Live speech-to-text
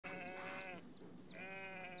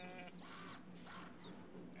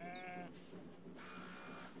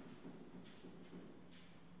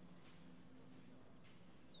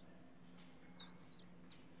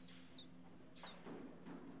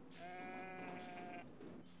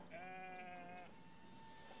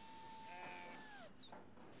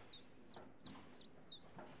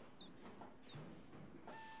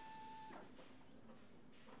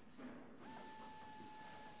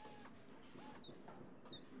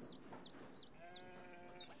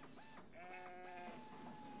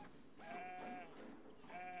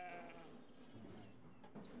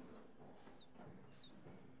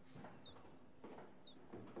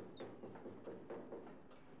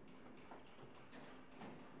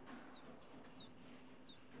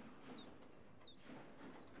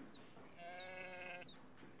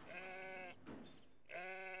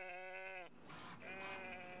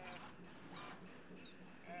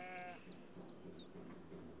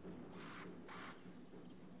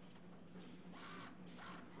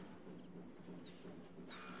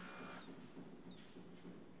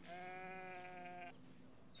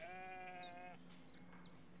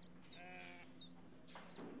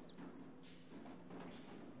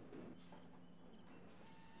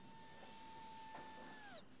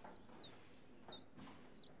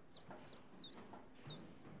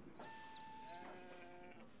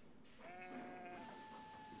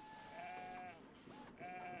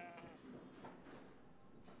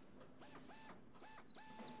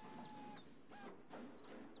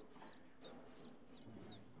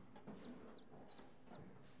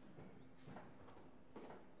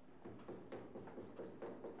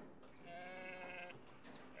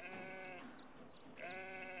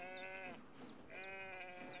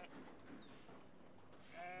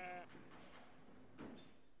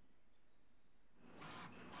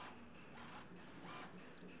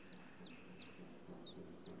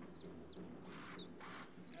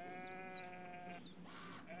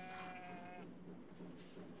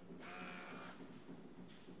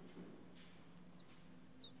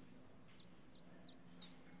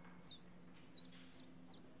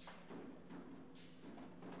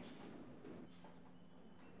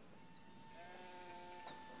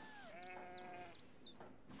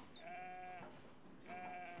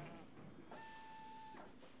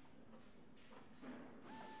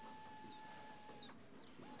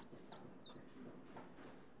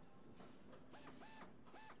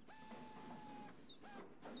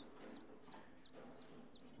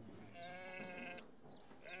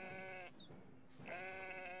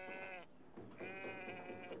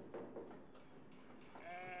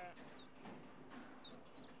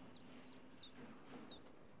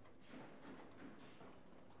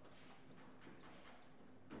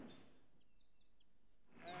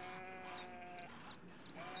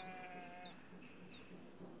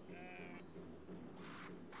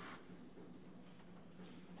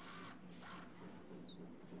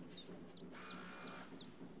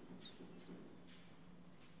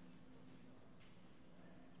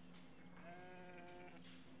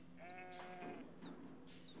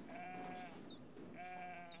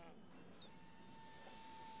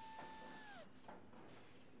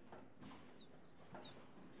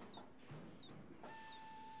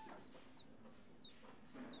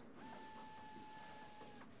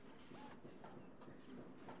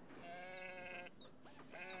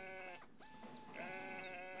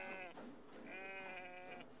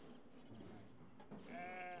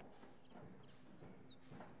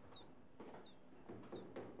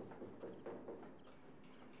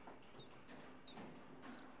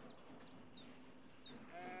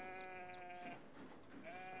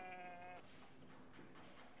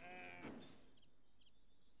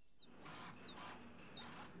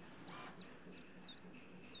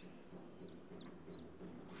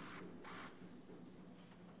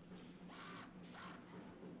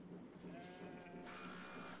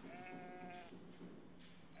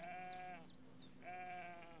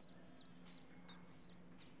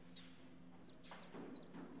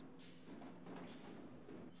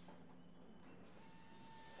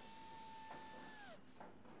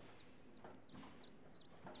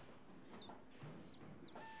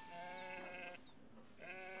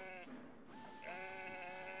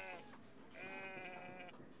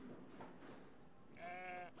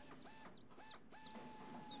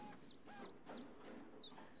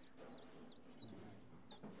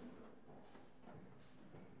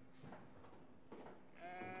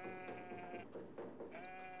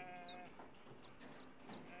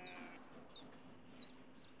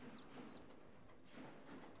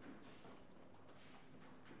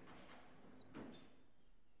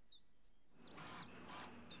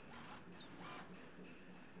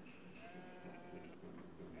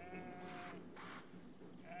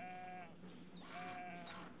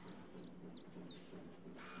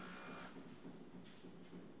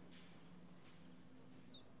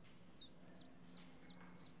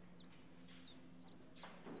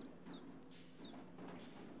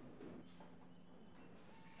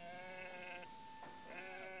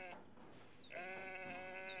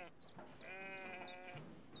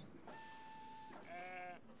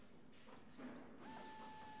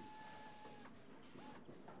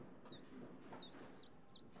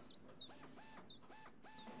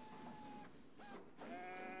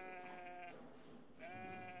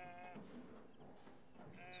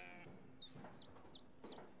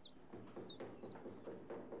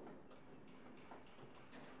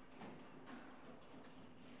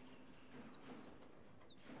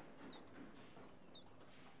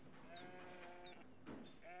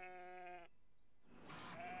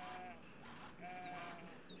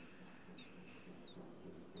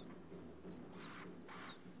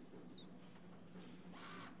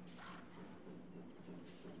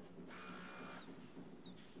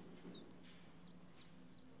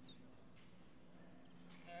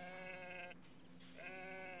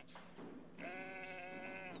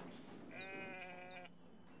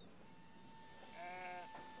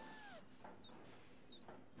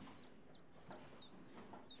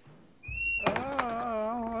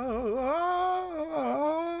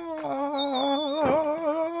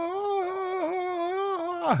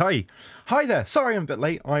Hi. Hi there. Sorry I'm a bit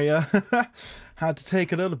late. I had to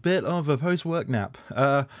take a little bit of a post-work nap.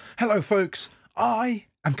 Hello, folks. I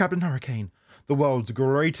am Captain Hurricane, the world's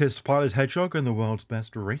greatest pilot hedgehog and the world's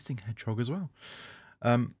best racing hedgehog as well.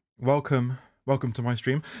 Welcome to my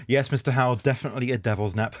stream. Yes, Mr. Howell, definitely a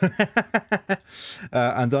devil's nap.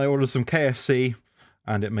 And I ordered some KFC,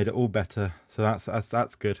 and it made it all better. So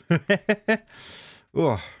that's good.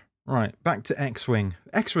 Oh, right, back to X-Wing.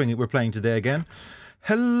 X-Wing we're playing today again.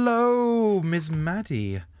 Hello, Ms.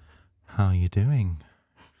 Maddie. How are you doing?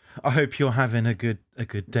 I hope you're having a good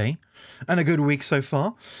day and a good week so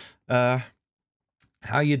far. How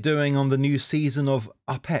are you doing on the new season of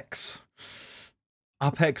Apex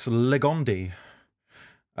Legondi?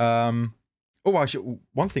 One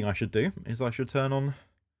thing I should do is I should turn on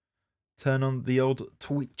the old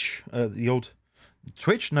Twitch,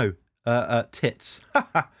 Tits.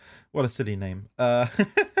 What a silly name.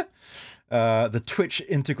 The Twitch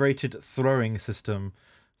integrated throwing system,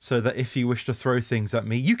 so that if you wish to throw things at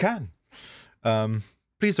me, you can.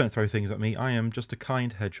 Please don't throw things at me. I am just a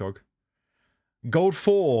kind hedgehog. Gold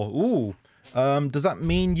 4. Ooh. Does that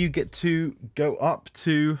mean you get to go up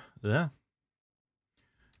to there?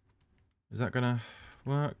 Is that gonna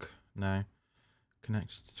work? No.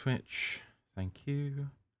 Connect to Twitch. Thank you.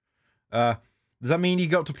 Does that mean you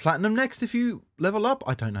go up to platinum next if you level up?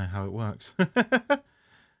 I don't know how it works.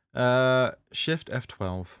 Shift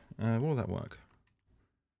F12. Will that work?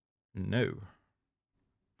 No.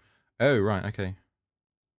 Oh, right, okay.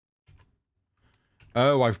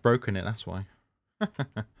 Oh, I've broken it, that's why.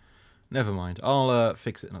 Never mind. I'll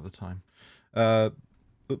fix it another time. I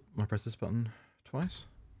press this button twice,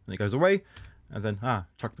 and it goes away, and then,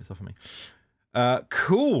 chucked myself on me.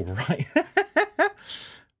 Cool, right.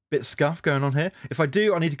 Bit scuff going on here. If I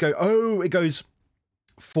do, I need to go, it goes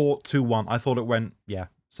 4, 2, 1. I thought it went, yeah.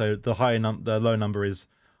 So the low number is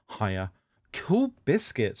higher. Cool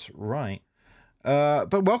biscuits, right.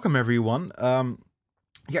 But welcome everyone.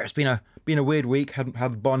 Yeah, it's been a weird week. Hadn't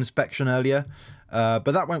had the bar inspection earlier.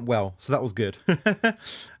 But that went well, so that was good.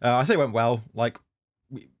 I say went well, like,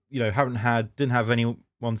 didn't have anyone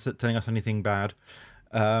telling us anything bad.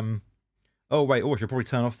 Oh wait, I should probably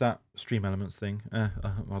turn off that stream elements thing.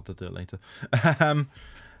 I'll do it later.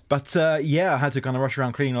 But yeah, I had to kind of rush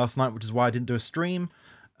around cleaning last night, which is why I didn't do a stream.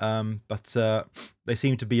 But they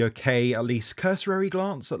seem to be okay, at least cursory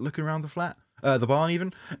glance at looking around the flat, the barn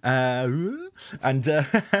even. And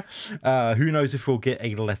who knows if we'll get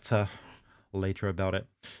a letter later about it.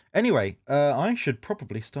 Anyway, I should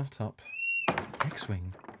probably start up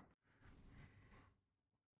X-Wing.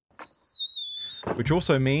 Which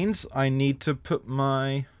also means I need to put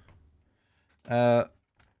my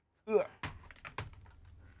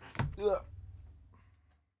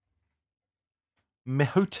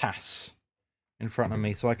Mehotas in front of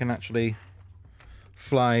me, so I can actually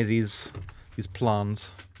fly these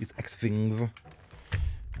plans, these X-Wings.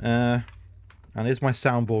 And is my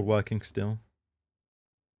soundboard working still?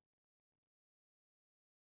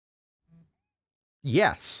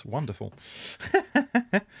 Yes, wonderful.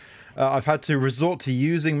 I've had to resort to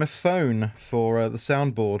using my phone for the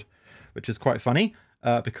soundboard, which is quite funny,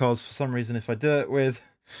 because for some reason if I do it with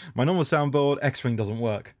my normal soundboard, X-Wing doesn't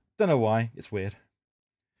work. Don't know why, it's weird.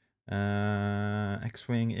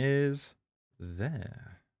 X-Wing is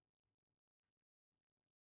there.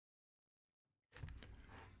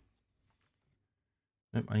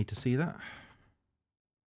 Nope, I need to see that.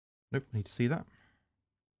 Nope, I need to see that.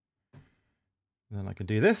 And then I can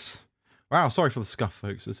do this. Wow, sorry for the scuff,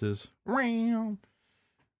 folks. This is...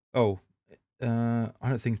 Oh,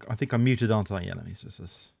 I think I'm muted, aren't I? Yeah, let me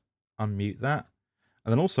just unmute that.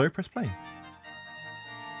 And then also press play.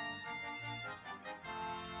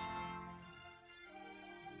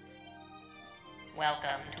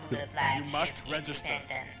 Welcome to the flagship. You must register.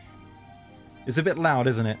 It's a bit loud,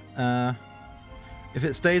 isn't it? If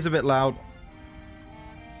it stays a bit loud,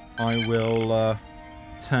 I will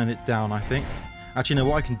turn it down, I think. Actually, no,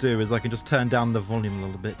 what I can do is I can just turn down the volume a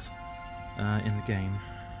little bit in the game.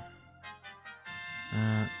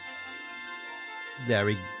 There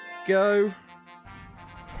we go.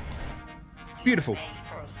 Beautiful.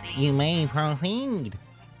 You may proceed.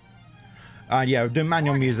 Yeah, we're doing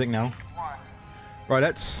manual music now. Right,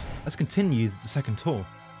 let's continue the second tour.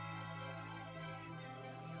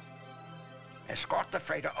 Escort the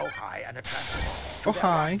freighter YEEAAHHH and a transport to their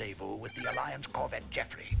rendezvous with the Alliance corvette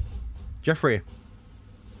Jeffrey. Jeffrey.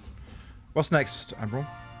 What's next, Admiral?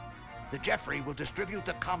 The Jeffrey will distribute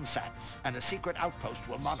the comsats, and a secret outpost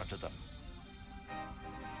will monitor them.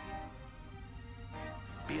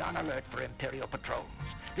 Be on alert for Imperial patrols.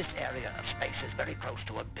 This area of space is very close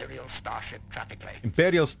to Imperial starship traffic lanes.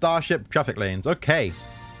 Imperial starship traffic lanes. Okay.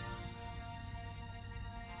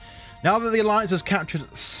 Now that the Alliance has captured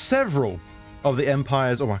several of the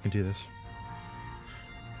Empire's... Oh, I can do this.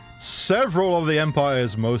 Several of the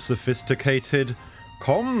Empire's most sophisticated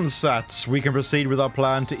comsats, we can proceed with our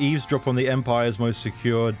plan to eavesdrop on the Empire's most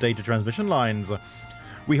secure data transmission lines.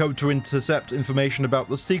 We hope to intercept information about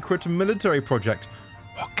the secret military project.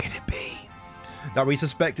 What could it be? That we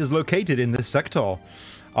suspect is located in this sector.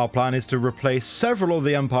 Our plan is to replace several of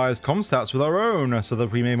the Empire's comsats with our own, so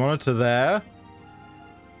that we may monitor their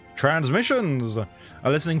transmissions. A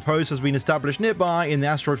listening post has been established nearby in the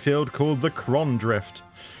asteroid field called the Cron Drift.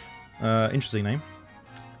 Interesting name.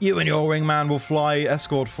 You and your wingman will fly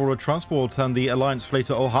escort for a transport and the Alliance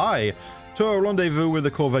freighter YEEAAHHH to a rendezvous with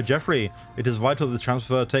the Corvette Jeffrey. It is vital that this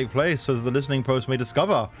transfer take place so that the listening post may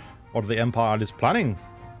discover what the Empire is planning.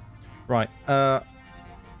 Right, what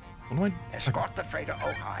do I... Escort the freighter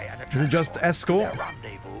YEEAAHHH and a Is it just escort? to their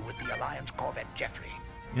rendezvous with the Alliance Corvette Jeffrey.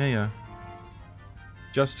 Yeah.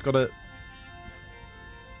 Just gotta...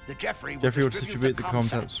 The Jeffrey will Jeffrey will distribute distribute the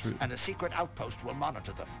contacts through... and a secret outpost will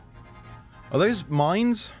monitor them. Are those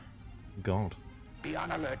mines? God. Be on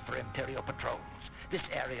alert for Imperial patrols. This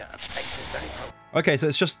area of space is very close. Okay, so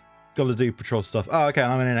it's just gotta do patrol stuff. Oh, okay,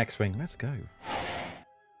 I'm in an X-Wing. Let's go.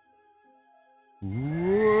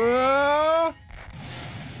 Whoa!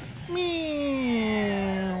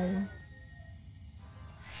 Meow.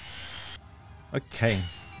 Okay,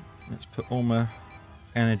 let's put all my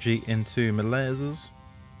energy into my lasers.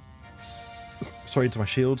 Sorry, into my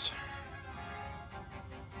shields.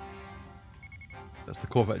 That's the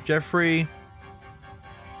Corvette Jeffrey.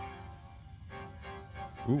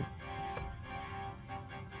 Ooh.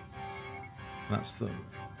 That's the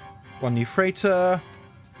one new freighter. Alright,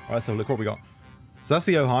 let's have a look what we got. So that's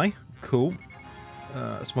the YEEAAHHH. Cool.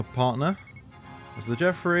 That's my partner. That's the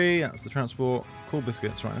Jeffrey. That's the transport. Cool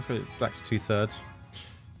biscuits. Right, let's go back to 2/3.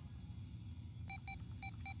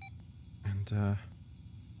 And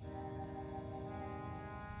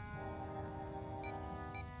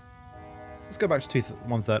let's go back to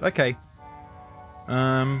 1/3. Okay.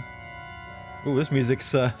 Oh, this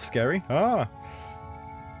music's scary. Ah.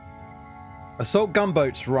 Assault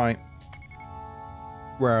gunboats. Right.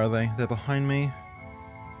 Where are they? They're behind me.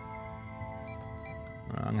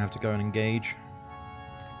 I'm gonna have to go and engage.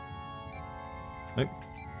 Nope.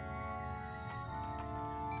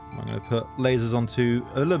 I'm gonna put lasers onto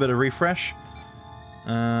a little bit of refresh.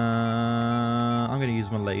 I'm gonna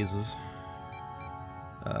use my lasers.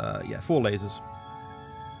 Yeah, 4 lasers.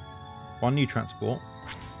 1 new transport.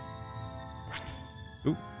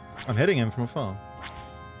 Ooh, I'm hitting him from afar.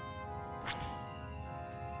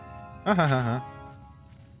 Ha.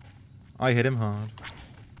 I hit him hard.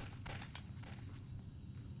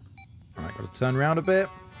 Alright, gotta turn around a bit.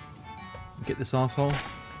 Get this arsehole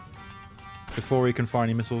before he can fire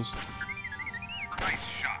any missiles. Nice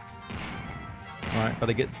shot. Alright,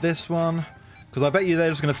 better get this one. Because I bet you they're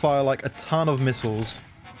just going to fire like a ton of missiles.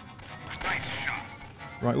 Nice shot.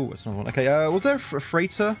 Right, oh, that's another one. Okay, was there a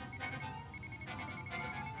freighter?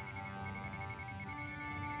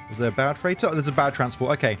 Was there a bad freighter? Oh, there's a bad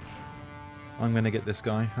transport. Okay. I'm going to get this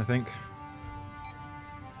guy, I think.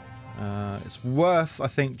 It's worth, I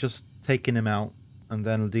think, just taking him out and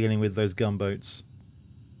then dealing with those gunboats.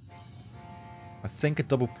 I think a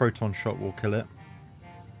double proton shot will kill it.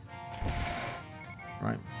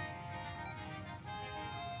 Right.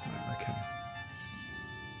 Okay.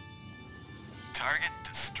 Target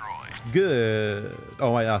destroyed. Good.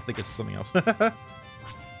 Oh, wait, I think it's something else.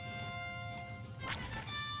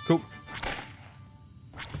 Cool.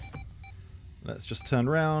 Let's just turn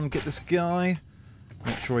around, get this guy.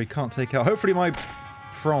 Make sure he can't take out. Hopefully my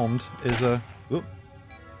frond is a... Oop.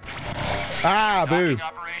 Ah, boo.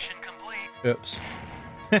 Operation complete. Oops.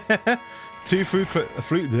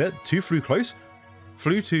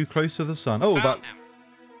 Flew too close to the sun. Oh, but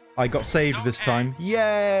I got saved this time.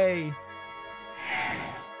 Yay!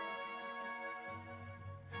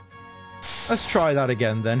 Let's try that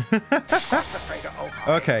again then.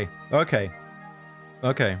 Okay.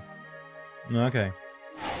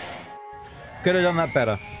 Could have done that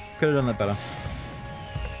better.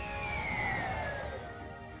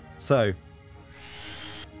 So,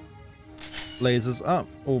 lasers up,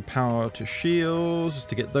 all power to shields, just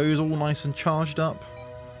to get those all nice and charged up.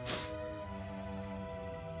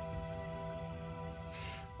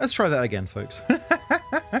 Let's try that again, folks. Right,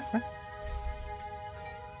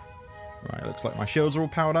 looks like my shields are all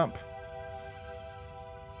powered up.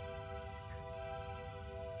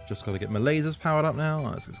 Just got to get my lasers powered up now.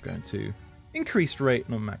 That's just going to increased rate,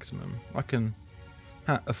 not maximum. I can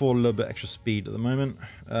afford a little bit extra speed at the moment.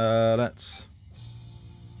 Let's...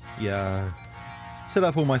 Yeah. Set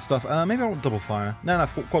up all my stuff. Maybe I want double fire. No,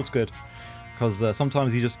 quad's good. Because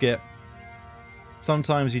sometimes you just get...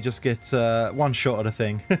 one shot at a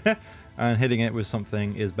thing. And hitting it with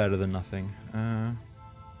something is better than nothing.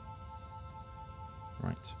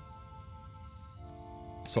 Right.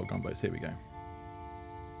 Assault gunboats, here we go.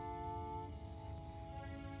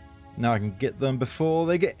 Now I can get them before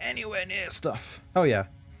they get anywhere near stuff. Hell yeah.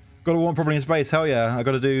 Got to warm properly in space. Hell yeah. I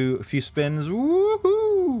got to do a few spins.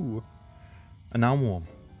 Woohoo! And now I'm warm.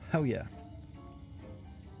 Hell yeah.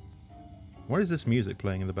 What is this music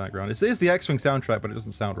playing in the background? It is the X-Wing soundtrack, but it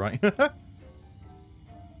doesn't sound right.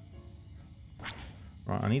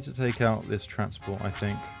 Right, I need to take out this transport, I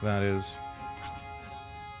think. That is...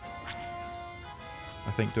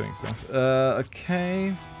 I think doing stuff.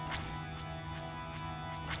 Okay.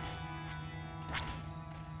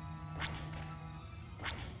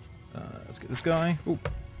 Let's get this guy. Ooh,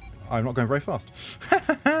 I'm not going very fast.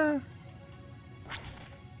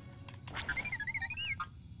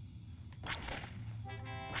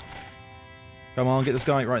 Come on, get this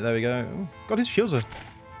guy. Right, there we go. Ooh, God, his shields are...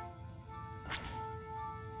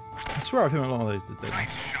 I swear I've hit a lot of those. Nice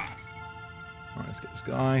shot. Alright, let's get this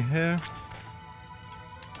guy here.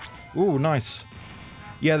 Ooh, nice.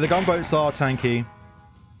 Yeah, the gunboats are tanky.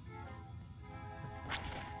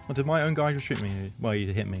 Oh, did my own guy just shoot me? Well,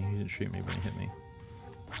 he hit me. He didn't shoot me, but he hit me.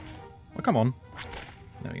 Oh, come on.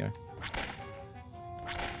 There we go.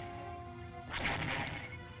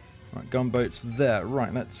 Right, gunboats there.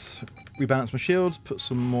 Right, let's rebalance my shields, put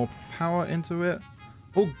some more power into it.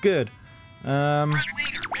 Oh, good.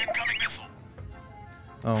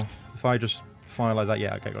 Oh, if I just fire like that,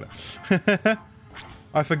 yeah, okay, got it.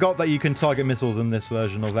 I forgot that you can target missiles in this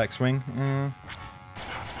version of X-Wing.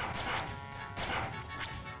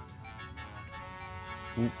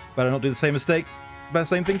 Better not do the same mistake. Better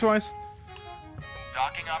same thing twice.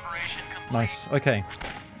 Docking operation complete. Nice, okay.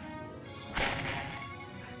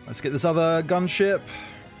 Let's get this other gunship.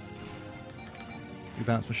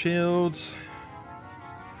 Rebalance my shields.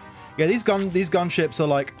 Yeah, these gunships are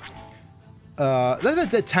like...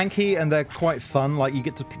 they're tanky and they're quite fun. Like, you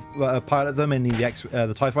get to pilot them in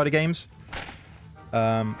the TIE Fighter games.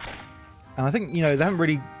 And I think, you know, they haven't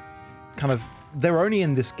really kind of... They're only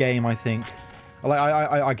in this game, I think. Like,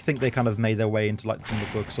 I think they kind of made their way into, like, some of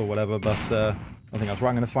the books or whatever, but I think that's right.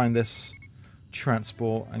 I'm going to find this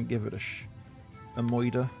transport and give it a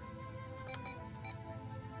moider.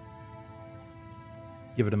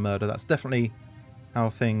 Give it a murder. That's definitely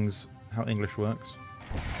how English works.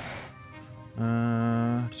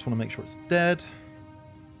 Just want to make sure it's dead.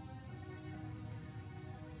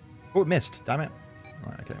 Oh, it missed. Damn it.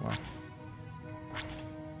 Right, okay, well.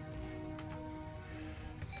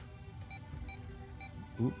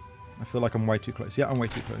 Ooh, I feel like I'm way too close. Yeah, I'm way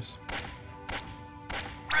too close.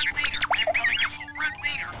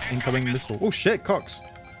 Incoming missile. Oh, shit, Cox.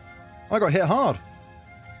 I got hit hard.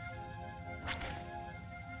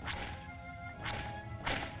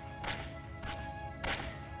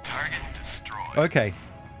 Okay.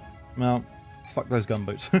 Well, fuck those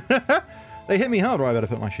gunboats. They hit me hard. Right, I better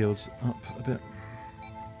put my shields up a bit.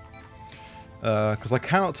 Because I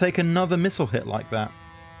cannot take another missile hit like that.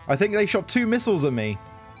 I think they shot 2 missiles at me.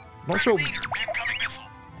 Not sure.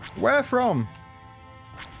 Where from?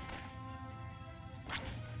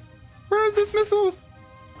 Where is this missile?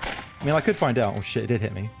 I mean, I could find out. Oh shit, it did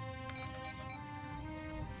hit me.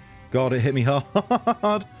 God, it hit me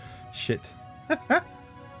hard. Shit.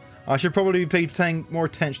 I should probably be paying more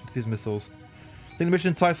attention to these missiles. I think the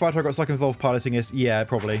mission TIE Fighter I got stuck involved piloting is... Yeah,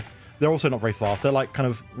 probably. They're also not very fast. They're like kind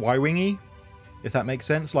of Y-wingy, if that makes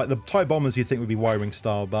sense. Like the TIE bombers you'd think would be Y-wing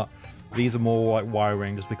style, but these are more like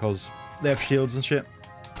Y-wing just because they have shields and shit.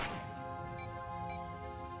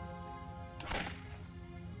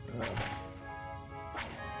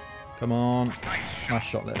 Come on. Nice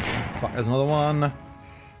shot there. Fuck, there's another one.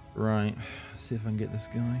 Right. Let's see if I can get this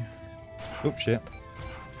guy. Oh, shit.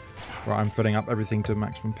 Right, I'm putting up everything to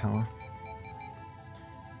maximum power.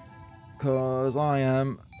 Because I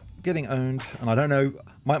am getting owned. And I don't know.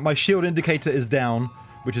 My shield indicator is down,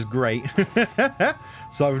 which is great.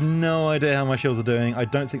 So I have no idea how my shields are doing. I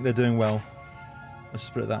don't think they're doing well. Let's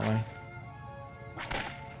just put it that way.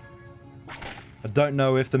 I don't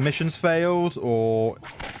know if the mission's failed or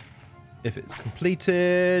if it's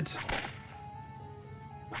completed.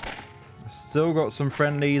 I've still got some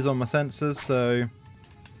friendlies on my sensors, so...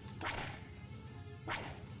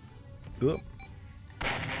 Oop.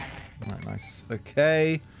 Right, nice.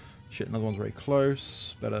 Okay. Shit, another one's very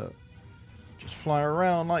close. Better Just fly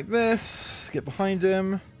around like this. Get behind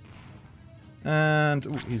him. And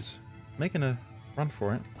ooh, he's making a run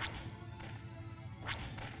for it.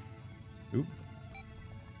 Oop.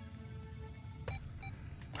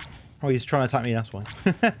 Oh, he's trying to attack me, that's why.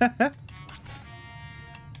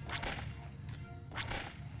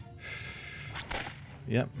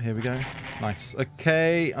 Yep, here we go. Nice.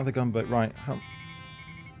 Okay, other gunboat. Right.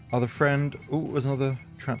 Other friend. Oh, there's another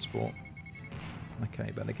transport.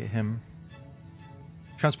 Okay, better get him.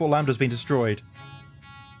 Transport Lambda's been destroyed.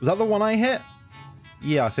 Was that the one I hit?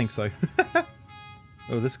 Yeah, I think so.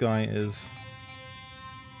 Oh, this guy is...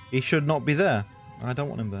 He should not be there. I don't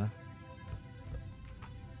want him there.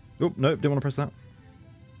 Oh, nope, didn't want to press that.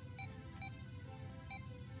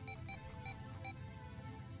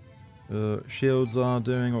 Shields are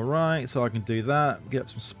doing alright, so I can do that. Get up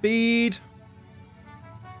some speed.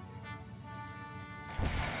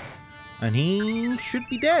 And he should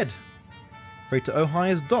be dead. Freighter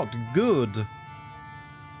YEEAAHHH is docked. Good.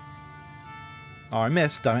 Oh, I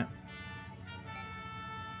missed, damn it.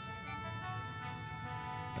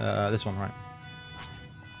 This one, right.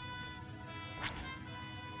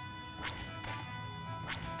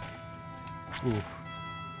 Ooh.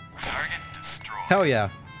 Target destroyed. Hell yeah.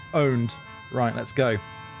 Owned. Right, let's go.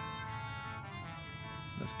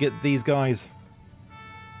 Let's get these guys.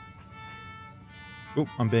 Oop,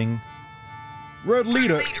 I'm being... Red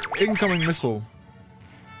leader! Incoming missile.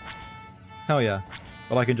 Hell yeah.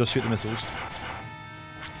 But I can just shoot the missiles.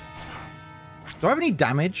 Do I have any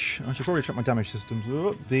damage? I should probably check my damage systems.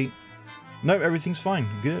 Oh, nope, everything's fine.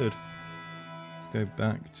 Good. Let's go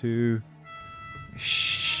back to...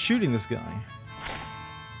 shooting this guy.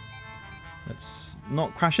 Let's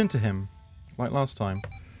not crash into him like last time,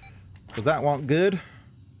 because that wasn't good.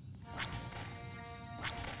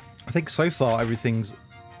 I think so far everything's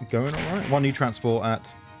going alright. One new transport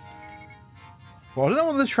at... Well, I don't know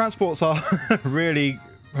what the transports are really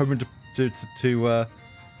hoping to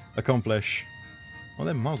accomplish. Oh,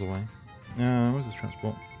 they're miles away. Where's this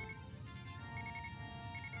transport?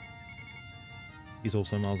 He's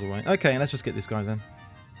also miles away. Okay, let's just get this guy then.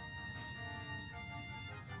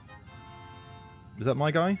 Is that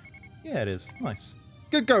my guy? Yeah, it is. Nice.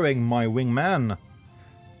 Good going, my wingman.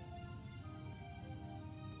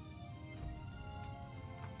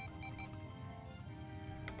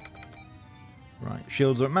 Right,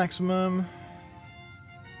 shields are at maximum.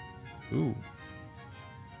 Ooh.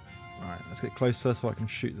 Right, let's get closer so I can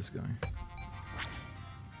shoot this guy.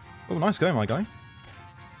 Oh, nice going, my guy.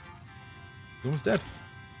 He's almost dead.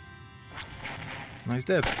 No, he's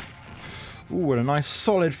dead. Ooh, and a nice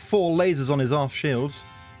solid 4 lasers on his aft shields.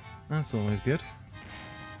 That's always good.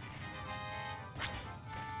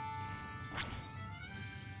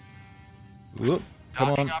 Whoop, come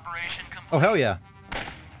on. Oh, hell yeah.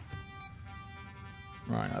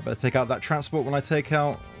 Right, I better take out that transport when I take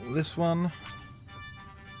out this one.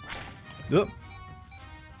 Whoop.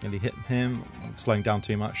 Nearly hit him. I'm slowing down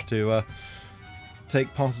too much to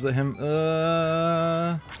take passes at him.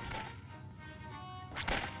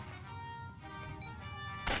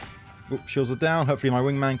 Oop, shields are down. Hopefully my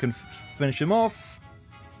wingman can finish him off.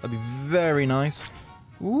 That'd be very nice.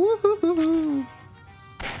 Woohoo!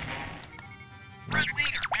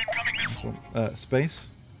 Space.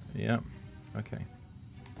 Yeah. Okay.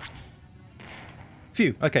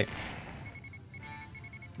 Phew. Okay.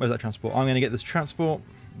 Where's that transport? I'm going to get this transport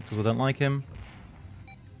because I don't like him.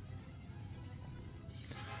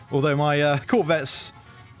 Although my Corvette's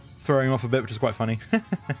throwing him off a bit, which is quite funny.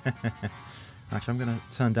 Actually, I'm going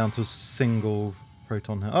to turn down to a single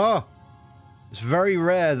proton here. Oh! It's very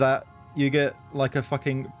rare that you get like a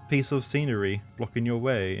fucking piece of scenery blocking your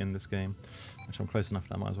way in this game. Actually, I'm close enough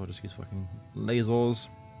now. I might as well just use fucking lasers.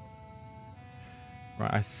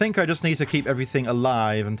 Right, I think I just need to keep everything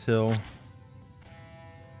alive until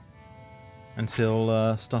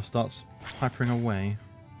stuff starts hypering away.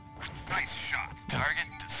 Nice shot. Target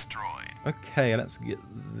destroyed. Okay, let's get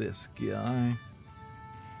this guy.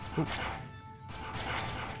 Ooh.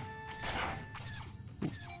 Ooh.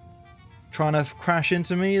 Trying to crash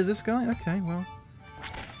into me is this guy? Okay, well,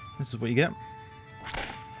 this is what you get.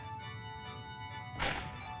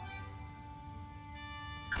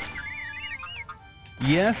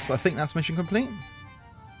 Yes, I think that's mission complete.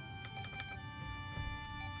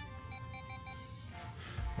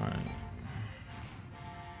 Right.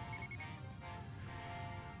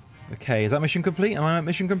 Okay, is that mission complete? Am I at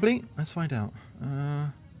mission complete? Let's find out.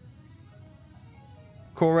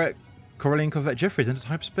 Corellian Corvette Jeffries into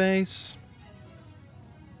type space.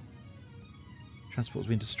 Transport's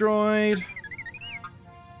been destroyed.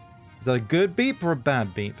 Is that a good beep or a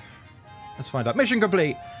bad beep? Let's find out. Mission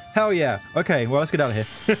complete! Hell yeah. Okay, well, let's get out of here.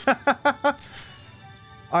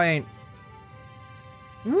 I ain't...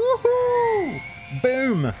 Woohoo!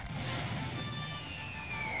 Boom!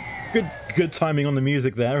 Good timing on the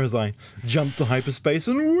music there as I jump to hyperspace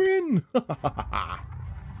and win!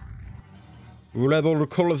 Rebel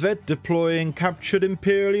Corvette deploying captured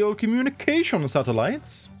Imperial communication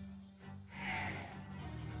satellites.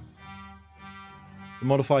 The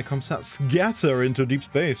modified comsat scatter into deep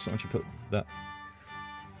space. Why don't you put that?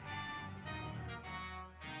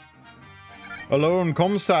 A lone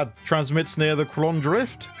comsat transmits near the Kron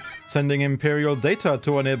Drift, sending Imperial data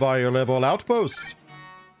to a nearby Rebel outpost.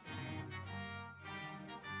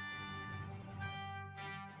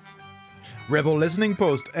 Rebel listening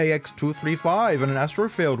post AX-235 in an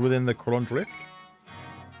astrofield within the Kron Drift.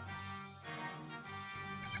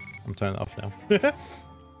 I'm turning that off now.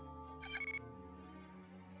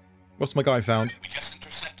 What's my guy found? We just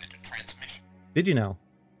intercepted a transmission. Did you now?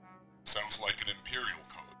 Sounds like an Imperial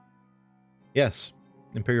code. Yes.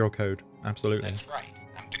 Imperial code. Absolutely. That's right.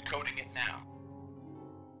 I'm decoding it now.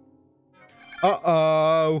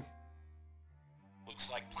 Uh-oh. Looks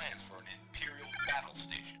like plans for an Imperial battle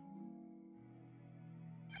station.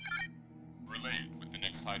 Relayed with the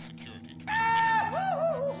next high security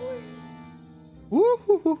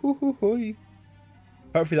Woo-hoo-hoo-hoo-hoo-hoo.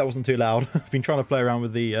 Hopefully that wasn't too loud. I've been trying to play around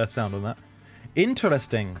with the sound on that.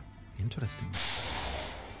 Interesting. Interesting.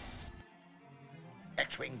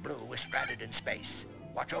 X-Wing Blue is stranded in space.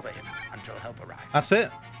 Watch over him until help arrives. That's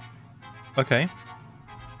it? Okay.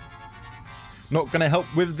 Not gonna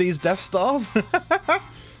help with these Death Stars?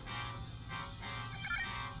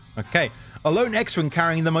 Okay. A lone X-Wing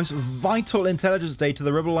carrying the most vital intelligence data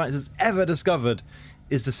the Rebel Alliance has ever discovered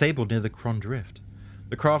is disabled near the Kron Drift.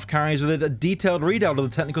 The craft carries with it a detailed readout of the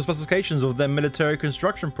technical specifications of their military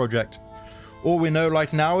construction project. All we know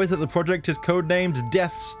right now is that the project is codenamed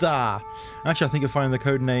Death Star. Actually, I think you'll find the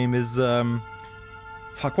code name is...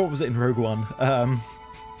 fuck, what was it in Rogue One?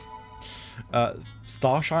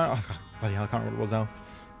 Starshine? Oh, bloody hell, I can't remember what it was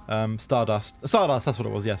now. Stardust. Stardust, that's what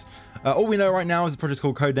it was, yes. All we know right now is the project's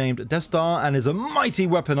called codenamed Death Star and is a mighty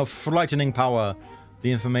weapon of frightening power.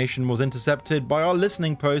 The information was intercepted by our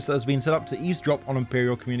listening post that has been set up to eavesdrop on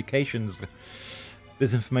Imperial communications.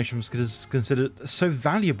 This information was considered so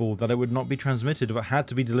valuable that it would not be transmitted but had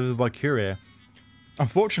to be delivered by courier.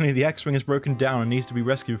 Unfortunately, the X-Wing is broken down and needs to be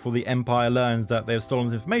rescued before the Empire learns that they have stolen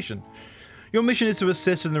this information. Your mission is to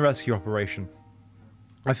assist in the rescue operation.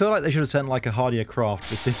 I feel like they should have sent like a hardier craft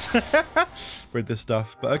with this with this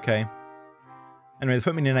stuff, but okay. Anyway, they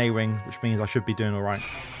put me in an A-Wing, which means I should be doing alright.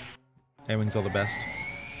 A-Wings are the best.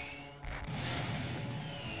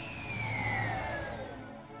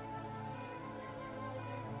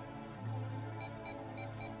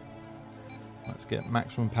 Let's get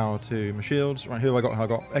maximum power to my shields. Right, who have I got? I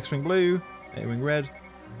got X-Wing blue, A-Wing red.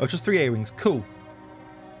 Oh, just 3 A-Wings. Cool.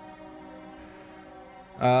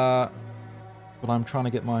 But I'm trying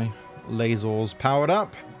to get my lasers powered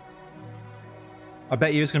up. I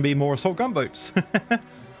bet you it's going to be more assault gunboats.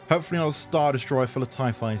 Hopefully not a Star Destroyer full of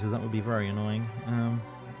TIE fighters. That would be very annoying.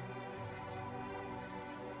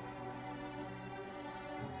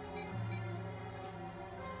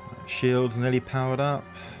 Shields nearly powered up.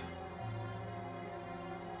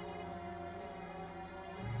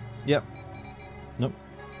 Yep. Nope.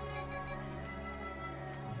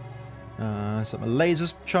 So my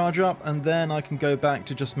lasers charge up, and then I can go back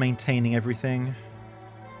to just maintaining everything.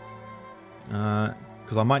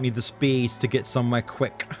 Because I might need the speed to get somewhere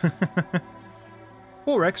quick.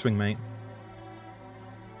 Poor X-Wing, mate.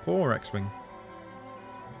 Poor X-Wing.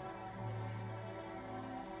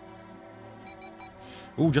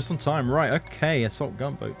 Ooh, just on time. Right, okay. Assault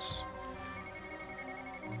gunboats.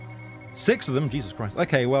 6 of them? Jesus Christ.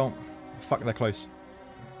 Okay, well, fuck, they're close.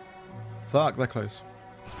 Fuck, they're close.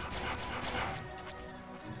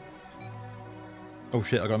 Oh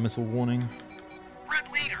shit, I got a missile warning. Red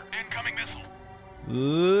leader, incoming missile.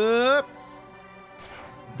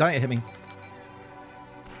 Don't hit me.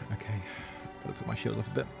 Okay, gotta put my shields off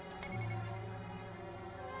a bit.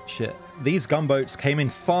 Shit, these gunboats came in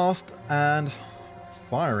fast and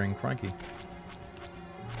firing, crikey.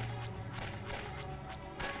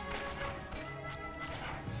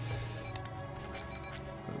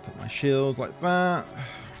 Put my shields like that.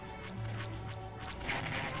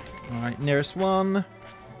 Alright, nearest one.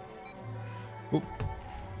 Oop.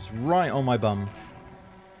 It's right on my bum.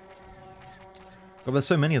 God, there's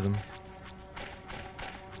so many of them.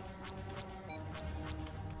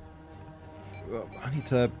 Oh, I need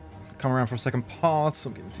to come around for a second pass.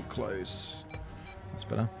 I'm getting too close. That's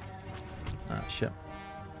better. Ah, shit.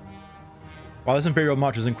 Wow, this Imperial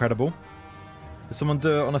March is incredible. Did someone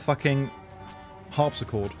do it on a fucking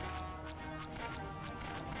harpsichord?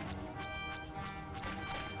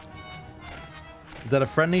 Is that a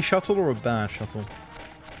friendly shuttle or a bad shuttle?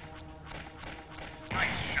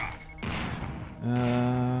 Nice shot.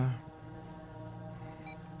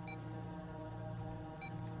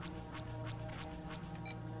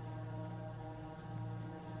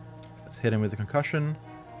 Let's hit him with the concussion.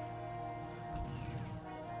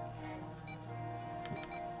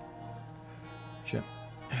 Shit.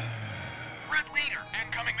 Red leader,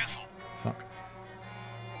 incoming missile. Fuck.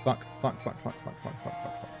 Fuck, fuck, fuck, fuck, fuck, fuck, fuck,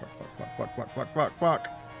 fuck, fuck, fuck, fuck, fuck, fuck, fuck, fuck, fuck.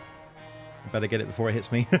 I better get it before it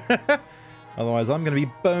hits me. Otherwise I'm gonna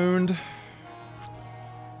be boned.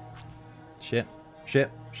 Shit,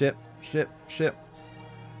 shit, shit, shit, shit.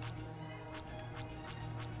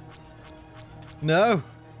 No!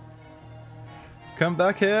 Come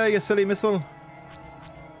back here, you silly missile.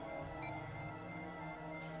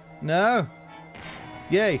 No!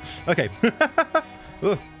 Yay! Okay.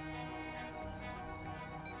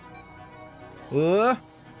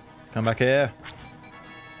 Come back here.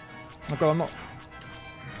 Oh god, I'm not.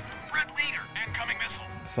 Red leader, incoming missile.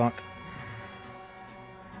 Fuck.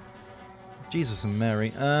 Jesus and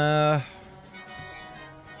Mary. Right,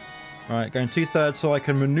 going 2/3 so I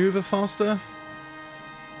can maneuver faster.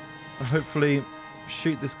 And hopefully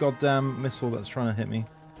shoot this goddamn missile that's trying to hit me.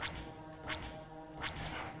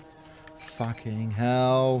 Fucking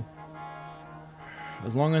hell.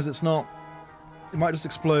 As long as it's not... It might just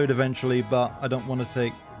explode eventually, but I don't want to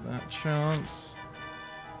take that chance.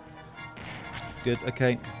 Good,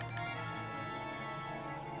 okay.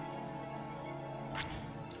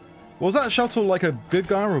 Was that shuttle like a good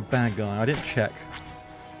guy or a bad guy? I didn't check.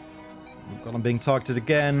 Oh god, I'm being targeted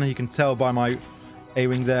again. You can tell by my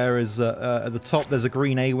A-wing there is at the top there's a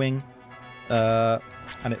green A-wing. And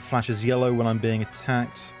it flashes yellow when I'm being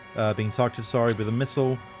attacked. Being targeted, sorry, with a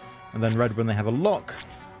missile. And then red when they have a lock.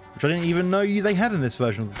 Which I didn't even know they had in this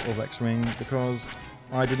version of X-Wing, because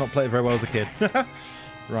I did not play it very well as a kid.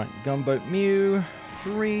 Right, Gunboat Mew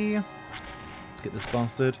 3. Let's get this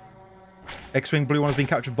bastard. X-Wing Blue 1 has been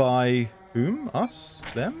captured by... whom? Us?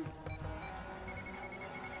 Them?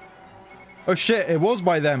 Oh shit, it was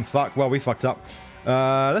by them. Fuck, well, we fucked up.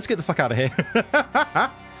 Let's get the fuck out of here.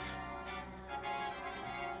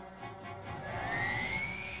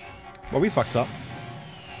 Well, we fucked up.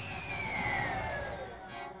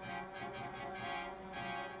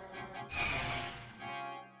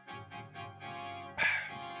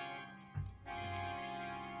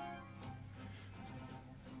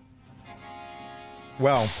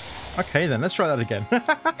 Well, okay then, let's try that again.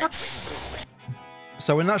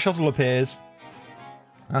 So when that shuttle appears,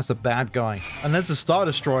 that's a bad guy. And there's a Star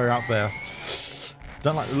Destroyer out there.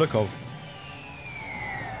 Don't like the look of.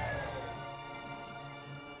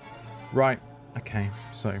 Right, okay,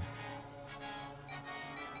 so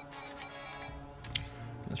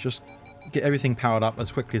let's just get everything powered up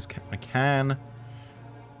as quickly as I can.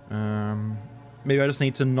 Maybe I just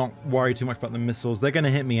need to not worry too much about the missiles. They're going to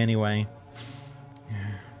hit me anyway.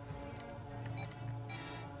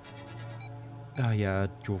 Oh yeah,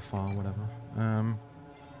 dual fire, whatever.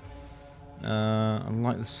 I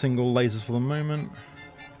like the single lasers for the moment.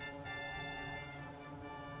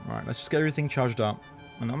 Right, let's just get everything charged up.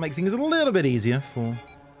 And that'll make things a little bit easier for...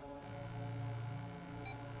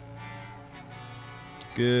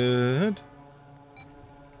 Good.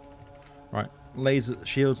 Right, laser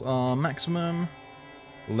shields are maximum.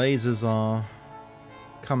 Lasers are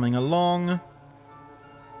coming along.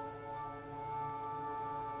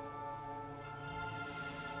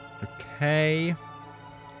 Okay.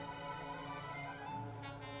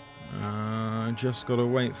 Just gotta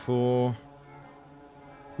wait for...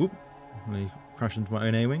 Oop. Let me crash into my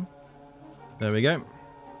own A-wing. There we go.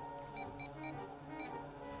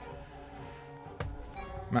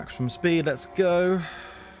 Maximum speed, let's go.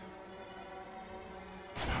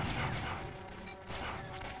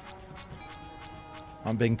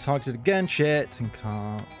 I'm being targeted again, shit, and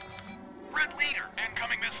carts. Red leader,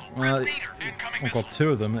 incoming missile. Well, Red leader, incoming I've got two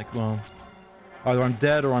of them. Like, well, either I'm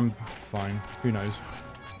dead or I'm fine. Who knows?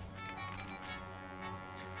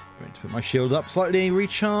 Going to put my shield up slightly,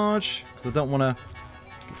 recharge, because I don't want to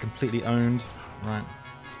get completely owned. Right.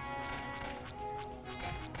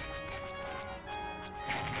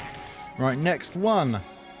 Right, next one.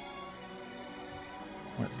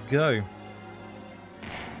 Let's go.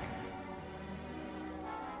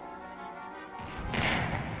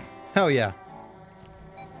 Hell yeah.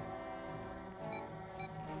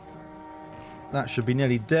 That should be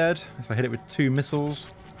nearly dead if I hit it with 2 missiles.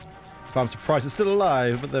 If I'm surprised it's still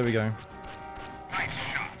alive, but there we go. Nice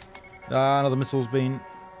shot. Another missile's been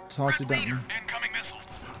targeted Red at me. leader, incoming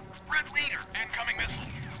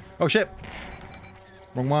Oh, shit.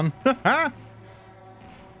 Wrong one. I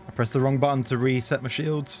pressed the wrong button to reset my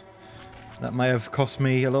shields. That may have cost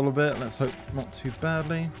me a little bit. Let's hope not too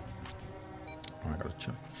badly. Alright,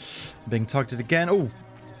 I'm being targeted again. Oh!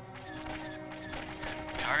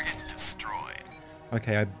 Target destroyed.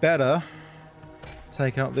 Okay, I better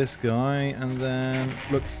take out this guy and then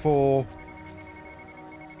look for...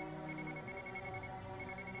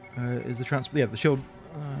 is the transport... Yeah, the shield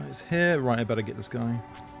is here. Right, I better get this guy.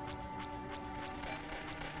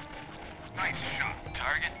 Nice shot.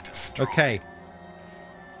 Target destroyed. Okay.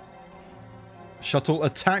 Shuttle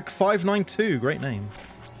Attack 592. Great name.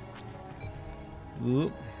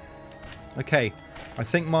 Ooh. Okay. I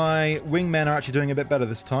think my wingmen are actually doing a bit better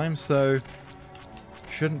this time, so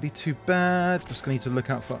shouldn't be too bad. Just going to need to look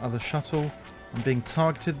out for other shuttle. I'm being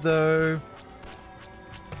targeted, though.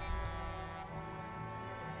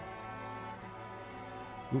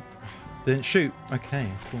 Oop. Didn't shoot.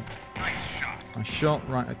 Okay, cool. Nice shot. Nice shot.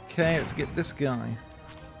 Right, okay. Let's get this guy.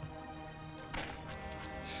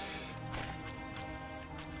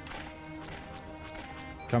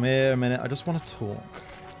 Come here a minute. I just want to talk.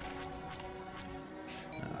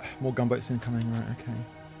 More gunboats incoming. Right, okay.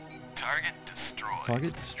 Target destroyed.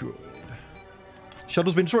 Target destroyed.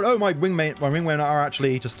 Shuttle's been destroyed. Oh, my wingmen are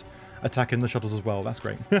actually just attacking the shuttles as well. That's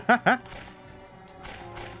great.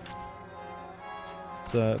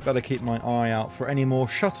 So, better keep my eye out for any more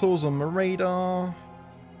shuttles on my radar.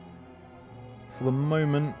 For the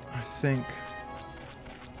moment, I think...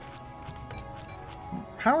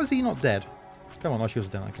 How is he not dead? Come on, my shield's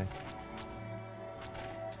down. Okay.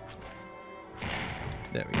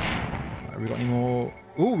 There we go. Right, we got any more?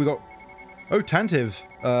 Ooh, we got... Oh, Tantive.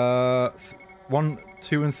 1,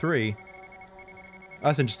 2, and 3.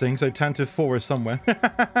 That's interesting. So Tantive 4 is somewhere.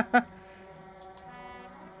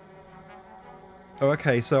 Oh,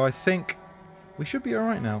 okay. So I think we should be all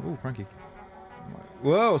right now. Ooh, cranky.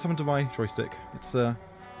 Whoa, what's happened to my joystick? It's okay,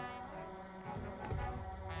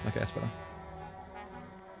 that's better.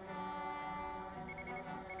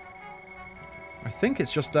 I think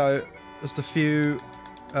it's just a few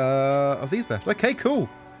of these left. Okay, cool.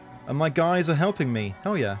 And my guys are helping me.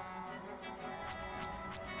 Hell yeah.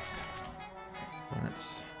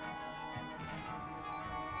 Let's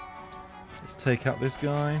take out this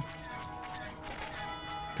guy.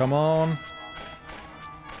 Come on.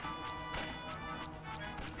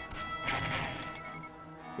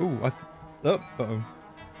 Ooh, uh-oh.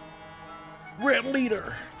 Red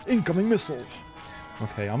leader! Incoming missile!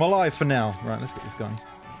 Okay, I'm alive for now. Right, let's get this guy.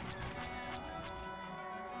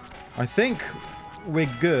 I think we're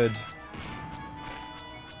good.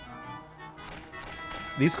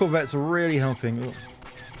 These corvettes are really helping. Ooh.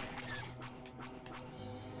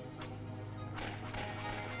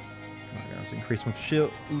 I'm going to increase my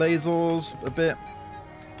shield lasers a bit.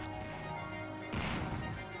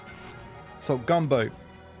 So gunboat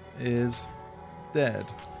is dead.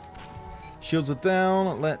 Shields are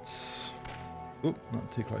down. Let's... Oop,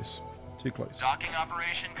 not too close. Too close. Docking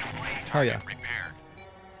operation complete. Oh yeah. Repaired.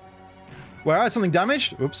 Well, I had something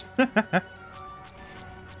damaged. Oops.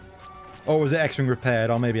 Oh, was it X-Wing repaired?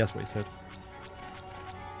 Oh, maybe that's what he said.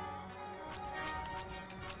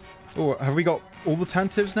 Oh, have we got all the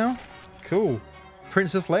Tantivs now? Cool.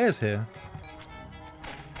 Princess Leia's here.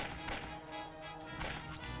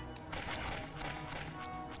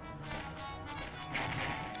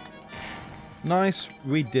 Nice.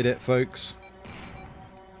 We did it, folks.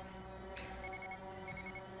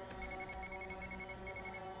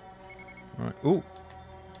 Right. Oh.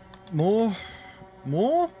 More?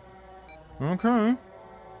 More? Okay.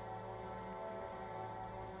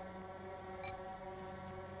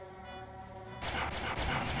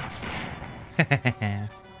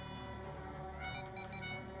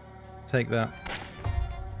 Take that.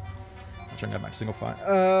 I'll try and go back to single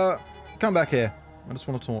fire. Come back here. I just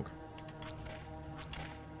want to talk.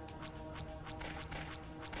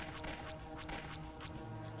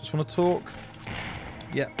 Just want to talk.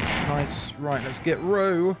 Yep, nice. Right, let's get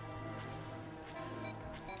row.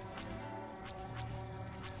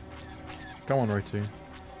 Come on, row 2.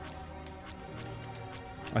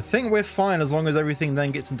 I think we're fine as long as everything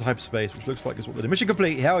then gets into hyperspace, which looks like is what they did. Mission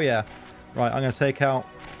complete. Hell yeah. Right, I'm going to take out...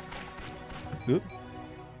 Oop.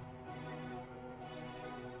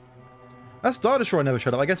 That Star Destroyer never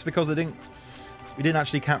showed up. I guess because they didn't... We didn't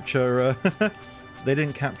actually capture... they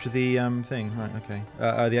didn't capture the thing. Right, okay.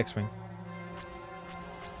 The X-Wing.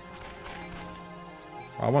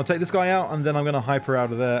 I want to take this guy out, and then I'm going to hyper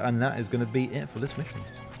out of there, and that is going to be it for this mission.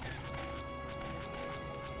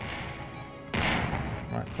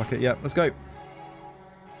 Right, fuck it. Yep, let's go.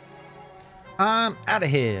 I'm out of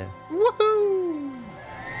here. Woohoo!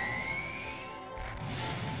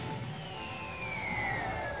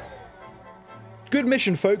 Good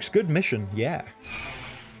mission, folks. Good mission. Yeah.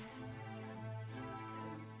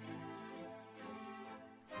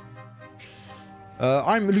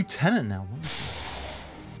 I'm a lieutenant now.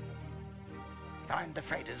 Find the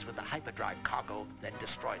freighters with the hyperdrive cargo, then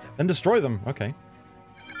destroy them. Then destroy them. Okay.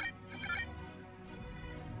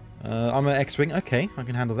 I'm an X-Wing. Okay, I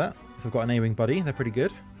can handle that. If I've got an A-Wing buddy, they're pretty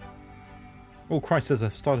good. Oh, Christ, there's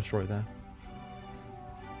a Star Destroyer there.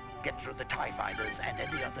 Get through the TIE fighters and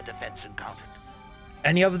any other defense encountered.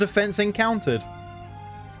 Any other defense encountered?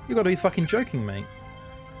 You gotta be fucking joking, mate.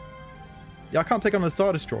 Yeah, I can't take on a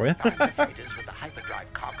Star Destroyer. Find the freighters with the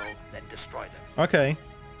hyperdrive cargo, then destroy them. Okay.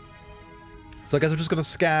 So I guess I'm just gonna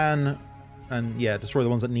scan and, yeah, destroy the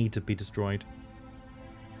ones that need to be destroyed.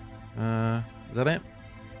 Is that it?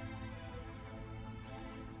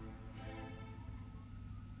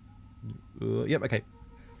 Yep, okay.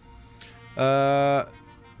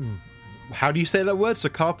 How do you say that word?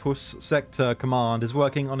 Sarkarpus Sector Command is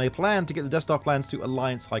working on a plan to get the Death Star plans to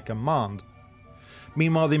Alliance High Command.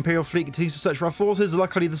 Meanwhile, the Imperial fleet continues to search for our forces.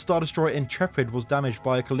 Luckily, the Star Destroyer Intrepid was damaged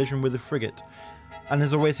by a collision with the frigate and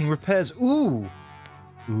is awaiting repairs. Ooh!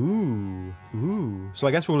 Ooh. Ooh. So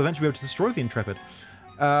I guess we'll eventually be able to destroy the Intrepid.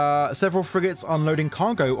 Several frigates unloading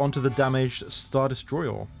cargo onto the damaged Star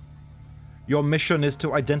Destroyer. Your mission is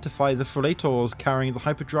to identify the freighters carrying the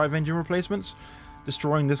hyperdrive engine replacements.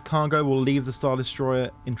 Destroying this cargo will leave the Star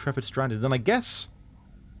Destroyer Intrepid stranded. Then I guess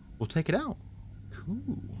we'll take it out.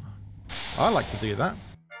 Cool. I like to do that.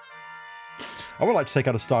 I would like to take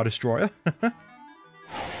out a Star Destroyer.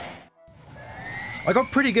 I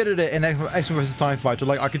got pretty good at it in X-Wing vs TIE Fighter.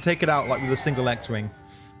 Like, I could take it out like with a single X-Wing.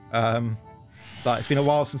 But it's been a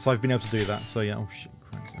while since I've been able to do that. So yeah, oh shit,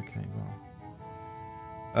 Christ. Okay,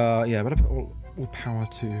 well. Yeah, but I put all power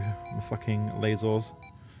to the fucking lasers.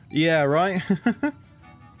 Yeah, right? Right,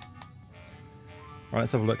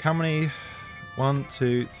 let's have a look. How many? 1,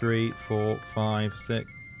 2, 3, 4, 5,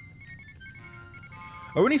 6.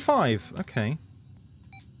 Oh, only 5. Okay.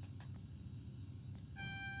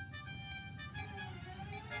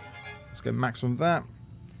 Let's go maximum that.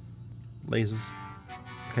 Lasers.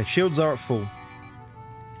 Okay, shields are at full.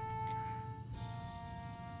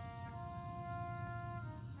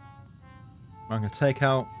 I'm going to take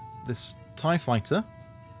out this TIE fighter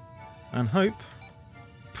and hope,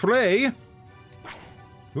 pray.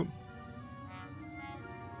 Oop.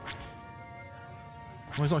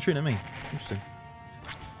 Oh, he's not shooting at me. Interesting.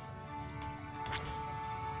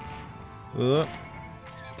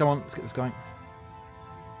 Come on, let's get this guy.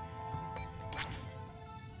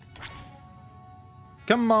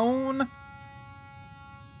 Come on.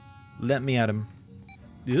 Let me at him.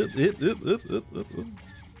 Yep.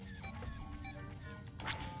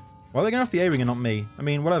 Why are they going off the A-Wing and not me? I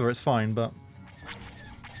mean, whatever, it's fine, but...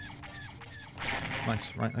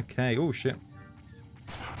 Nice, right, okay. Oh, shit.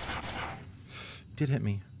 Did hit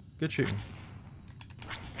me. Good shooting.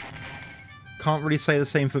 Can't really say the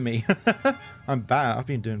same for me. I'm bad. I've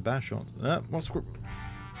been doing bad shots. What's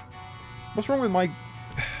wrong with my...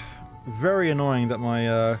 Very annoying that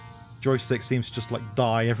my joystick seems to just, like,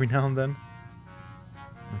 die every now and then.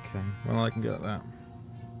 Okay, well, I can get that.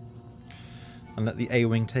 And let the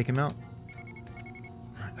A-Wing take him out.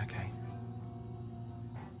 Right, okay.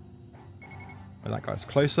 Well, that guy's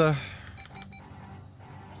closer.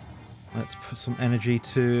 Let's put some energy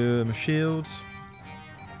to my shields.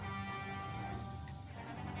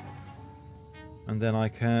 And then I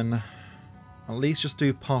can at least just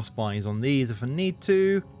do pass-bys on these if I need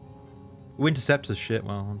to. Interceptors, shit,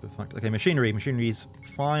 well, I'm a bit fucked. Okay, machinery. Machinery's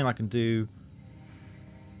fine. I can do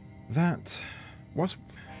that. What's...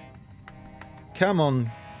 Come on,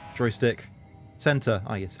 joystick. Center.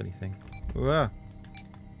 Ah, you silly thing. Uah.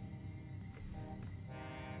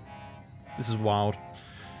 This is wild.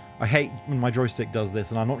 I hate when my joystick does this,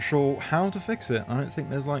 and I'm not sure how to fix it. I don't think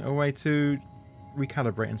there's, like, a way to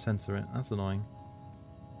recalibrate and center it. That's annoying.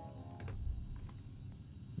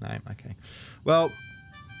 No, okay. Well,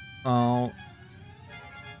 I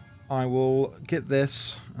will get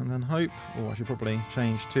this, and then hope... Oh, I should probably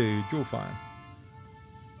change to dual fire.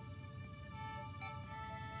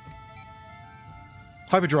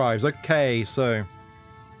 Hyperdrives, okay, so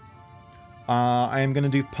I am going to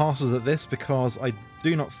do passes at this because I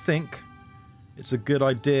do not think it's a good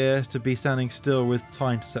idea to be standing still with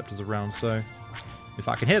TIE interceptors around, so if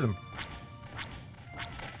I can hear them.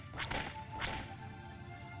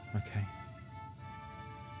 Okay.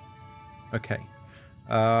 Okay.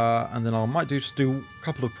 And then I might just do a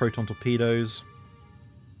couple of proton torpedoes.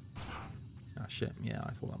 Ah, shit, yeah,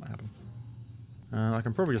 I thought that might happen. I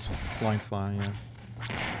can probably just blind fire, yeah.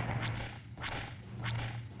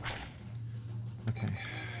 Okay.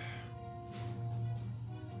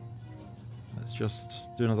 just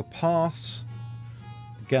do another pass.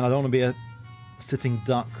 Again, I don't want to be a sitting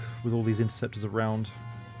duck with all these interceptors around.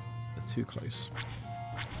 They're too close.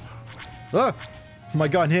 Ah! My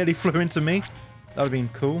guy nearly flew into me. That would have been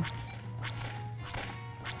cool.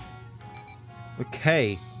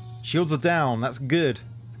 Okay. Shields are down. That's good.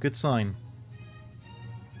 It's a good sign.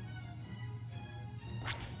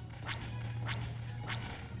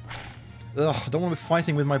 Ugh, I don't want to be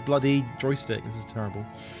fighting with my bloody joystick. This is terrible.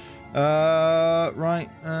 Right,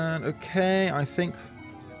 and okay, I think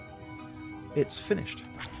it's finished.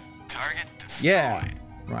 Target destroyed. Yeah,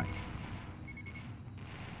 right.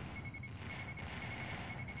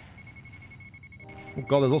 Oh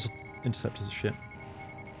god, there's lots of interceptors and shit.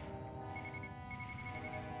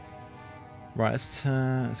 Right,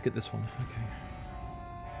 let's get this one. Okay.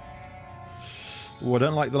 Oh, I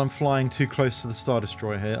don't like that I'm flying too close to the Star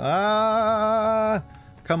Destroyer here. Ah!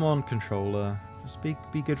 Come on, controller. Just be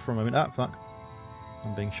good for a moment. Ah, fuck.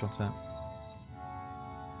 I'm being shot at.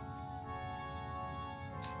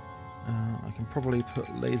 I can probably put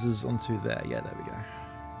lasers onto there. Yeah, there we go.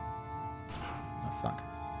 Oh, fuck.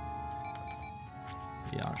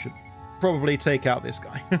 Yeah, I should probably take out this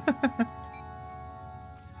guy.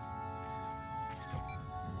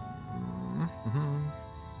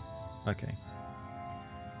 Okay.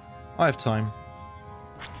 I have time.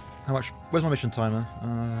 How much? Where's my mission timer?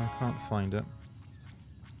 I can't find it.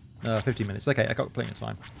 50 minutes. Okay, I got plenty of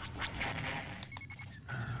time.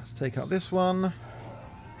 Let's take out this one.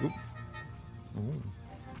 Oop. Ooh.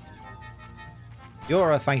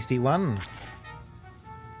 You're a feisty one.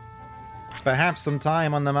 Perhaps some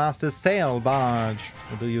time on the Master's sail barge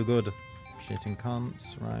will do you good. Shitting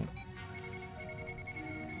cunts, right.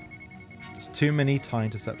 There's too many TIE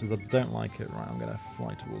interceptors. I don't like it. Right, I'm going to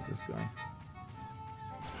fly towards this guy.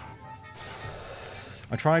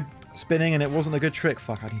 I tried spinning and it wasn't a good trick.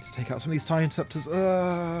 Fuck, I need to take out some of these TIE interceptors.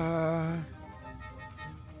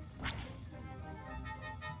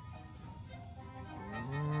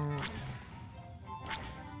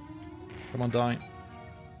 Come on, die.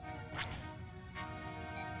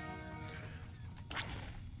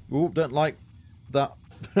 Ooh, don't like that.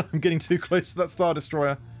 I'm getting too close to that Star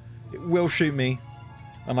Destroyer. It will shoot me,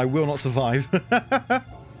 and I will not survive.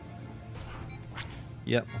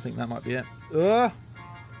 Yep, I think that might be it. I'll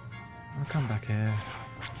come back here.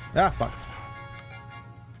 Ah, fuck.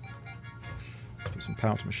 Let's put some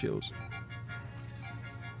power to my shields.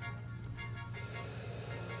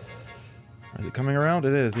 Is it coming around?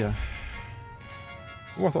 It is, yeah.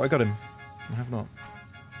 Oh, I thought I got him. I have not.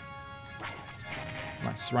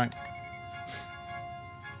 Nice, right.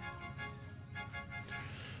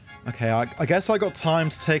 Okay, I guess I got time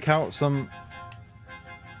to take out some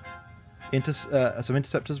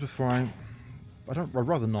interceptors before I'd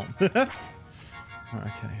rather not. Right,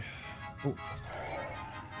 okay. Ooh.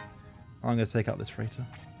 I'm going to take out this freighter.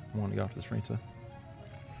 I want to go after this freighter.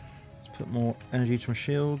 Let's put more energy to my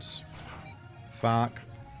shields. Fuck.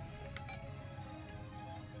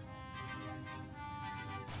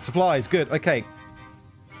 Supplies, good, okay.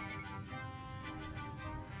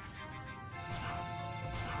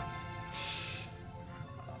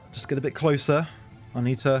 Just get a bit closer. I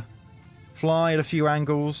need to fly at a few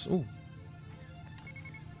angles. Ooh.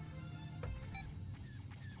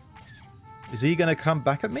 Is he going to come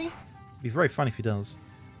back at me? It'd be very funny if he does.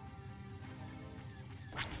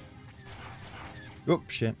 Oh,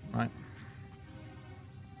 shit. Right.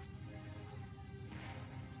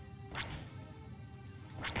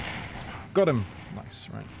 Got him. Nice,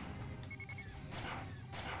 right.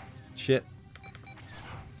 Shit.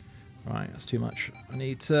 Right, that's too much. I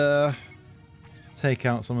need to take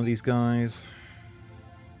out some of these guys.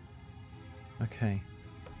 Okay.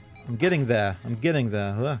 I'm getting there. I'm getting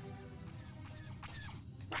there.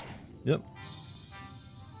 Yep.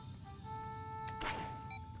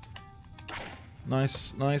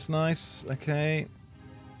 Nice, nice, nice. Okay.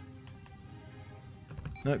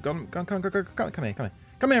 No, come here, come here.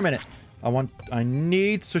 Come here a minute. I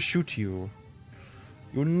need to shoot you.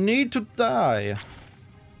 You need to die.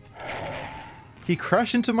 He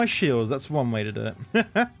crashed into my shields. That's one way to do it.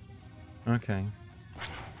 Okay.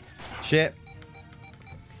 Shit.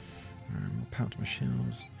 More power to my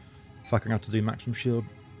shields. Fuck, I'm gonna have to do maximum shield.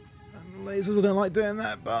 And lasers, I don't like doing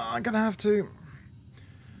that, but I'm gonna have to.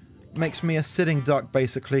 Makes me a sitting duck,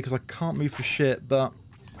 basically, because I can't move for shit, but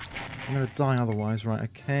I'm gonna die otherwise. Right,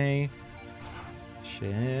 okay.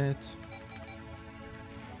 Shit.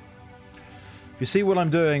 You see what I'm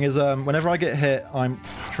doing is whenever I get hit, I'm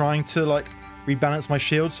trying to like rebalance my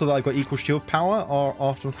shield so that I've got equal shield power or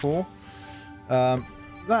after fall. That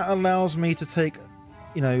allows me to take,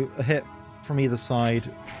 you know, a hit from either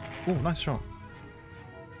side. Oh, nice shot.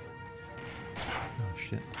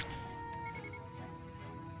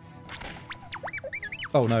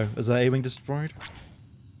 Oh no, is the A-wing destroyed?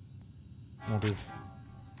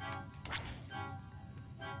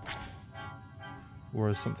 Or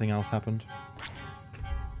has something else happened?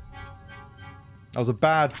 That was a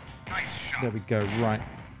bad... Nice shot. There we go, right.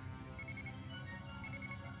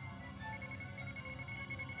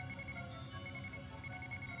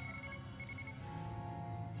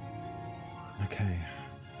 Okay.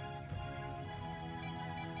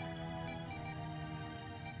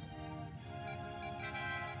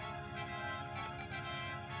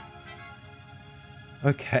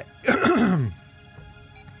 Okay.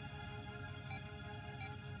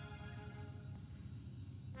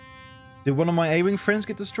 Did one of my A-wing friends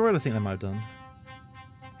get destroyed? I think they might have done.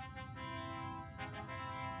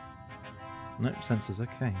 Nope, sensors,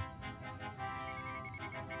 okay.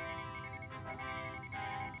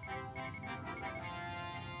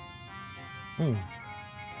 Oh.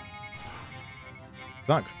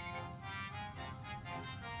 Fuck.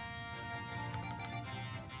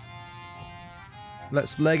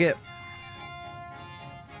 Let's leg it.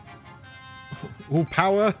 All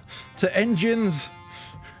power to engines.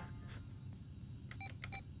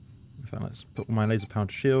 In fact, let's put all my laser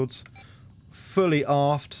powered shields fully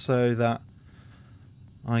aft so that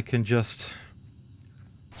I can just...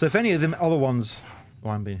 So if any of them other ones...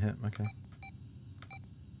 Oh, I'm being hit, okay.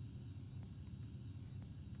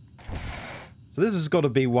 So this has got to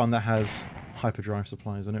be one that has hyperdrive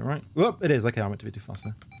supplies on it, right? Whoop, it is. Okay, I went to be too fast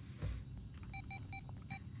there.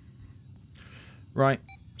 Right,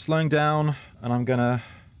 slowing down, and I'm gonna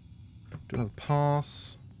do another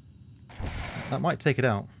pass. That might take it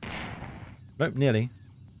out. Nope, nearly.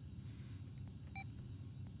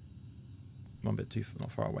 One bit too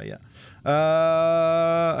not far away yet.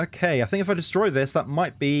 Okay, I think if I destroy this, that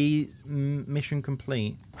might be mission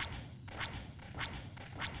complete.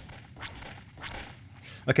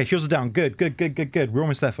 Okay, shields are down. Good, good, good, good, good. We're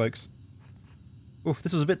almost there, folks. Oof,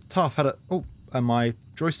 this was a bit tough. Had a and my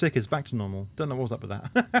joystick is back to normal. Don't know what was up with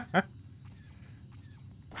that.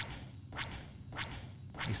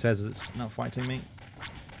 He says it's not fighting me.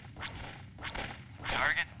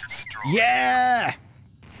 Target destroyed. Yeah!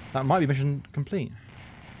 That might be mission complete.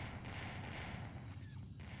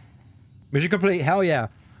 Mission complete, hell yeah.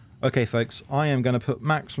 Okay, folks, I am going to put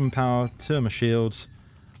maximum power to my shields,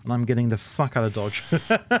 and I'm getting the fuck out of dodge.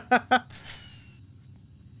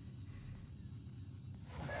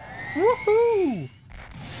 Woohoo!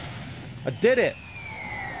 I did it!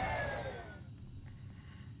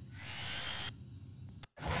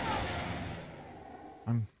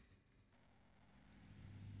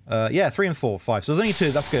 Yeah, 3 and 4, 5. So there's only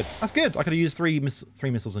 2. That's good. That's good. I could have used three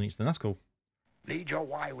missiles on each then. That's cool. Lead your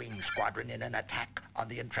Y-wing squadron in an attack on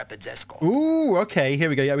the Intrepid's escort. Ooh, okay. Here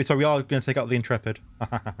we go. Yeah, so we are going to take out the Intrepid.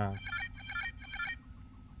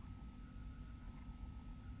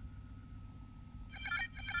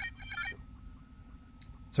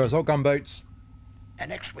 So assault gunboats.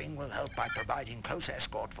 An X-wing will help by providing close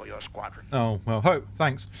escort for your squadron. Oh, well,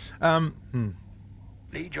 thanks.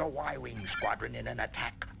 Lead your Y-wing squadron in an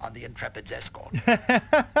attack on the Intrepid's escort.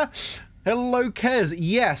 Hello, Kez.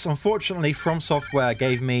 Yes, unfortunately, From Software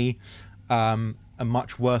gave me a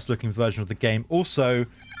much worse looking version of the game. Also,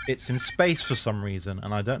 it's in space for some reason,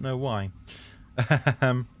 and I don't know why.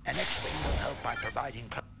 An X-wing will help by providing...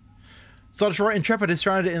 Star Destroyer Intrepid is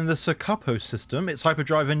stranded in the Socapo system. Its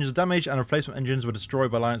hyperdrive engines damaged and replacement engines were destroyed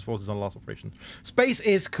by Alliance forces on last operation. Space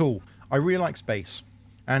is cool. I really like space.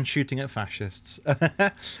 And shooting at fascists.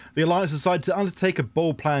 The Alliance decided to undertake a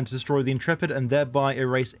bold plan to destroy the Intrepid and thereby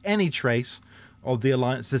erase any trace of the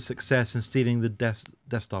Alliance's success in stealing the Death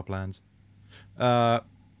Star plans.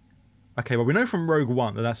 Okay, well, we know from Rogue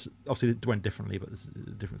One that that's obviously it went differently, but this is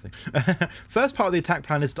a different thing. First part of the attack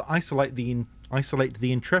plan is to isolate the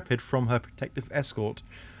Intrepid from her protective escort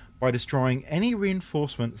by destroying any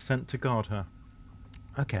reinforcement sent to guard her.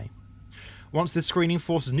 Okay. Once this screening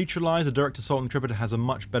force is neutralized, the direct assault Intrepid has a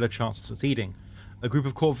much better chance of succeeding. A group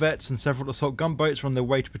of corvettes and several assault gunboats are on their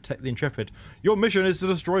way to protect the Intrepid. Your mission is to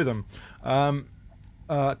destroy them.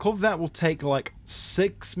 Corvette will take like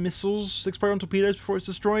 6 missiles, 6 proton torpedoes before it's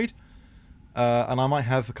destroyed. And I might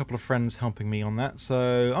have a couple of friends helping me on that,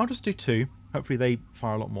 so I'll just do 2. Hopefully they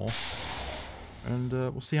fire a lot more. And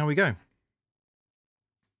we'll see how we go.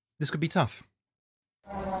 This could be tough.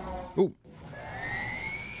 Ooh.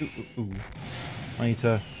 Ooh, ooh, ooh. I need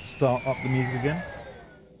to start up the music again.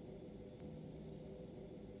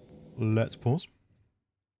 Let's pause.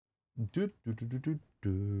 And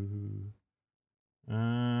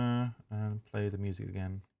play the music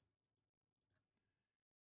again.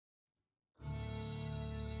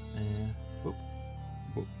 Whoop,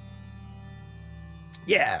 whoop.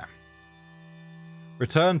 Yeah!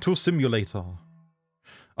 Return to simulator.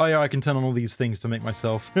 Oh yeah, I can turn on all these things to make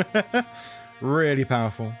myself really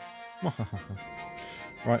powerful.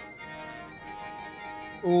 Right.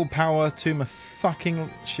 All power to my fucking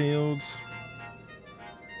shields.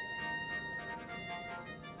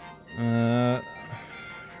 Right,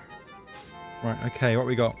 okay, what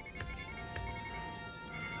we got?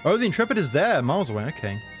 Oh, the Intrepid is there, miles away,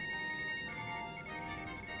 okay.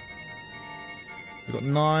 We've got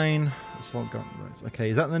 9 assault gunboats.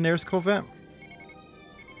 Okay, is that the nearest corvette?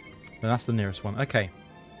 No, that's the nearest one. Okay.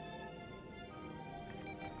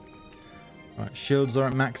 Right, shields are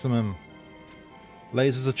at maximum.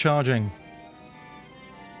 Lasers are charging.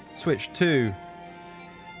 Switch to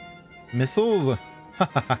missiles.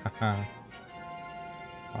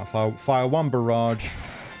 I'll fire one barrage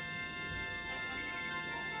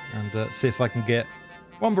and see if I can get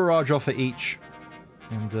one barrage off at each.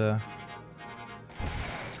 And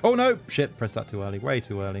oh no! Shit! Pressed that too early. Way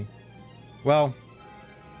too early. Well,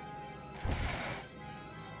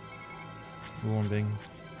 one being.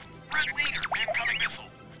 Red leader, incoming missile.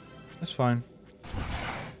 That's fine.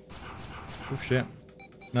 Oh shit!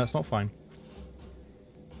 No, it's not fine.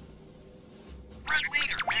 Red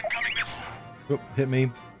leader, incoming missile. Oh, hit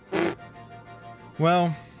me.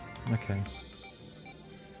 Well, okay.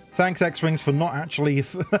 Thanks, X-Wings, for not actually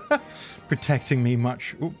protecting me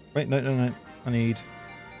much. Oh, wait, no. I need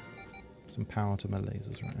some power to my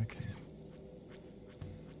lasers, right? Okay.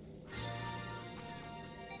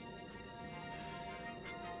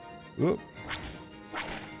 Whoop.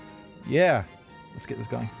 Yeah. Let's get this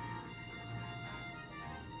guy.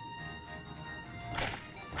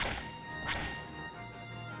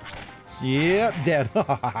 Yep, dead.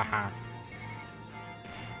 Right,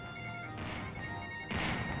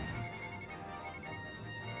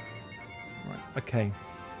 okay.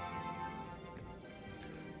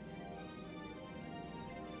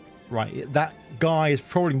 Right, that guy is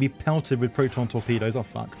probably going to be pelted with proton torpedoes. Oh,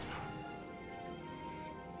 fuck.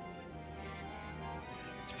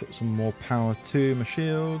 Let's put some more power to my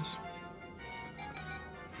shields.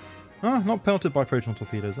 Ah, not pelted by proton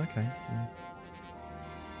torpedoes. Okay. Yeah.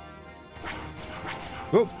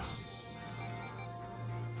 Oh!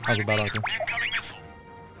 That was a bad idea.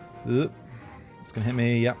 It's going to hit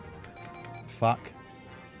me. Yep. Fuck.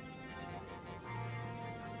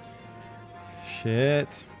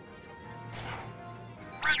 Shit.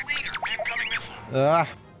 I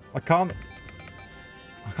can't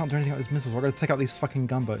do anything with these missiles. I've got to take out these fucking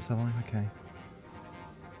gunboats, have I? Okay.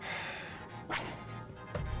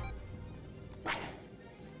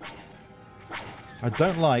 I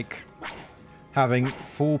don't like having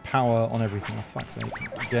full power on everything. Oh, fuck's sake.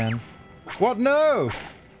 Again. What? No!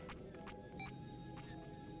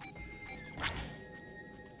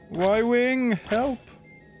 Y-Wing, help!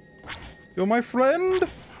 You're my friend!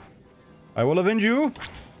 I will avenge you!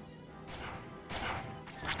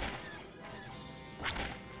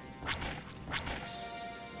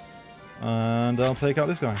 And I'll take out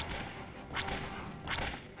this guy.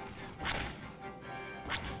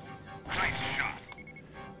 Nice shot.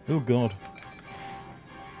 Oh god.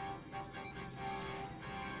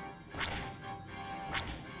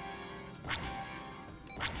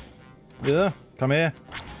 Yeah, come here.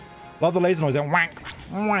 Love the laser noise. Whack,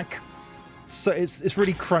 whack. So it's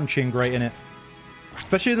really crunchy and great in it,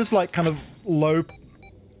 especially in this like kind of low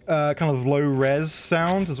res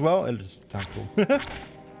sound as well. It just sounds cool.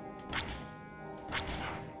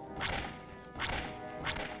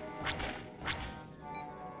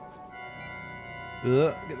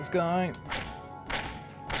 Get this guy.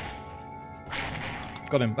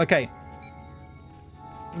 Got him. Okay.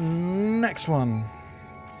 Next one.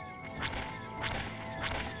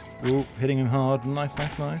 Ooh, hitting him hard. Nice,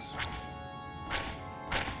 nice, nice.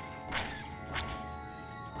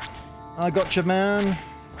 I gotcha, man.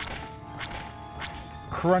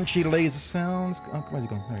 Crunchy laser sounds. Oh, where's he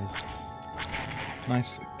gone? There he is.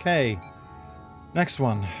 Nice. Okay. Next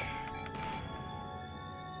one.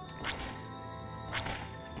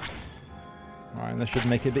 Alright, that should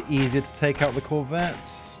make it a bit easier to take out the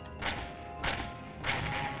corvettes.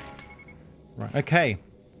 Right, okay.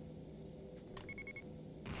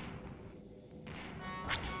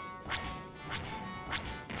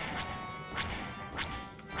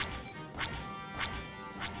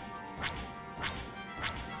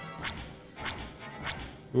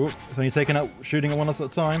 Ooh, it's only taking out shooting at one at a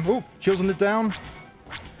time. Ooh, shielding it down.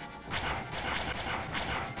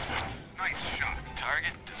 Nice shot.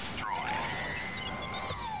 Target destroyed.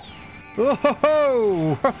 Oh ho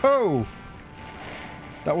ho! Ho ho!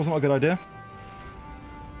 That wasn't a good idea.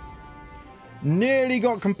 Nearly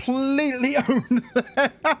got completely owned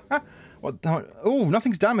there. What? Oh,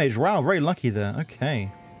 nothing's damaged. Wow, very lucky there.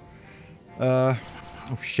 Okay. Oh,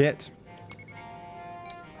 shit.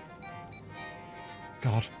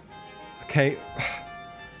 God. Okay.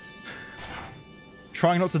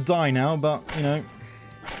 Trying not to die now, but, you know.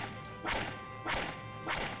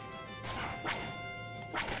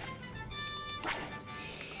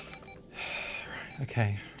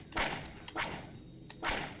 Okay.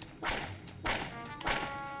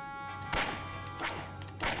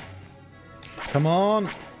 Come on.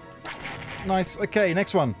 Nice. Okay,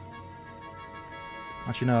 next one.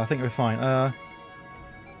 Actually, no, I think we're fine.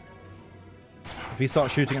 If he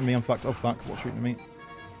starts shooting at me, I'm fucked. Oh, fuck. What's shooting at me?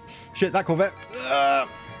 Shit, that Corvette.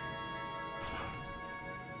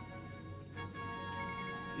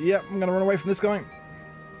 Yep, I'm going to run away from this guy.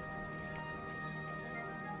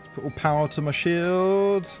 Let's put all power to my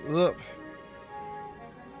shields. Up.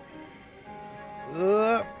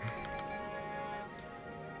 I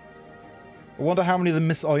wonder how many of them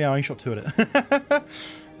miss. Oh, yeah, I only shot 2 at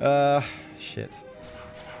it. Shit.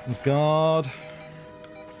 Oh, God.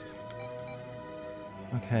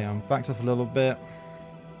 Okay, I'm backed off a little bit.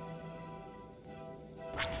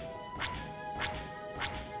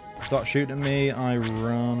 Start shooting at me, I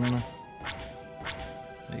run.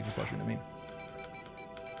 He can start shooting at me.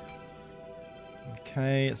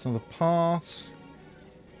 Okay, it's another pass.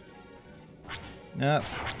 Yep.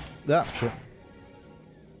 That shit.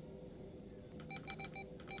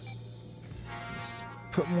 Let's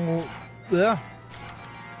put more there.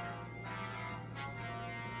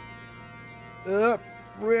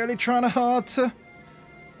 Really trying hard to.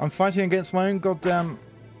 I'm fighting against my own goddamn.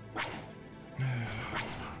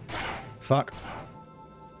 Fuck.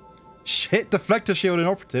 Shit, deflector shield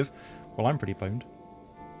inoperative. Well, I'm pretty boned.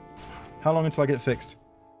 How long until I get it fixed?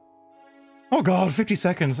 Oh god, 50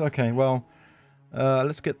 seconds. Okay, well,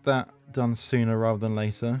 let's get that done sooner rather than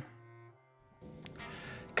later.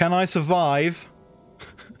 Can I survive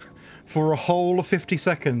for a whole 50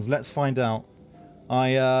 seconds? Let's find out.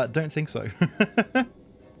 I don't think so.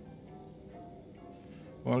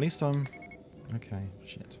 Well, at least I'm... Okay,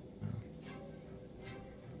 shit.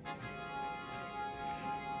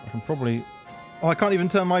 I can probably... Oh, I can't even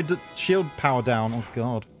turn my shield power down. Oh,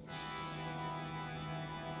 God.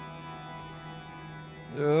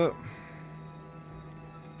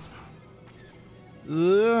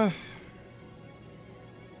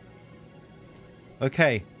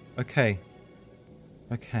 Okay. Okay.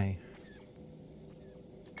 Okay.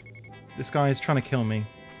 This guy is trying to kill me.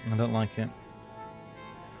 I don't like it.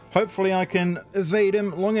 Hopefully I can evade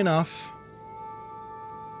him long enough.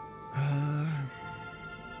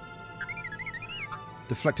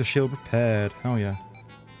 Deflector shield repaired. Hell yeah.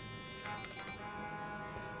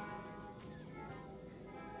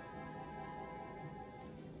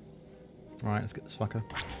 Alright, let's get this fucker.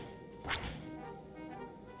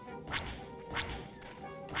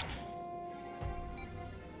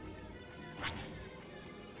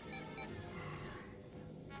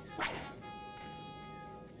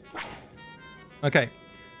 Okay.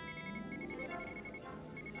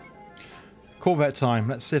 Corvette time.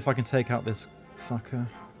 Let's see if I can take out this fucker.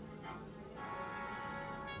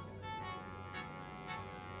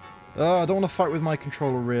 Oh, I don't want to fight with my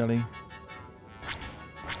controller, really.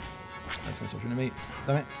 That's going to start shooting at me.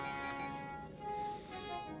 Damn it.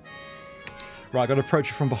 Right, I've got to approach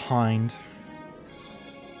it from behind.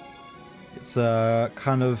 It's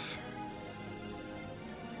kind of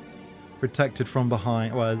protected from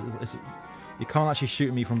behind. Well, you can't actually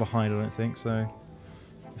shoot me from behind, I don't think, so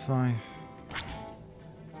if I...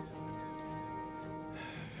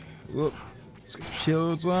 Whoop. Let's get the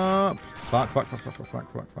shields up. Fuck, fuck, fuck, fuck, fuck,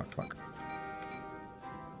 fuck, fuck, fuck, fuck.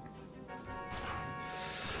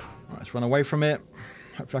 Right, let's run away from it.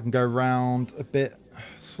 Hopefully I can go around a bit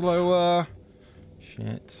slower.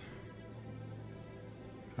 Shit.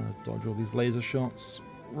 Trying to dodge all these laser shots.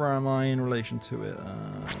 Where am I in relation to it?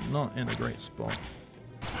 Not in a great spot.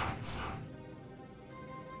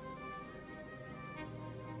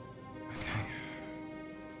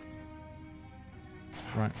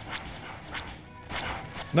 Right.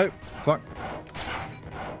 Nope. Fuck.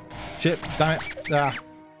 Shit. Damn it.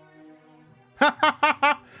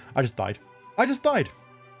 Ah. I just died. I just died.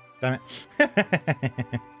 Damn it.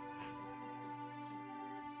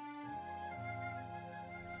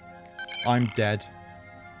 I'm dead.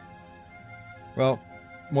 Well,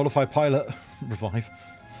 modify pilot. Revive.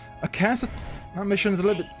 Okay, so that mission's a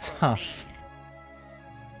little bit tough.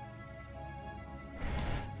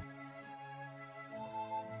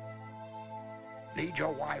 Lead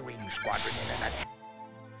your Y-Wing squadron in an attack.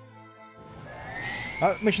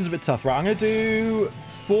 That mission's a bit tough. Right, I'm going to do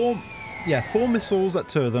 4 missiles at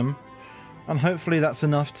 2 of them. And hopefully that's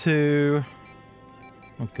enough to...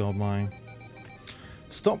 Oh god, my...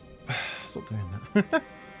 Stop doing that.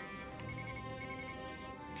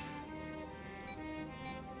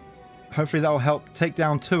 Hopefully that will help take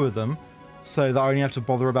down 2 of them, so that I only have to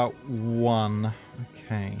bother about 1.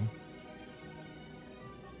 Okay.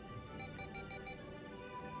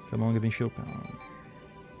 Come on, give me shield power.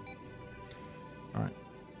 Alright.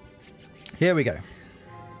 Here we go.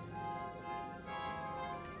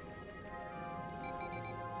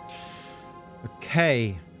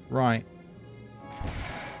 Okay, right.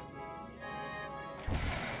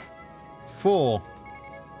 4.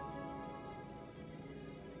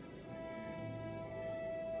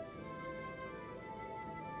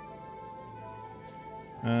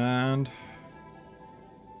 And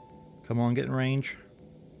come on, get in range.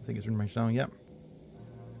 I think it's in range now, yep.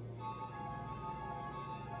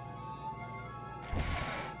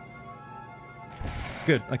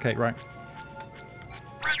 Good, okay, right.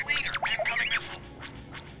 Red leader, incoming missile.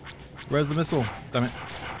 Where's the missile? Damn it.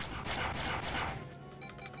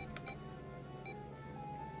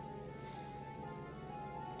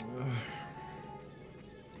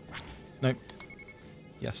 Nope.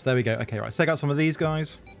 Yes, there we go. Okay, right. Let's take out some of these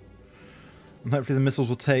guys. And hopefully the missiles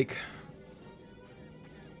will take...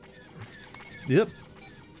 Yep.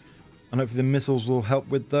 And hopefully the missiles will help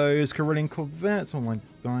with those Carillion corvettes. Oh my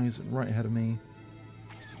guys, right ahead of me.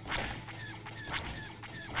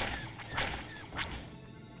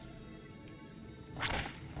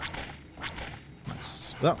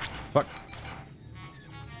 Nice. Oh, fuck.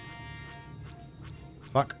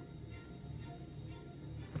 Fuck.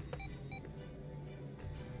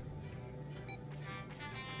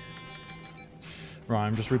 Right,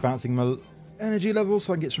 I'm just rebalancing my energy levels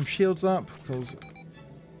so I can get some shields up, because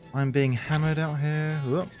I'm being hammered out here.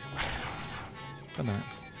 Whoop. God damn it.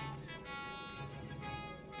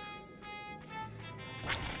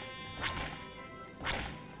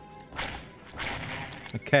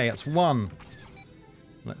 Okay, that's 1.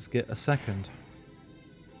 Let's get a second.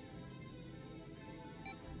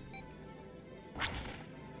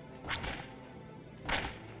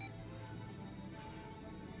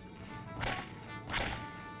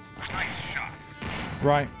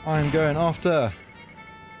 Right, I'm going after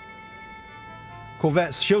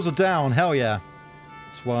corvettes. Shields are down. Hell yeah.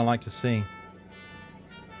 That's what I like to see.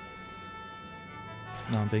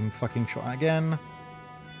 Now I'm being fucking shot at again.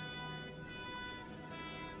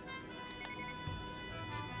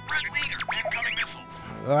 Red leader, incoming missile.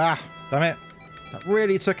 Ah, damn it. That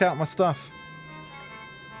really took out my stuff.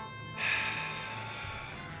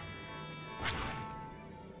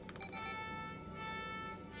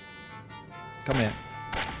 Come here.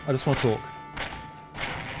 I just want to talk.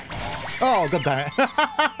 Oh, god damn it.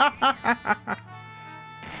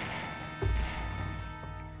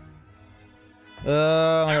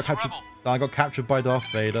 I got captured by Darth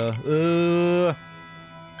Vader.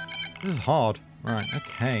 This is hard. Right,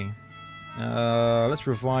 okay. Let's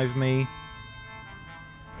revive me.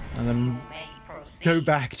 And then go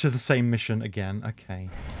back to the same mission again. Okay.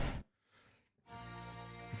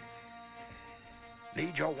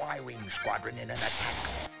 Lead your Y-Wing squadron in an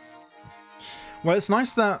attack. Well, it's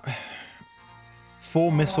nice that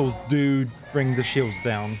 4 missiles do bring the shields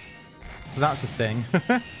down. So that's a thing.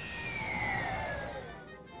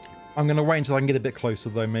 I'm going to wait until I can get a bit closer,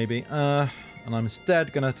 though, maybe. And I'm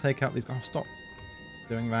instead going to take out these... Oh, stop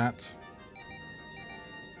doing that.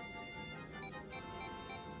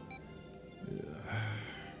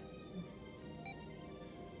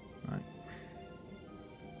 Right.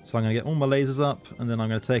 So I'm going to get all my lasers up, and then I'm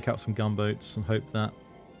going to take out some gunboats and hope that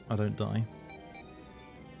I don't die.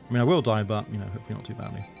 I mean, I will die, but, you know, hopefully not too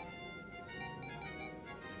badly.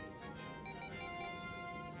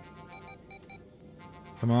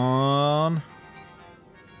 Come on.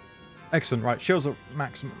 Excellent. Right, shields are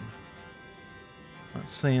maximum.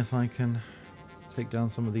 Let's see if I can take down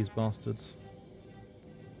some of these bastards.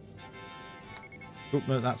 Oh,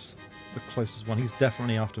 no, that's the closest one. He's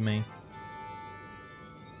definitely after me.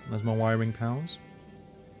 There's my wiring pals.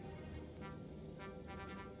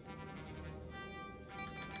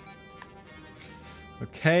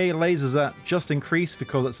 Okay, lasers at just increased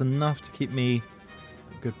because that's enough to keep me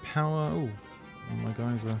good power. Oh, all my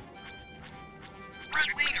guys are... Red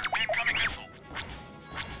leader, incoming missile.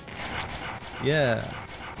 Yeah.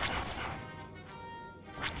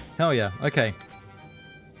 Hell yeah. Okay.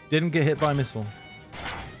 Didn't get hit by a missile.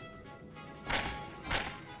 Red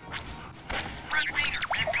leader,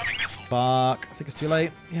 incoming missile. Fuck. I think it's too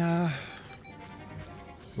late. Yeah.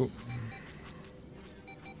 Oh,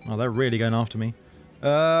 oh they're really going after me.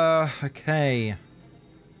 Okay.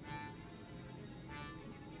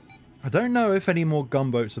 I don't know if any more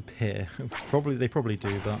gunboats appear. They probably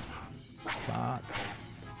do, but fuck.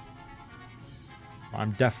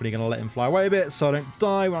 I'm definitely going to let him fly away a bit so I don't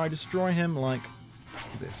die when I destroy him like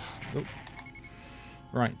this. Oh.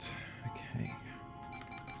 Right. Okay.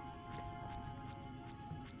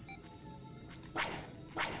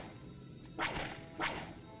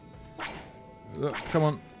 Oh, come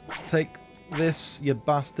on. Take this, you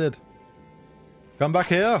bastard. Come back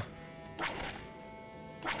here.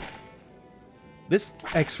 This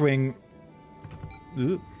X-Wing...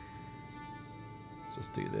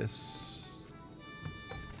 Just do this.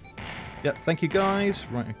 Yep, thank you guys.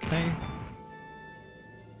 Right, okay.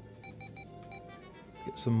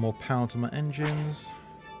 Get some more power to my engines.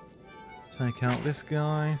 Take out this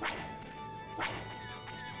guy.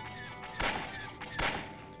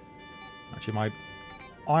 Actually, my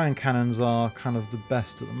iron cannons are kind of the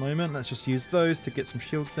best at the moment. Let's just use those to get some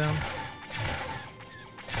shields down.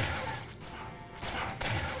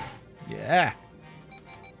 Yeah!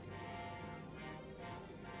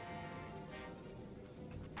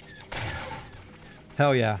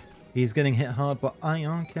 Hell yeah. He's getting hit hard by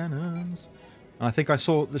ion cannons. I think I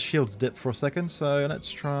saw the shields dip for a second, so let's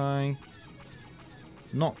try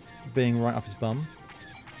not being right up his bum.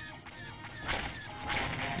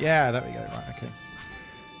 Yeah, there we go. Right, okay.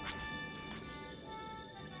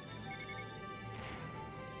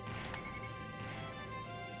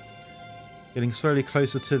 Getting slowly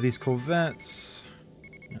closer to these corvettes.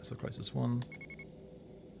 That's the closest one.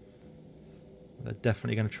 They're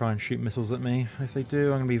definitely going to try and shoot missiles at me. If they do,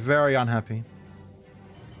 I'm going to be very unhappy.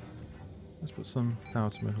 Let's put some power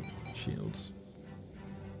to my shields.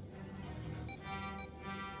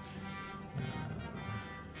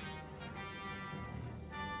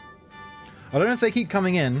 I don't know if they keep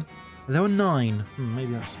coming in. There were 9.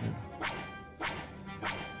 Maybe that's it.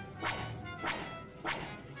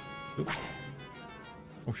 Oop.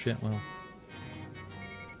 Oh shit, well.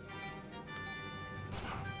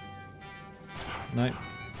 Nope.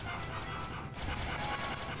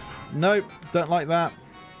 Nope, don't like that.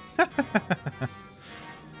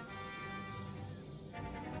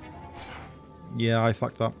 Yeah, I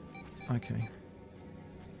fucked up. Okay.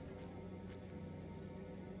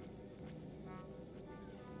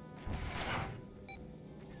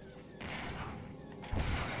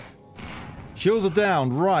 Shields are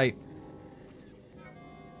down, right.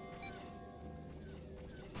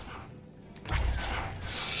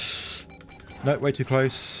 No, way too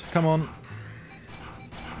close. Come on.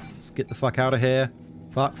 Let's get the fuck out of here.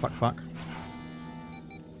 Fuck, fuck, fuck.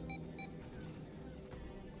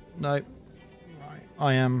 No. Right.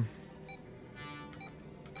 I am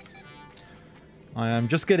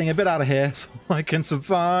just getting a bit out of here so I can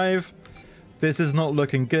survive. This is not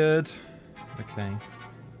looking good. Okay.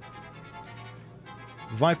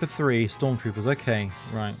 Viper 3, Stormtroopers. Okay,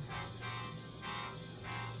 right.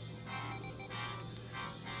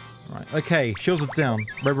 Right, okay, shields are down.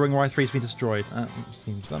 Red Wing Y3's been destroyed. That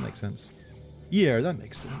makes sense. Yeah, that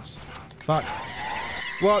makes sense. Fuck.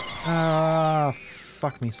 What?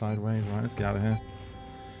 Fuck me sideways. Right, let's get out of here.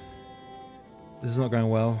 This is not going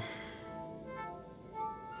well.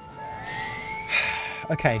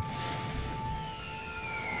 Okay.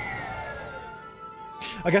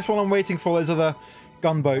 I guess while I'm waiting for those other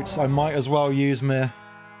gunboats, I might as well use my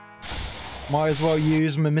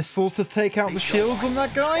missiles to take out the shields on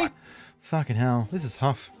that guy. Fucking hell, this is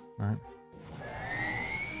tough. Right.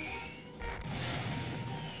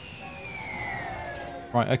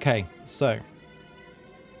 Right, okay, so.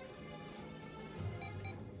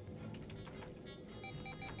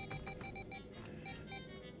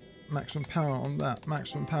 Maximum power on that,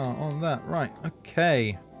 maximum power on that. Right,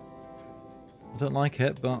 okay. I don't like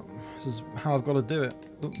it, but this is how I've got to do it.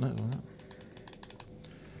 Oh, no, no.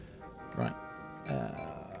 Right.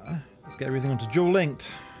 Let's get everything onto dual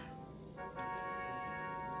linked.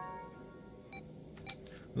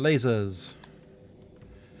 Lasers.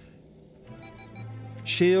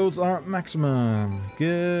 Shields are at maximum.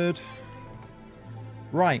 Good.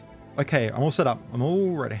 Right. Okay, I'm all set up. I'm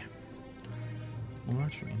all ready. Well,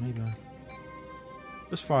 actually, maybe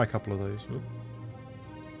just fire a couple of those. Oop.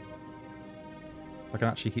 If I can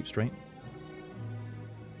actually keep straight.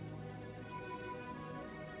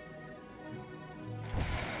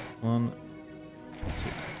 One, two.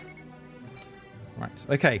 Right,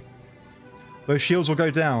 okay. Those shields will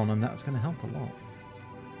go down, and that's going to help a lot.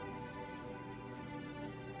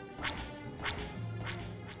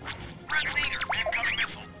 Red leader, incoming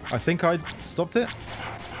missile. I think I stopped it.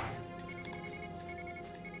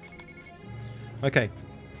 Okay.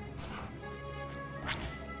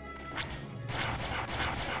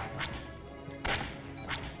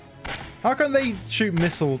 How can they shoot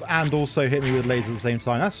missiles and also hit me with lasers at the same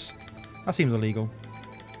time? That seems illegal.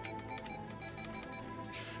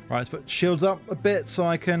 Right, let's put shields up a bit so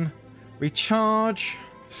I can recharge.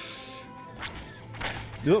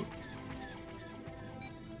 Yup.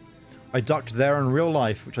 I ducked there in real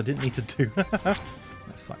life, which I didn't need to do. Oh,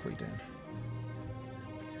 fuck, what are you doing?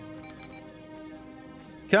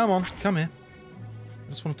 Come on, come here. I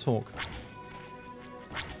just want to talk.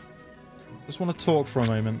 Just want to talk for a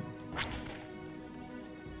moment.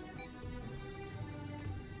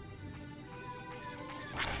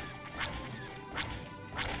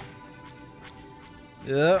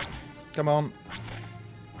 Yeah, come on.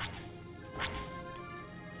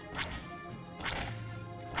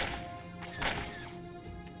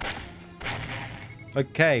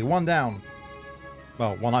 Okay, one down.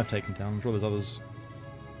 Well, one I've taken down. I'm sure there's others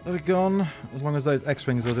that are gone. As long as those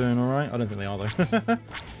X-Wings are doing alright. I don't think they are, though.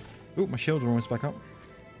 Ooh, my shields are almost back up.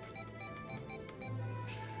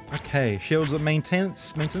 Okay, shields at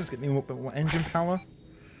maintenance. Maintenance, get me more engine power.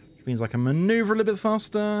 Which means I can maneuver a little bit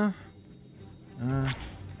faster.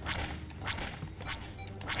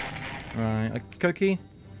 Right, Koki.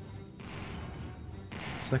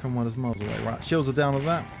 Second one is miles away. Right, shields are down with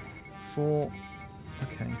that. 4.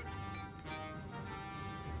 Okay.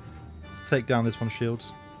 Let's take down this one's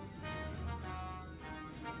shields.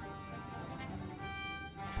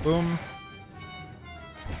 Boom.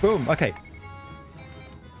 Boom. Okay.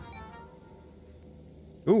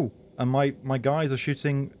 Ooh, and my guys are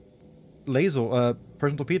shooting laser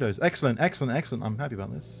Persian torpedoes. Excellent, excellent, excellent. I'm happy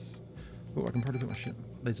about this. Oh, I can probably put my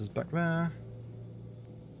lasers back there.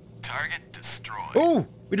 Target destroyed. Oh,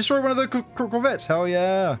 we destroyed one of the corvettes. Hell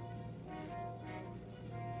yeah.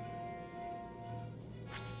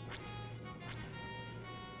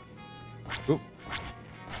 Oh.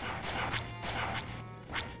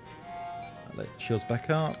 Let shields back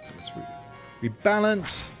up. Let's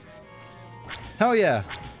rebalance. Hell yeah.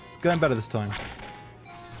 It's going better this time.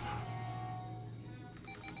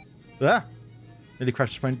 Ah. Nearly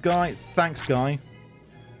crashed my own guy. Thanks, guy.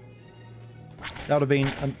 That would have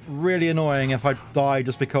been really annoying if I died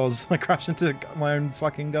just because I crashed into my own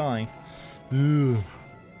fucking guy. Ugh.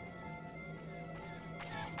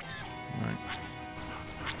 Right.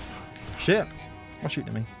 Shit. What's shooting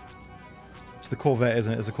at me? It's the Corvette,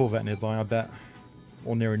 isn't it? There's a Corvette nearby, I bet.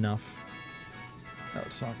 Or near enough. That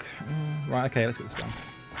would suck. Right, okay, let's get this gun.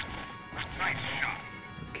 Nice shot.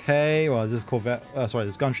 Okay, well, there's this Corvette. Sorry,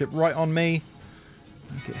 this gunship right on me.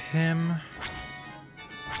 Look at him.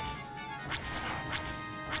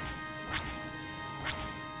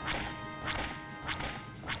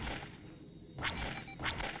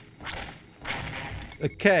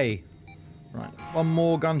 Okay. Right, one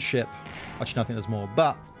more gunship. Actually, I think there's more,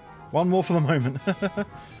 but one more for the moment. And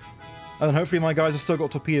then hopefully my guys have still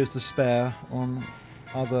got torpedoes to spare on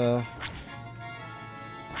other...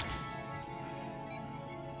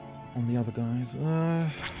 on the other guys.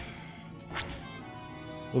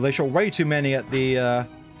 Well, they shot way too many at the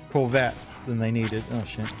Corvette than they needed. Oh,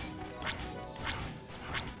 shit.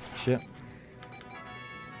 Shit.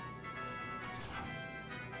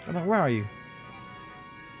 Oh, no, where are you?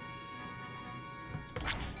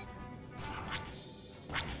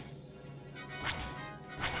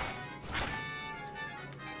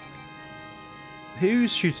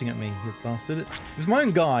 Who's shooting at me, you bastard? If it's my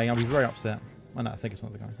own guy, I'll be very upset. Oh no, I think it's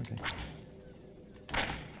not the guy. Okay.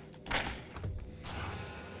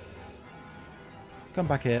 Come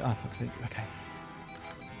back here. Oh, fuck's sake. Okay.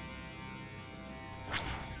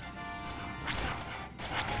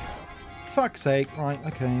 Fuck's sake. Right,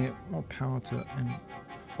 okay. More power to it.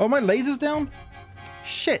 Oh, my laser's down?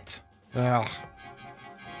 Shit. Ugh.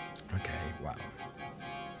 Okay, wow.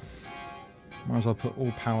 Might as well put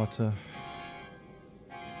all power to...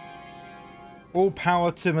 all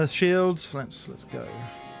power to my shields. Let's go.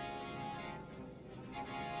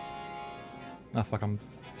 Ah, fuck, I'm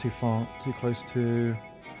too close to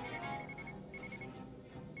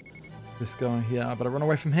this guy here. I better run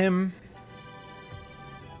away from him.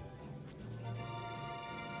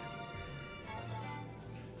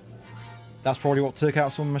 That's probably what took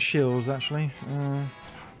out some of my shields, actually. Oh,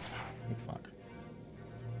 fuck.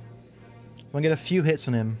 If I get a few hits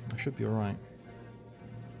on him, I should be alright.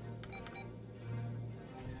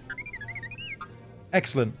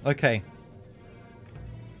 Excellent. Okay.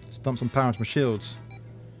 Let's dump some power into my shields.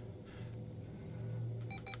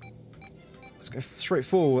 Let's go straight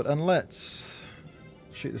forward and let's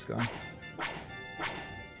shoot this guy.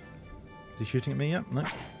 Is he shooting at me yet? No.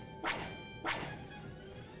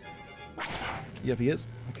 Yep, he is.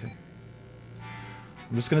 Okay.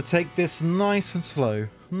 I'm just going to take this nice and slow.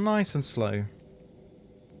 Nice and slow.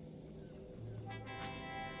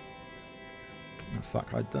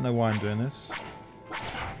 fuck. I don't know why I'm doing this.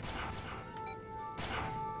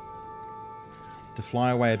 To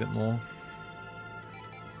fly away a bit more.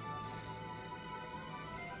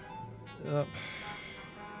 Up.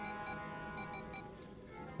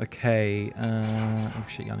 Okay. Oh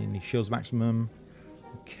shit, I need shields maximum.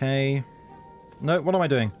 Okay. No, what am I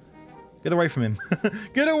doing? Get away from him.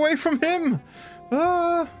 Get away from him!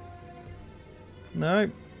 Ah!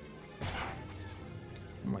 No.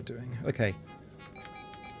 What am I doing? Okay.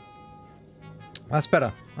 That's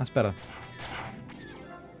better. That's better.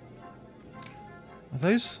 Are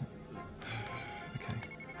those... Okay.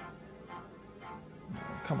 Oh,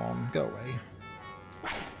 come on, go away.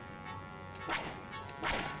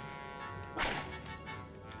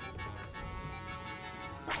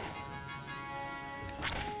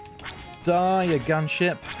 Die, you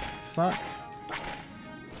gunship. Fuck.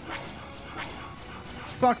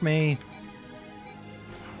 Fuck me.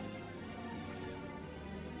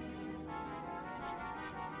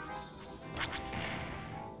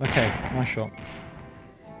 Okay, nice shot.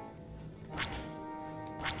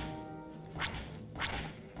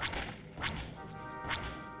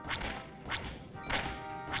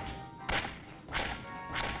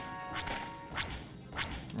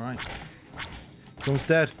 Right. Someone's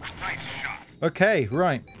dead. Nice shot. Okay,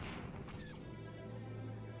 right.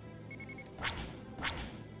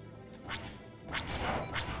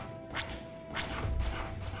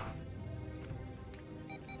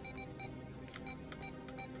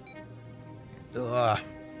 Ugh.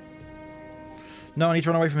 No, I need to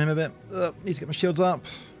run away from him a bit. Need to get my shields up.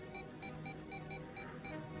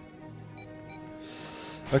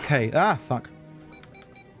 Okay. Ah, fuck.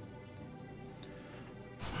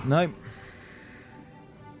 No.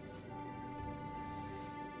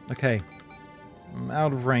 Okay. I'm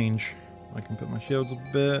out of range. I can put my shields a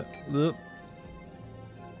bit. Ugh.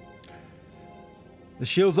 The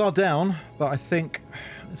shields are down, but I think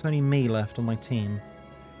there's only me left on my team.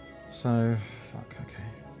 So, fuck, okay.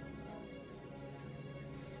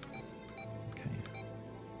 Okay.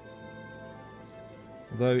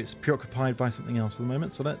 Although it's preoccupied by something else at the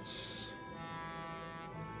moment, so let's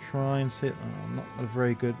try and see it. Oh, not a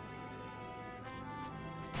very good...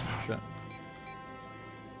 Oh, shit.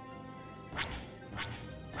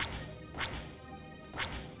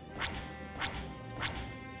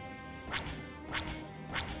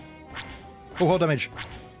 Oh, hold damage.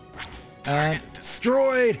 And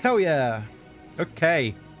destroyed! Hell yeah!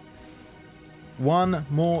 Okay. One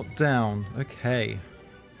more down. Okay.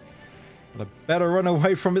 But I better run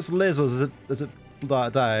away from its lasers as it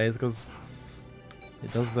dies, because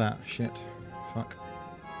it does that. Shit. Fuck.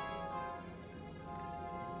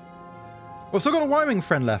 Oh, I've still got a Wyoming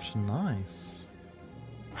friend left. Nice.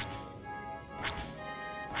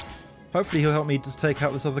 Hopefully he'll help me to take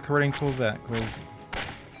out this other Corellian Corvette, because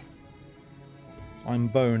I'm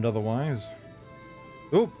boned otherwise.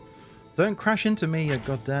 Oh! Don't crash into me, you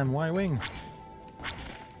goddamn Y-Wing.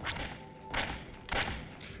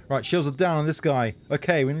 Right, shields are down on this guy.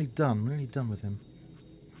 Okay, we're nearly done. We're nearly done with him.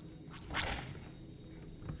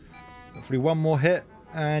 Hopefully one more hit,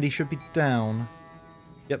 and he should be down.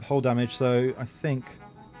 Yep, whole damage, so I think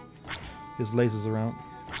his lasers are out.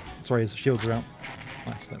 Sorry, his shields are out.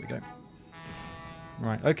 Nice, there we go.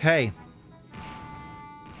 Right, okay.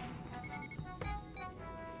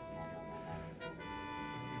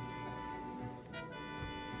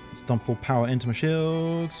 Let's dump all power into my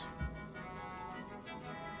shields.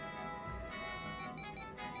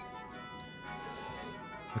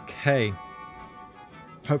 Okay.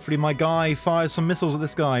 Hopefully my guy fires some missiles at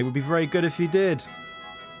this guy. It would be very good if he did.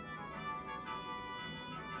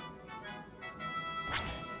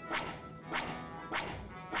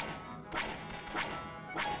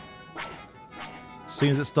 As soon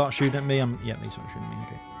as it starts shooting at me, yeah, he's not shooting at me,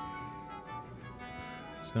 okay.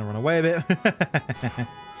 Just gonna run away a bit.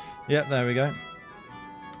 Yep, there we go.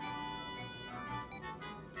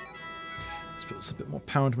 Let's put a bit more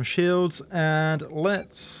power into my shields, and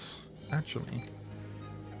let's actually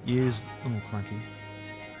use... Oh, crikey.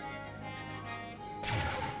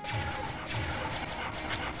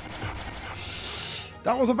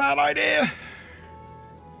 That was a bad idea!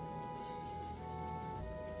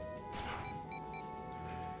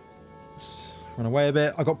 Let's run away a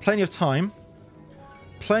bit. I've got plenty of time.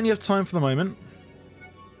 Plenty of time for the moment.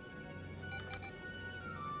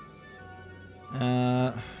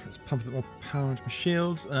 Let's pump a bit more power into my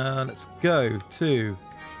shields. Let's go to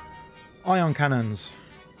ion cannons.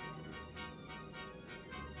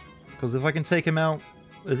 Because if I can take him out,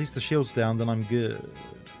 at least the shield's down, then I'm good.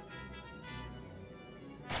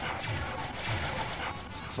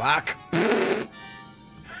 Fuck!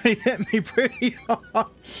 He hit me pretty hard.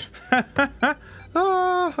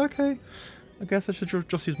 Oh, okay. I guess I should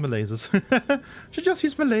just use my lasers. Should just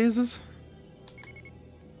use my lasers.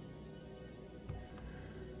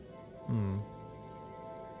 Hmm.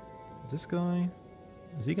 Is this guy...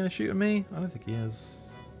 Is he going to shoot at me? I don't think he is.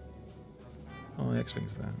 Oh, the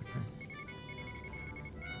X-Wing's there. Okay.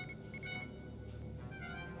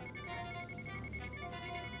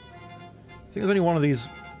 I think there's only one of these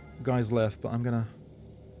guys left, but I'm gonna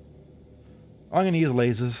use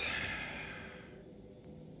lasers.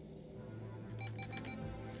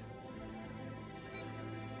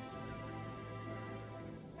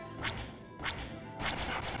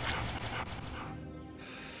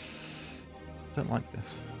 I don't like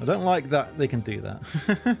this. I don't like that they can do that.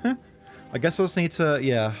 I guess I just need to,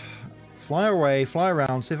 yeah, fly away, fly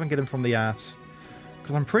around, see if I can get him from the ass.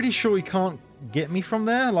 Because I'm pretty sure he can't get me from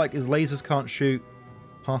there. Like, his lasers can't shoot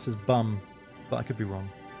past his bum. But I could be wrong.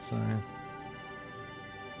 So...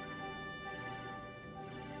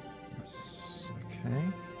 That's okay.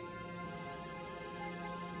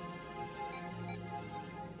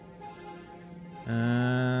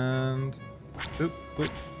 And... Oop,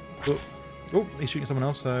 oop, oop. Oh, he's shooting someone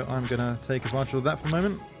else, so I'm going to take advantage of that for a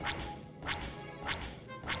moment.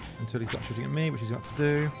 Until he starts shooting at me, which he's about to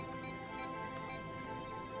do.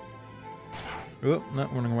 Oh, no,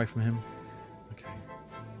 running away from him. Okay.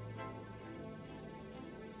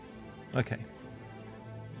 Okay.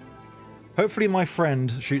 Hopefully my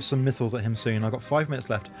friend shoots some missiles at him soon. I've got 5 minutes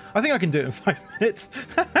left. I think I can do it in 5 minutes.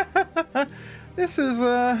 This is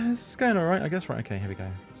going alright, I guess. Right, okay, here we go.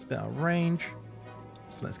 It's a bit out of range.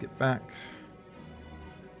 So let's get back.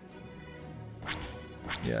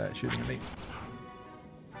 Yeah, it's shooting at me.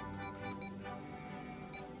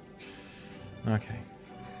 Okay.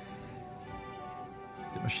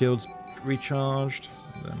 Get my shields recharged.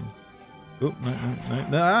 And then... Oh, no.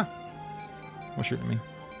 Ah! What's shooting at me?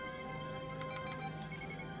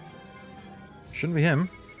 Shouldn't be him.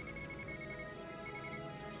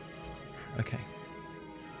 Okay.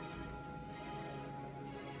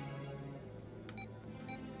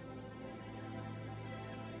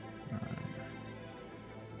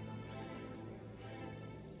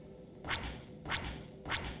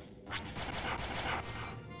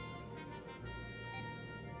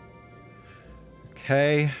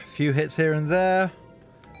 Okay, a few hits here and there.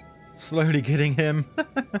 Slowly getting him.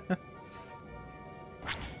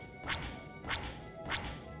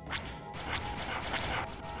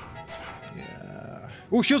 Yeah.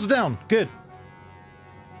 Oh, shields are down. Good.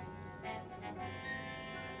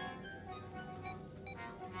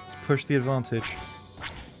 Let's push the advantage.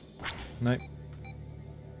 Nope.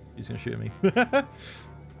 He's gonna shoot at me.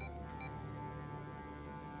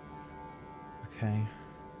 Okay.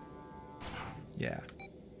 Yeah.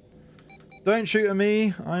 Don't shoot at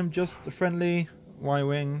me. I'm just a friendly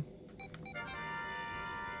Y-Wing.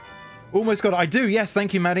 Almost got it. I do. Yes,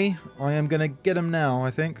 thank you, Maddie. I am going to get him now, I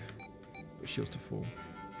think. Shields to fall.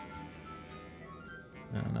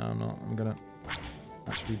 No, I'm not. I'm going to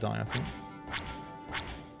actually die, I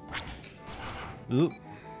think.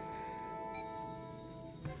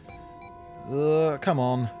 Come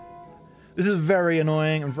on. This is very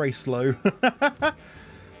annoying and very slow.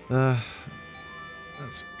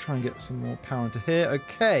 Let's try and get some more power into here.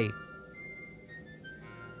 Okay.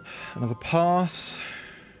 Another pass.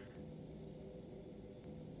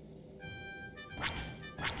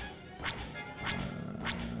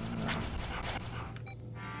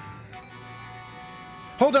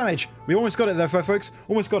 Whole damage! We almost got it there, folks.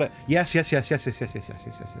 Almost got it. Yes.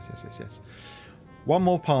 One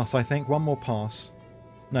more pass, I think. One more pass.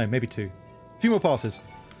 No, maybe 2. A few more passes.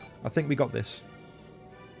 I think we got this.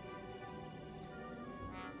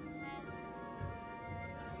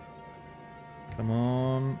 Come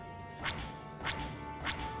on.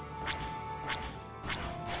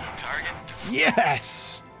 Target.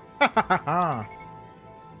 Yes!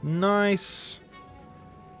 Nice.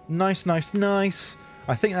 Nice.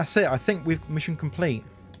 I think that's it. I think we've mission complete.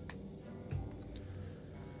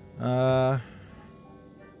 I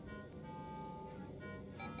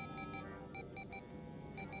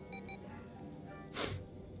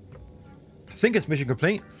think it's mission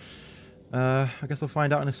complete. I guess I'll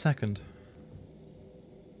find out in a second.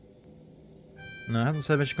 No, it hasn't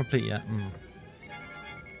said mission complete yet.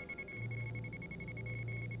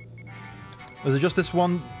 Was it just this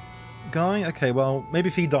one guy? Okay, well, maybe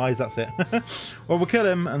if he dies, that's it. Well, we'll kill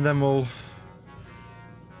him, and then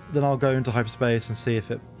Then I'll go into hyperspace and see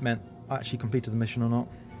if it meant I actually completed the mission or not.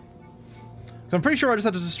 'Cause I'm pretty sure I just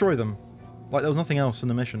had to destroy them. Like, there was nothing else in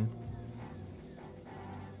the mission.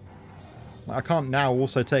 Like, I can't now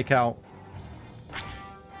also take out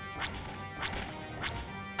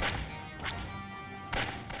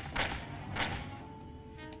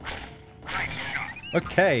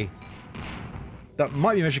Okay. That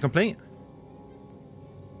might be mission complete.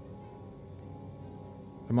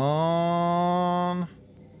 Come on.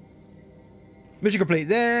 Mission complete.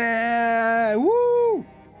 There! Woo!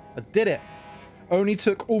 I did it. Only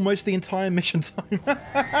took almost the entire mission time.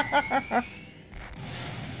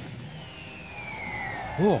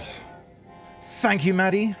 Oh. Thank you,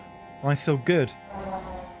 Maddie. I feel good.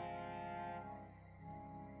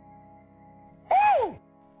 Woo!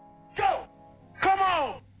 Go! Come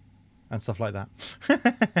on! And stuff like that.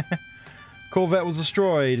 Corvette was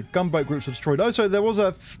destroyed. Gunboat groups were destroyed. Oh, so there was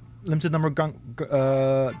a limited number of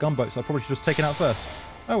gunboats I probably should have taken out first.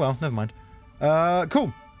 Oh well, never mind.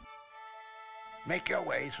 Cool. Make your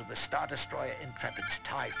way through the Star Destroyer Intrepid's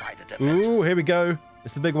TIE fighter defense. Ooh, here we go.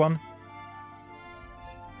 It's the big one.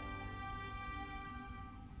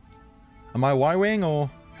 Am I Y-wing or?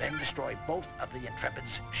 Then destroy both of the Intrepid's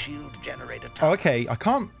shield generator towers. Oh, okay. I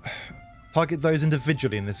can't target those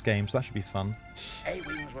individually in this game, so that should be fun.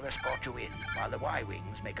 A-wings will escort you in, while the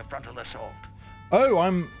Y-wings make a frontal assault. Oh,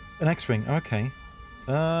 I'm an X-wing. Okay.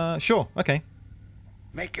 Sure. Okay.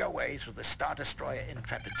 Make your way through the Star Destroyer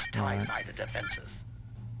Intrepid's TIE fighter defenses.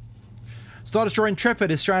 Star Destroyer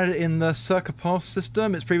Intrepid is stranded in the Circa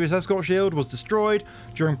system. Its previous escort shield was destroyed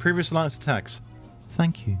during previous Alliance attacks.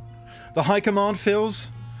 Thank you. The High Command feels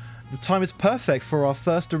the time is perfect for our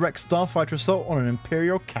first direct starfighter assault on an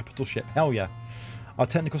Imperial capital ship. Hell yeah. Our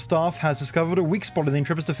technical staff has discovered a weak spot in the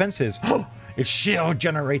Intrepid's defenses. It's shield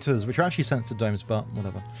generators, which are actually sensor domes, but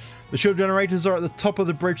whatever. The shield generators are at the top of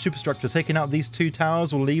the bridge superstructure. Taking out these two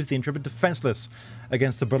towers will leave the Intrepid defenseless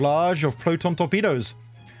against a barrage of proton torpedoes.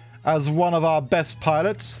 As one of our best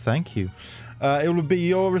pilots, thank you. It will be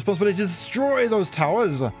your responsibility to destroy those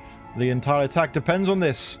towers. The entire attack depends on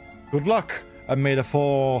this. Good luck, and may the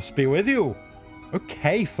Force be with you.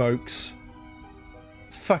 Okay, folks.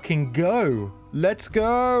 Let's fucking go. Let's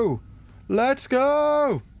go. Let's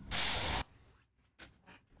go.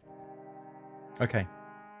 Okay.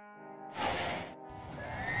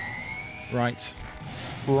 Right.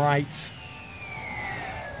 Right.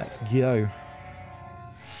 Let's go.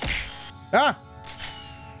 Ah!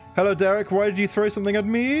 Hello, Derek. Why did you throw something at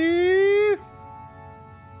me?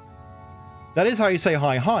 That is how you say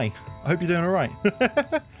hi. Hi. I hope you're doing alright.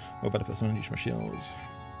 Well, better put some on each of my shields.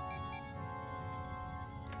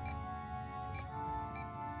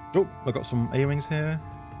 Oh, I've got some A-wings here.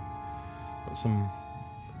 Got some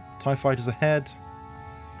TIE fighters ahead.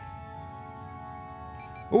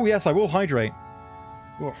 Oh, yes, I will hydrate.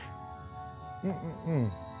 Oh.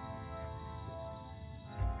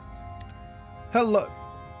 Hello.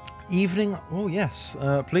 Evening. Oh, yes.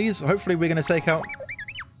 Please, hopefully we're going to take out...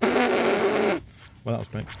 Well, that was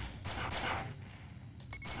quick.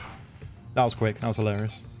 That was quick. That was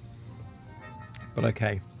hilarious. But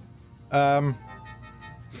okay.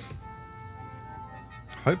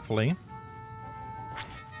 Hopefully.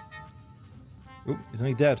 Oh, he's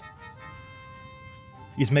only dead.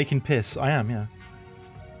 He's making piss. I am, yeah.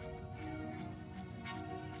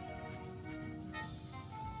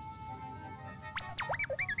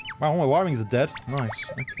 Wow, all my Y-wings are dead. Nice.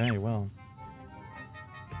 Okay, well.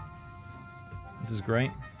 This is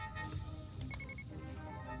great.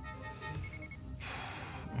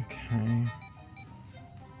 Okay.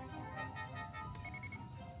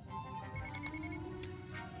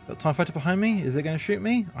 That TIE fighter behind me? Is it going to shoot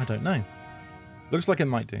me? I don't know. Looks like it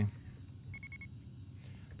might do.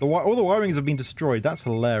 All the Y-wings have been destroyed. That's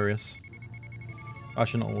hilarious.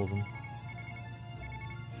 Actually, not all of them.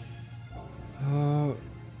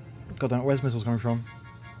 God damn it, where's missiles coming from?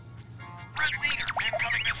 Red leader,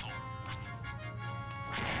 incoming missile.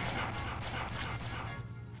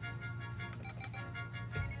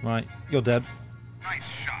 Right, you're dead. Nice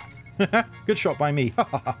shot. Good shot by me.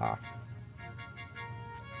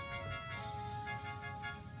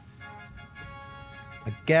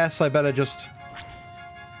 I guess I better just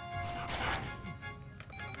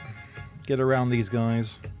get around these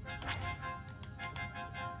guys.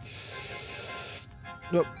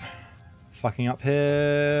 Nope. Fucking up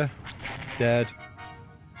here. Dead.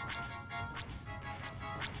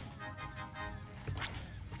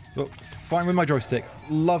 Look, fine with my joystick.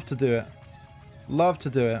 Love to do it. Love to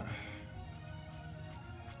do it.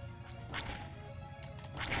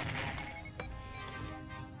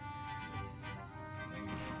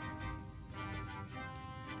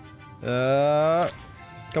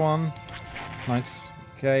 Come on. Nice.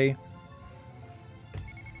 Okay.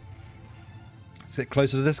 Let's get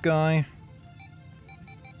closer to this guy.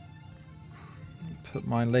 Put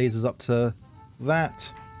my lasers up to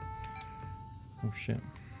that. Oh shit.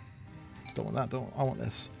 Don't want that. I want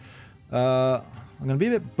this. I'm going to be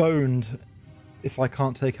a bit boned if I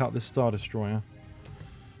can't take out this Star Destroyer.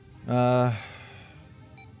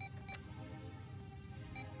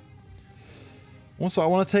 Also, I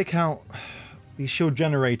want to take out these shield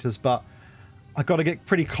generators, but I got to get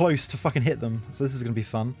pretty close to fucking hit them. So this is going to be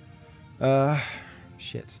fun.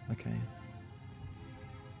 Shit. Okay.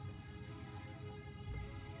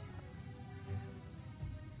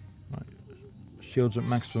 Right. Shields at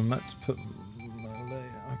maximum. Let's put melee.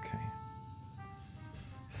 Okay.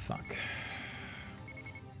 Fuck.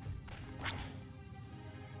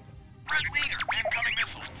 Red leader, incoming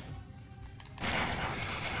missile.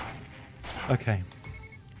 Okay.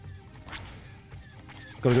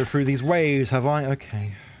 Gotta go through these waves, have I?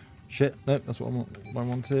 Okay. Shit. Nope, that's what I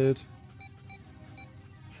wanted.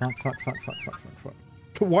 Fuck, fuck, fuck, fuck, fuck, fuck, fuck.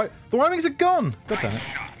 The Y-Wings are gone! God damn it.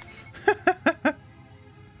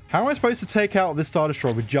 How am I supposed to take out this Star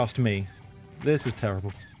Destroyer with just me? This is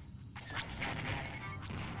terrible.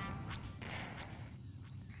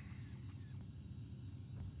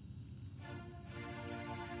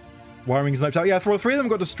 Y-Wings sniped out. Yeah, three of them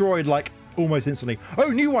got destroyed, like, almost instantly. Oh,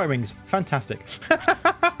 new Y-Wings! Fantastic.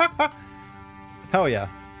 Hell yeah.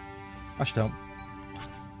 I should help.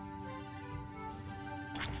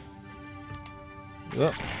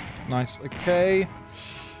 Oh, nice. Okay. Right,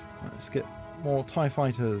 let's get more TIE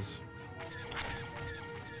fighters.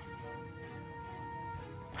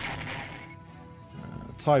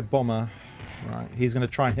 TIE bomber. Right, he's going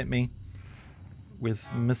to try and hit me with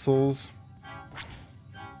missiles.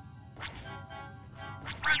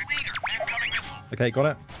 Okay, got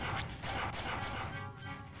it.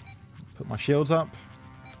 Put my shields up.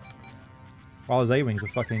 Wow, those A-Wings are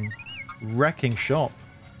fucking wrecking shop.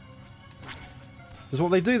 This is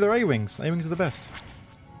what they do, they're A-Wings. A-Wings are the best.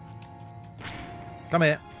 Come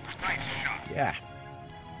here. Nice shot. Yeah.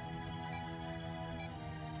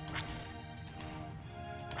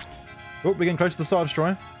 Oh, we're getting close to the Star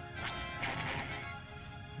Destroyer.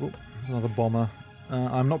 Oh, another bomber.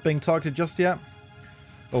 I'm not being targeted just yet.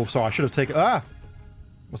 Oh, sorry, I should have taken... Ah!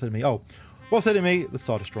 What's hitting me? Oh. What's hitting me? The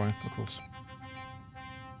Star Destroyer, of course.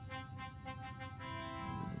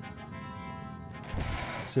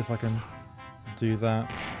 Let's see if I can do that.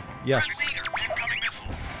 Yes.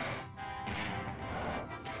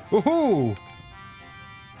 Woohoo!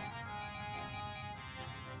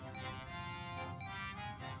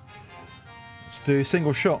 Let's do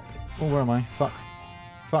single shot. Oh, where am I? Fuck.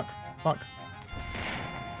 Fuck. Fuck.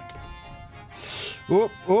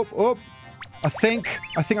 Oop, oop, oop. I think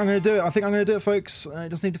I'm going to do it. I think I'm going to do it, folks. I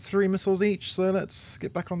just need 3 missiles each, so let's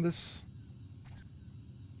get back on this.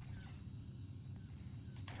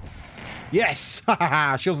 Yes!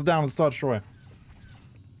 Haha! Shields are down with the Star Destroyer.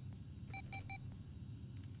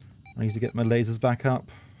 I need to get my lasers back up.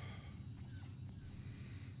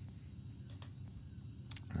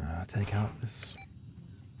 Take out this.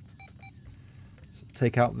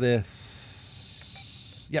 Take out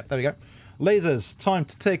this. Yep, there we go. Lasers. Time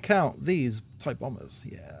to take out these type bombers.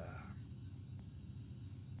 Yeah.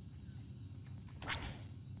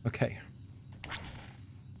 Okay.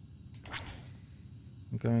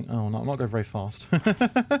 I'm going... Oh, no, I'm not going very fast. I'll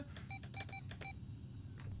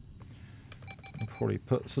probably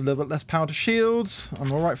put a little bit less power to shields.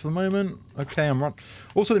 I'm alright for the moment. Okay, I'm right.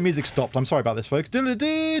 Also, the music stopped. I'm sorry about this, folks. Where's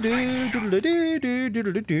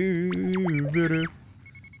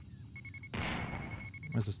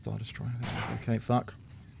the Star Destroyer? Okay, fuck.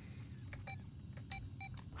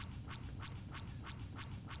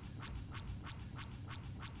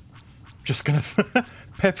 Just gonna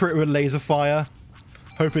pepper it with laser fire.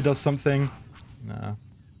 Hope it does something. Nah.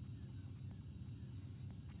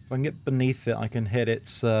 If I can get beneath it, I can hit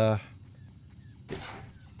its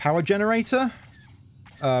power generator,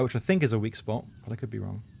 which I think is a weak spot, but I could be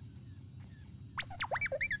wrong.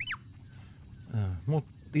 Well,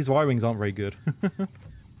 these Y-Wings aren't very good.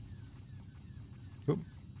 Oop.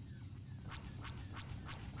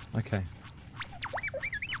 Okay.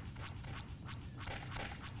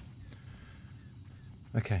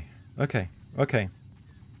 Okay. Okay. Okay.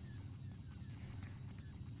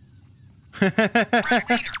 Oh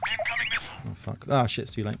fuck. Ah shit,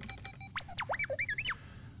 it's too late.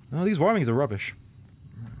 Oh, these Y-Wings are rubbish.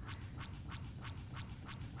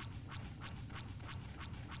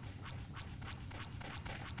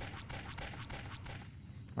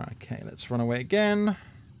 Okay, let's run away again.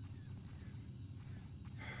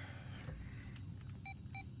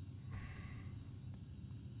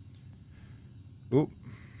 Oop.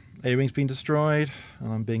 A-Wing's been destroyed,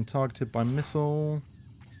 and I'm being targeted by missile.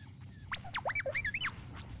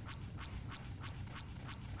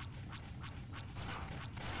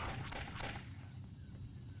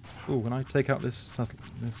 Ooh, when I take out this...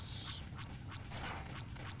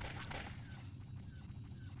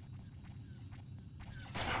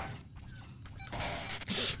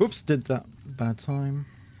 Oops, did that bad time.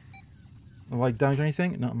 Have I damaged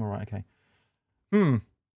anything? No, I'm alright, okay.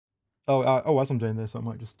 Oh, as I'm doing this, I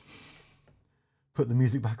might just put the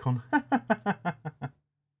music back on.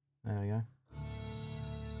 There we go.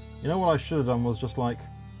 You know what I should have done was just like...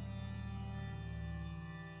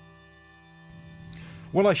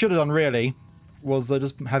 What I should have done really was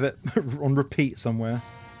just have it on repeat somewhere.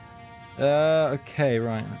 Okay,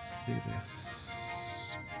 right, let's do this.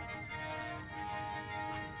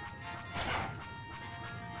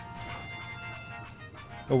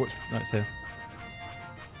 Oh, no, it's here.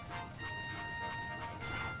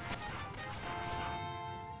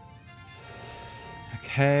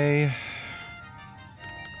 Okay.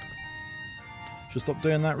 Should stop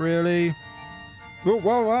doing that, really. Whoa,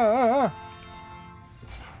 whoa, ah!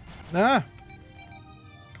 Ah!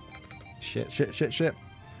 Shit, shit, shit, shit.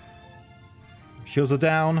 Shields are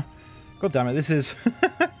down. God damn it, this is...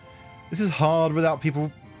 this is hard without people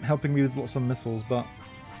helping me with lots of missiles, but...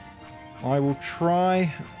 I will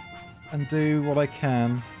try and do what I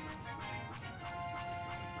can.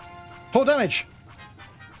 Hold damage!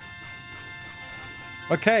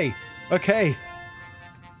 Okay, okay.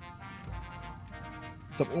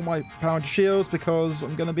 Dump all my power into shields because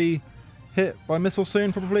I'm going to be hit by missiles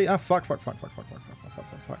soon, probably. Ah, fuck. I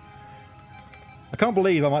can't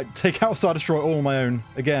believe I might take out Star Destroyer all on my own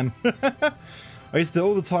again. I used to do it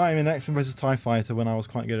all the time in X-Men vs TIE Fighter when I was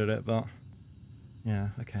quite good at it, but... Yeah,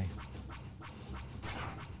 okay.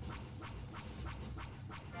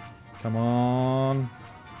 Come on.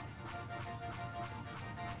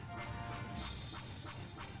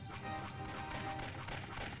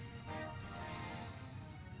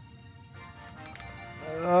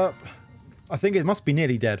 I think it must be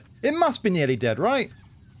nearly dead. It must be nearly dead, right?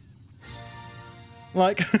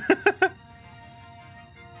 Like...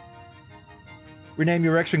 Rename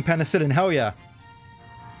your X-Wing penicillin, hell yeah.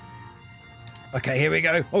 Okay, here we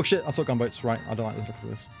go. Oh shit, I saw gunboats. Right, I don't like the look of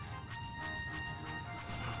this.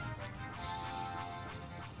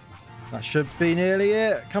 That should be nearly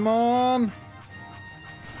it. Come on.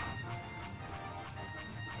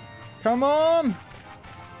 Come on.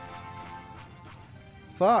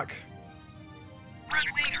 Fuck.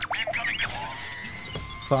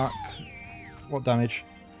 Fuck. What damage?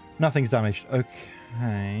 Nothing's damaged.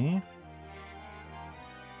 Okay.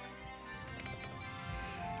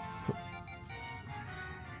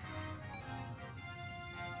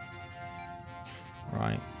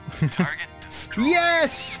 Right. Target destroyed.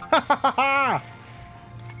 Yes!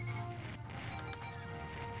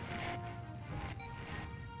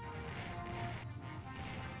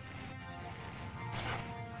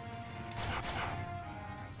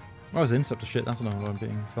 I was interceptor shit, that's another one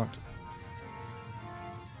being fucked.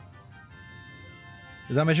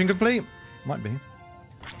 Is that mission complete? Might be.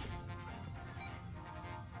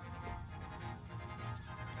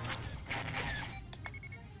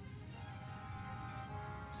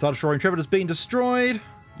 Star Destroyer Intrepid has been destroyed.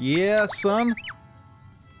 Yeah, son.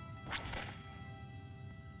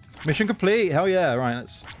 Mission complete. Hell yeah. Right,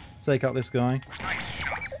 let's take out this guy. Nice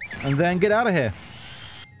shot. And then get out of here.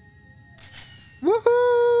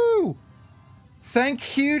 Woohoo!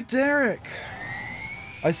 Thank you, Derek.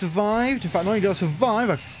 I survived. In fact, not only did I survive,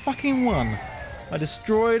 I fucking won. I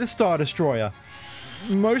destroyed a Star Destroyer.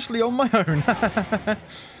 Mostly on my own.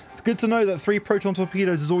 It's good to know that 3 proton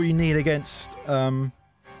torpedoes is all you need against...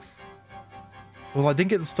 Well, I didn't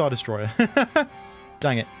get the Star Destroyer.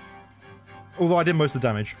 Dang it. Although I did most of the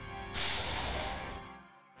damage.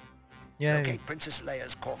 Yeah. Locate Princess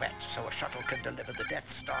Leia's Corvette so a shuttle can deliver the Death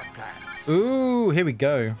Star plan. Ooh, here we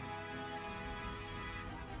go.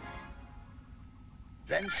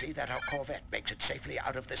 Then see that our Corvette makes it safely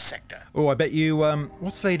out of this sector. Oh, I bet you,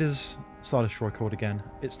 what's Vader's Star Destroyer called again?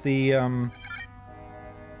 It's the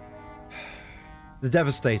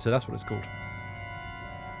Devastator, that's what it's called.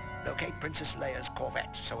 Locate Princess Leia's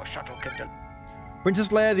Corvette so a shuttle can deliver... Princess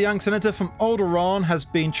Leia, the young senator from Alderaan, has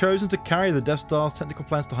been chosen to carry the Death Star's technical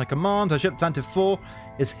plans to High Command. Her ship, Tantive 4,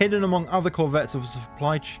 is hidden among other corvettes of a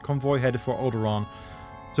supply convoy headed for Alderaan.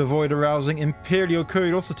 To avoid arousing Imperial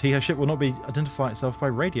curiosity, her ship will not be identify itself by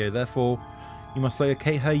radio. Therefore, you must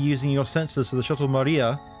locate her using your sensors so the shuttle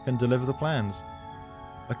Maria can deliver the plans.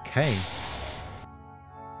 Okay.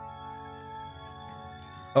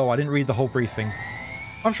 Oh, I didn't read the whole briefing.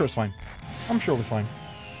 I'm sure it's fine. I'm sure it'll be fine.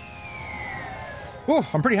 Oh,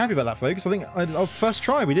 I'm pretty happy about that, folks. I think I was the first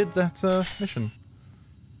try we did that mission.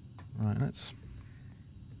 Right, let's...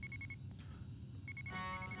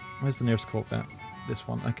 Where's the nearest Corvette? This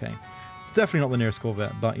one, okay. It's definitely not the nearest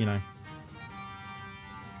Corvette, but, you know.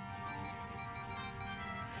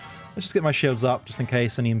 Let's just get my shields up, just in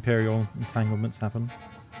case any Imperial entanglements happen.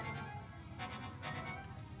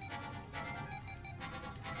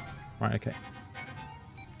 Right, okay.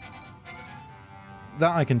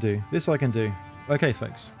 That I can do. This I can do. Okay,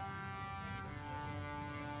 folks.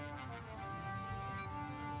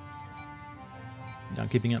 I'm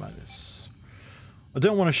keeping it like this. I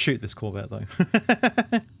don't want to shoot this Corvette, though.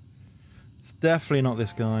 It's definitely not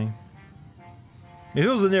this guy. If it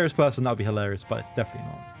was the nearest person, that would be hilarious, but it's definitely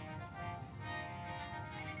not.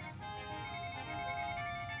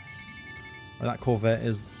 That Corvette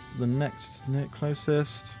is the next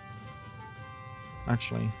closest.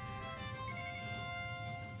 Actually.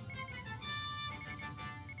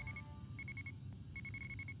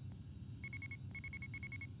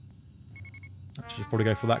 Should probably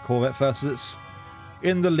go for that Corvette first, as it's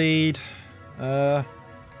in the lead.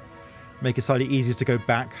 Make it slightly easier to go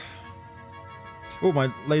back. Oh, my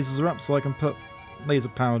lasers are up, so I can put laser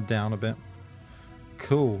power down a bit.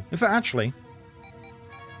 Cool. In fact, actually,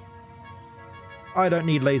 I don't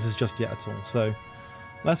need lasers just yet at all. So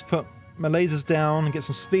let's put my lasers down and get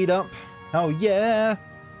some speed up. Oh yeah!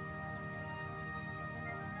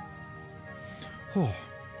 Oh,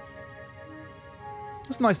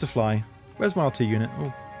 it's nice to fly. Where's my R2 unit?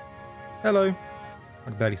 Oh, hello. I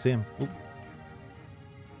can barely see him. Oh.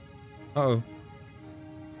 Uh-oh.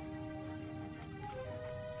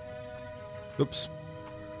 Oops.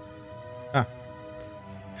 Ah.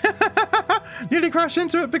 Nearly crashed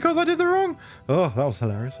into it because I did the wrong. Oh, that was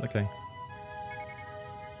hilarious. Okay.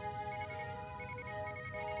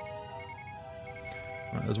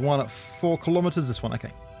 Right, there's one at 4 kilometers. This one, okay.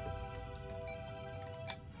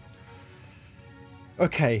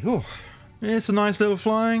 Okay. Oh. It's a nice little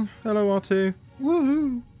flying. Hello, R2.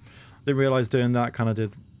 Woohoo! Didn't realise doing that kind of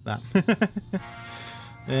did that.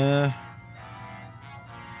 Yeah.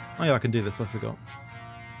 Oh yeah, I can do this. I forgot.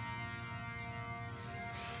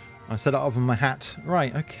 I set it up on my hat.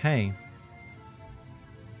 Right, okay.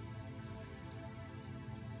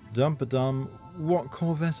 Dump-a-dum. What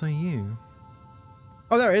Corvette are you?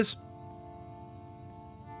 Oh, there it is.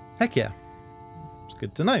 Heck yeah. It's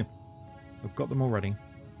good to know. I've got them already.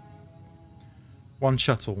 One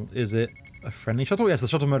shuttle. Is it a friendly shuttle? Yes, the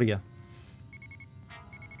shuttle Maria.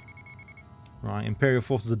 Right, Imperial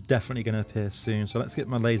forces are definitely going to appear soon, so let's get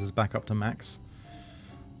my lasers back up to max.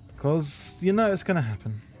 Because you know it's going to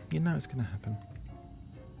happen. You know it's going to happen.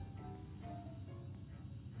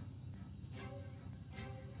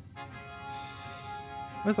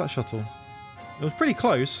 Where's that shuttle? It was pretty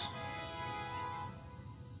close.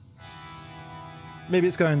 Maybe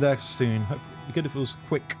it's going there soon. It'd be good if it was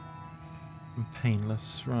quick and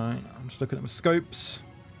painless. Right, I'm just looking at my scopes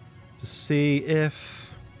to see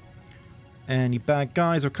if any bad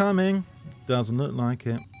guys are coming. Doesn't look like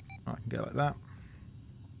it. I can get like that.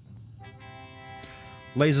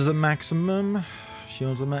 Lasers at maximum.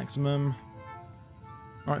 Shields at maximum.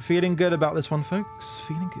 Alright, feeling good about this one, folks.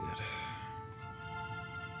 Feeling good.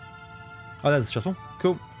 Oh, there's the shuttle.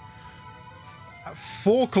 Cool. At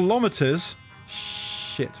 4 kilometers.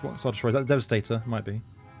 Shit, what Star Destroyer? Is that Devastator? Might be.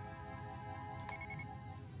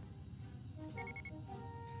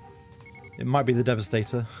 It might be the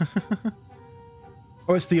Devastator.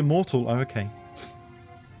 Oh, it's the Immortal. Oh, okay.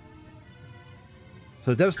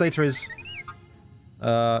 So the Devastator is...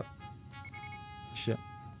 shit.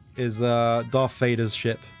 Is Darth Vader's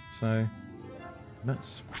ship. So...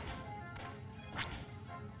 nuts.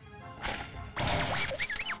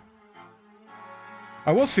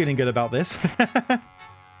 I was feeling good about this.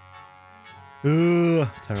 Ugh,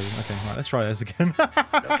 terrible. Okay, right, let's try this again.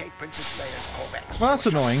 Locate Princess Leia's Corvette. Well, that's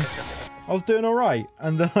annoying. I was doing alright,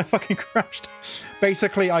 and then I fucking crashed.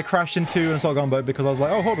 Basically, I crashed into an assault gunboat because I was like,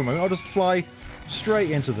 oh, hold on a moment, I'll just fly straight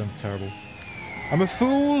into them. Terrible. I'm a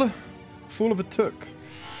fool. Fool of a took.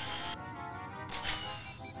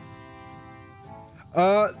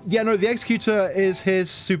 Yeah, no, the Executor is his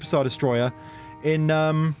Superstar Destroyer. In,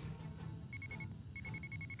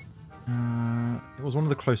 it was one of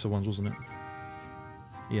the closer ones, wasn't it?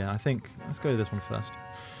 Yeah, I think... let's go to this one first.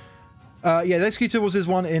 Yeah, the Executor was his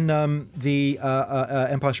one in the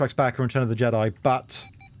Empire Strikes Back or Return of the Jedi, but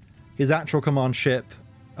his actual command ship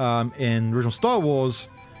in original Star Wars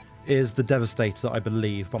is the Devastator, I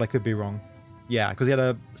believe, but I could be wrong. Yeah, because he had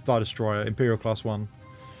a Star Destroyer, Imperial Class 1.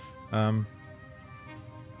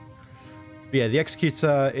 Yeah, the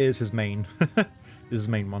Executor is his main. This is his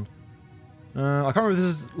main one. I can't remember if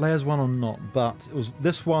this is Leia's one or not, but it was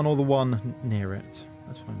this one or the one near it.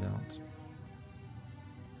 Let's find out.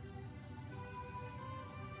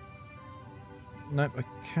 Nope,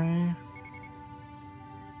 okay.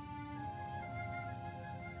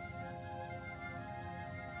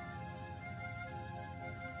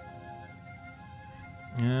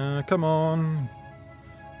 Yeah, come on.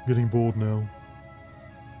 Getting bored now.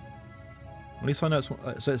 At least I know it's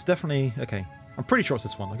one. So it's definitely... Okay. I'm pretty sure it's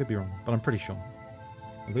this one. I could be wrong, but I'm pretty sure.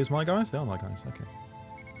 Are these my guys? They are my guys. Okay.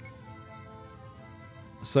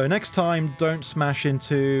 So next time, don't smash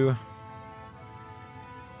into...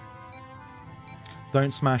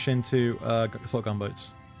 Don't smash into assault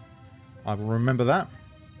gunboats. I will remember that.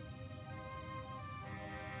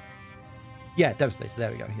 Yeah, Devastator.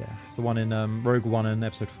 There we go. Yeah, it's the one in Rogue One in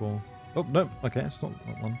Episode 4. Oh no. Okay, it's not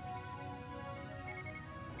that one.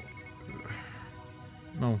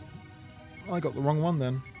 No, I got the wrong one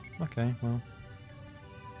then. Okay, well.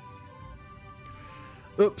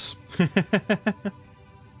 Oops.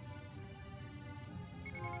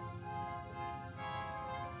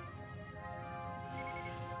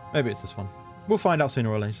 Maybe it's this one. We'll find out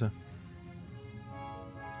sooner or later.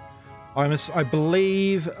 I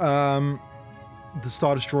believe the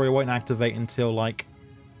Star Destroyer won't activate until, like...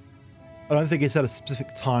 I don't think it's at a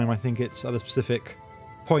specific time. I think it's at a specific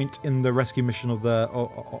point in the rescue mission of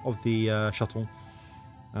the shuttle.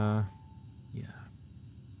 Yeah.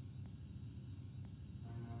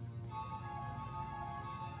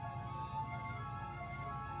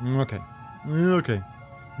 Okay. Okay.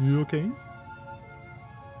 You okay?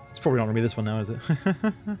 It's probably not going to be this one now, is it?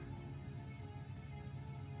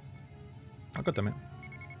 Oh, God damn it.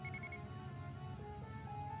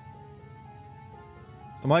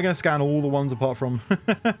 Am I going to scan all the ones apart from...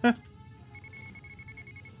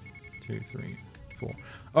 2, 3, 4.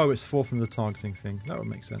 Oh, it's fourth in the targeting thing. That would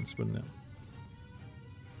make sense, wouldn't it?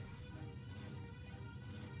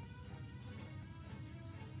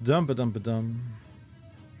 Dum-ba-dum-ba-dum.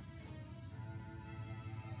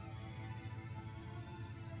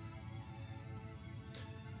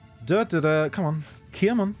 Da-da-da. Come on.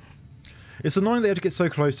 Come on. It's annoying they have to get so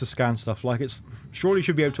close to scan stuff. Like, it's... Surely you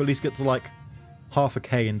should be able to at least get to, like, half a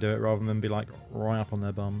K and do it rather than be, like, right up on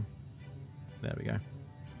their bum. There we go.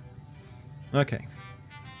 Okay.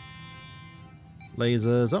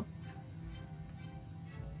 Lasers up.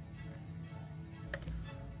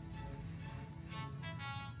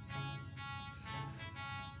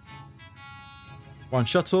 One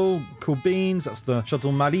shuttle. Cool beans. That's the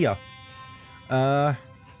shuttle Maria.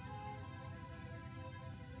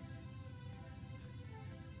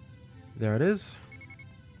 There it is.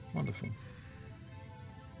 Wonderful.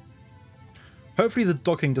 Hopefully the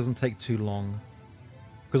docking doesn't take too long.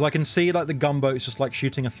 Because I can see, like, the gunboat's just, like,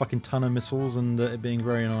 shooting a fucking ton of missiles and it being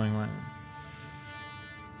very annoying right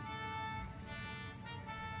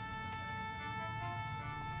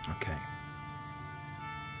now. Okay.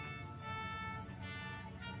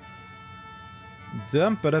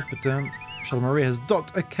 Dum-ba-da-ba-dum. Shuttle Maria has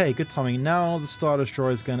docked. Okay, good timing. Now the Star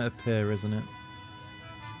Destroyer is going to appear, isn't it?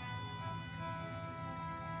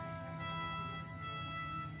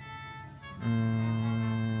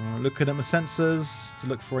 Looking at my sensors to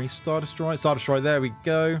look for a Star Destroyer. Star Destroyer, there we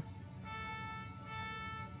go.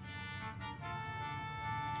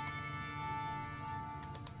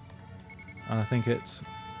 And I think it's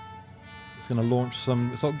going to launch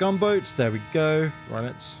some assault gunboats. There we go. Right,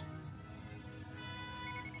 let's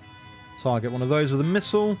target one of those with a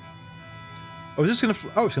missile. Oh, is this going to?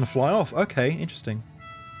 Oh, it's going to fly off. Okay, interesting.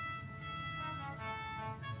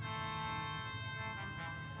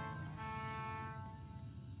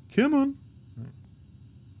 Come on.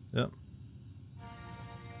 Yep.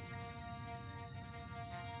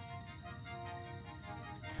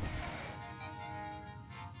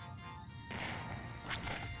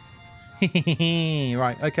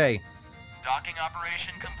 Right, okay. Docking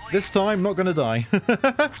operation complete. This time, not going to die.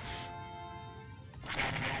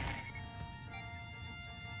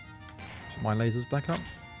 My lasers back up.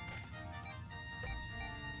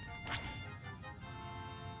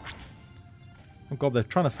 Oh god, they're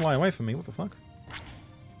trying to fly away from me. What the fuck?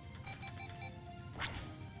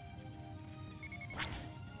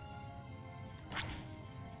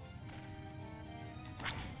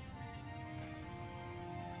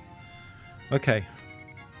 Okay.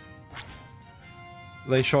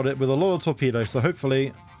 They shot it with a lot of torpedoes, so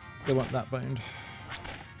hopefully they weren't that boned.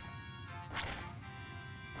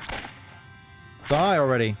 Die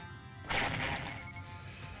already.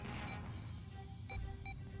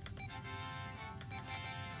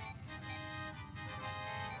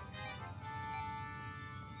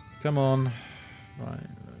 Come on. Right.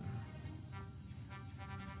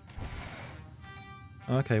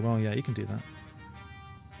 Okay, well, yeah, you can do that.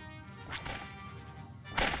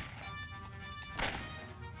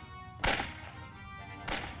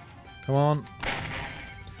 Come on.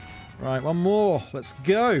 Right, one more. Let's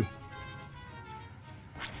go.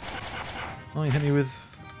 Oh, you hit me with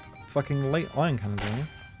fucking late iron cannons, are you?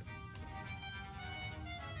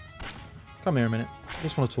 Come here a minute. I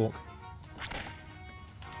just want to talk.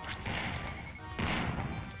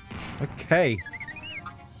 Okay.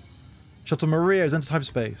 Shuttle Maria is entered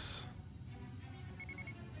hyperspace.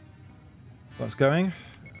 That's going.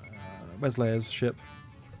 Where's Leia's ship?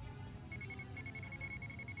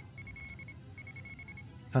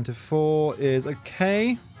 Tantive 4 is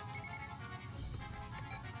okay.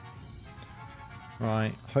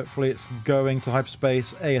 Right, hopefully it's going to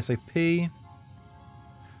hyperspace ASAP.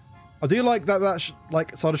 I do like that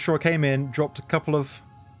like Star Destroyer came in, dropped a couple of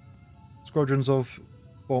squadrons of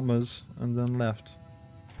bombers, and then left.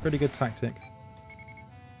 Pretty good tactic.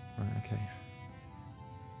 Right, okay.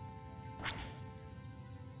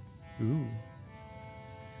 Ooh.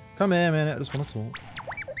 Come here, man, I just want to talk.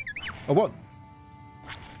 Oh, what?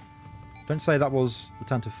 Don't say that was the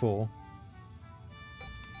Tantive 4.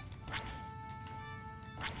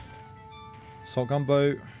 Assault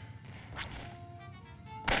gunboat.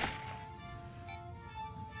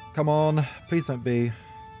 Come on, please don't be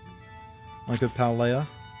my good pal Leia.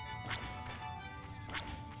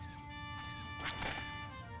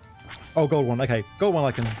 Oh, gold one. Okay, gold one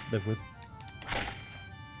I can live with.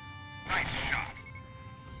 Nice shot.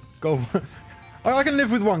 Gold. I can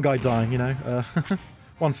live with one guy dying, you know.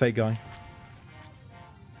 One fake guy.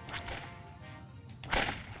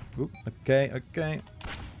 Oop, okay, okay.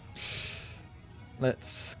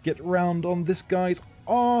 Let's get round on this guy's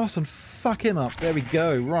arse and fuck him up. There we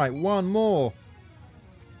go. Right, one more.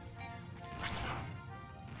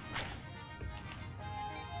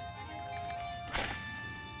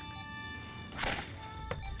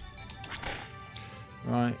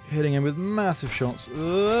 Right, hitting him with massive shots.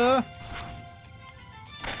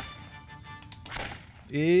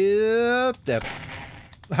 Yep, dead.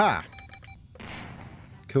 Ha!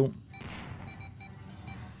 Cool.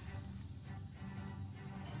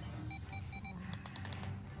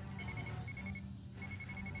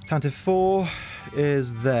 Tantive 4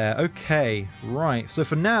 is there. Okay, right. So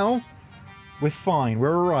for now, we're fine.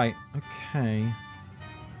 We're alright. Okay.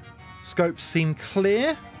 Scopes seem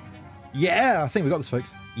clear. Yeah, I think we got this,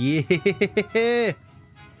 folks. Yeah.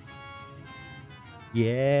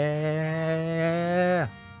 Yeah.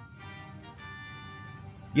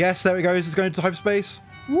 Yes, there it goes. It's going to hyperspace.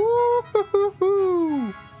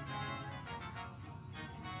 Woo-hoo-hoo-hoo.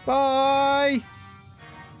 Bye.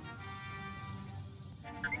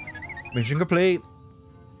 Mission complete.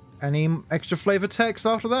 Any extra flavor text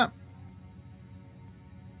after that?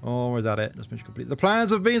 Or is that it? Just mission complete. The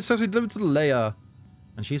plans have been successfully delivered to Leia.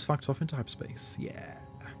 And she's fucked off into hyperspace. Yeah.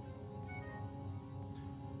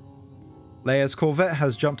 Leia's Corvette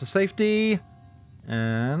has jumped to safety.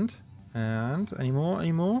 And any more?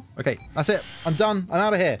 Any more? Okay, that's it. I'm done. I'm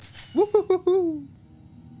out of here. Woo-hoo-hoo-hoo.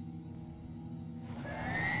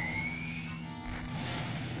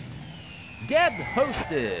 Get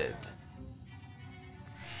hosted.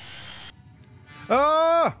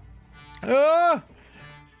 Ah! Ah!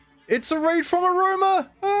 It's a raid from Aroma!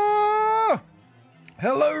 Ah!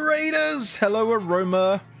 Hello, Raiders! Hello,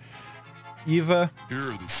 Aroma. You've, Here are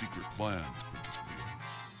the secret plans, Princess Leia.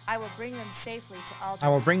 I will bring them safely to Alderaan. I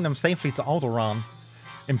will bring them safely to Alderaan.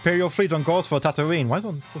 Imperial fleet on course for Tatooine. Why is it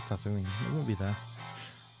on course for Tatooine? It won't be there.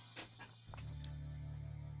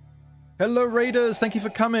 Hello, Raiders! Thank you for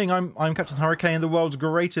coming. I'm Captain Hurricane, the world's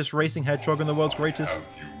greatest racing hedgehog and the world's greatest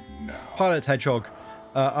pilot hedgehog.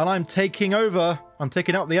 And I'm taking over. I'm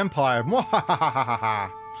taking out the Empire.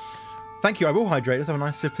 Thank you. I will hydrate. Let's have a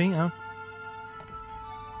nice sippy.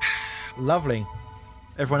 Lovely.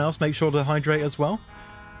 Everyone else, make sure to hydrate as well.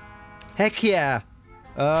 Heck yeah.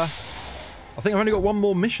 I think I've only got one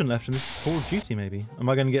more mission left in this Call of Duty, maybe. Am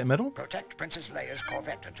I going to get a medal? Protect Princess Leia's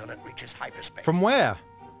Corvette until it reaches hyperspace. From where?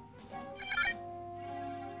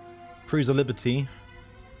 Cruiser Liberty.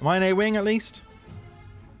 Am I an A-Wing at least?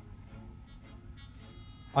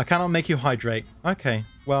 I cannot make you hydrate. Okay,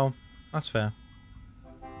 well, that's fair.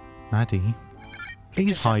 Maddie,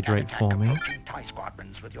 please hydrate for me. TIE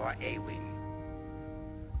squadrons with your A-Wing.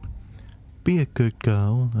 Be a good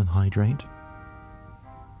girl and hydrate.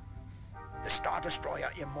 The Star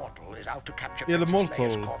Destroyer Immortal is out to capture Immortal.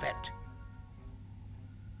 Princess Leia's Corvette.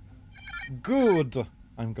 Good.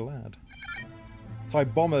 I'm glad. TIE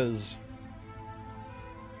bombers.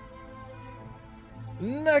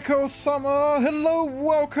 Neko Summer, hello,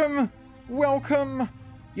 welcome, welcome.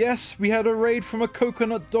 Yes, we had a raid from a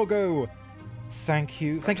coconut doggo. Thank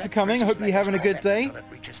you for coming. I hope you're having a good day.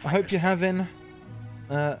 I hope you're having.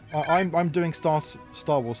 I'm doing Star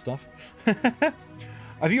Wars stuff.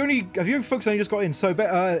 Have you folks only just got in? So,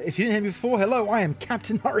 if you didn't hear me before, hello, I am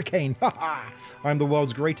Captain Hurricane. I'm the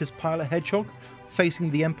world's greatest pilot hedgehog, facing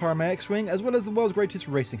the Empire on my X-wing, as well as the world's greatest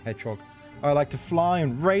racing hedgehog. I like to fly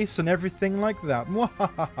and race and everything like that.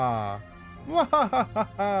 Mwahaha.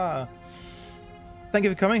 Wahahaha. Thank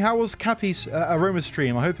you for coming. How was Cappy's Aroma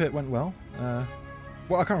stream? I hope it went well.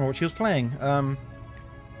 Well, I can't remember what she was playing.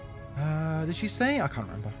 Did she say? I can't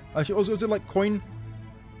remember. Was it like coin?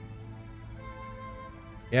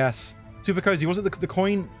 Yes. Super cozy. Was it the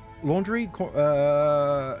coin laundry?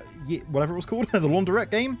 Yeah, whatever it was called. The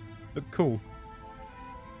laundrette game? Looked cool.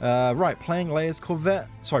 Right, playing Leia's Corvette.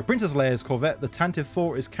 Sorry, Princess Leia's Corvette. The Tantive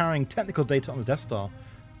 4 is carrying technical data on the Death Star.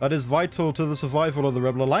 That is vital to the survival of the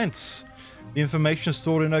Rebel Alliance. The information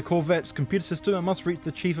stored in her Corvette's computer system and must reach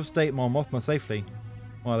the Chief of State, Mon Mothma, safely.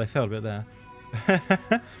 Well, they failed a bit there.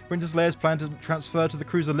 Princess Leia's planned to transfer to the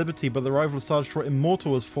cruiser Liberty, but the rival Star Destroyer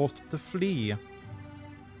Immortal was forced to flee.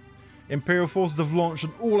 Imperial forces have launched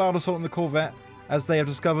an all-out assault on the Corvette as they have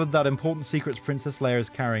discovered that important secrets Princess Leia is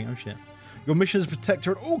carrying. Oh shit. Your mission is to protect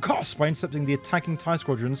her at all costs by intercepting the attacking TIE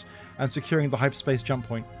squadrons and securing the hyperspace jump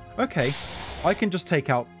point. Okay, I can just take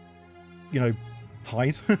out, you know,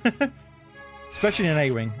 TIEs. Especially in an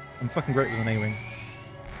A-Wing. I'm fucking great with an A-Wing.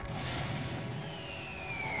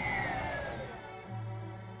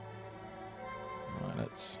 Right,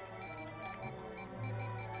 let's...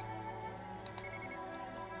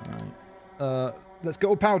 Right. Let's get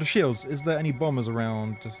all power to shields. Is there any bombers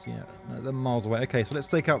around just yet? No, they're miles away. Okay, so let's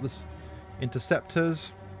take out this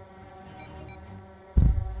interceptors.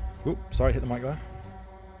 Oop, sorry, hit the mic there.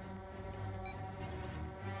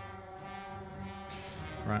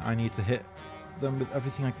 Right, I need to hit them with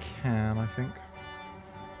everything I can, I think.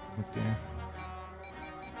 Oh dear.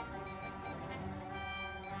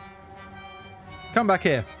 Come back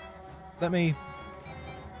here. Let me...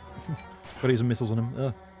 Gotta use some missiles on him.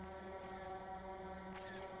 Ugh.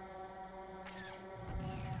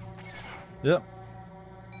 Yep.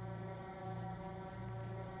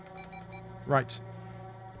 Right.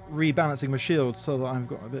 Rebalancing my shield so that I've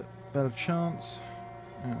got a bit better chance.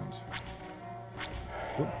 And...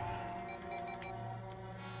 Whoop.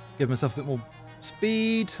 Give myself a bit more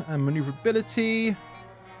speed and maneuverability.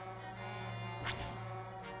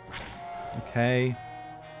 Okay.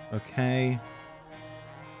 Okay.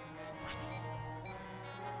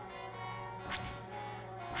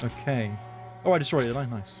 Okay. Oh, I destroyed it,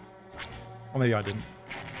 didn't I? Nice. Or maybe I didn't.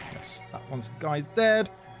 Yes, that guy's dead.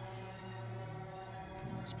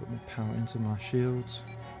 Let's put more power into my shields.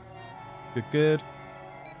 Good, good.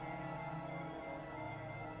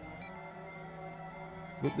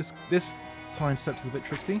 Look, this TIE interceptor's a bit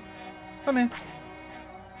tricksy. Come here.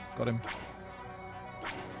 Got him.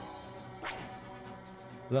 Is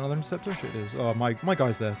that another interceptor? Sure it is. Oh, my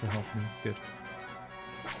guy's there to help me. Good.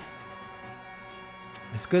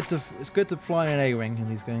 It's good to fly an A-Wing in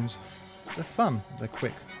these games. They're fun. They're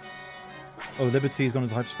quick. Oh, the Liberty's gone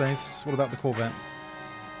into hyperspace. What about the Corvette?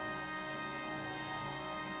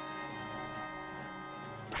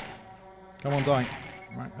 Come on, die.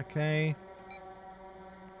 Right, okay.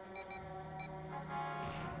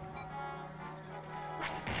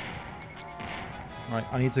 Right,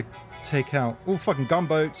 I need to take out all fucking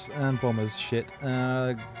gunboats and bombers. Shit.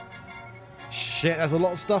 Shit, there's a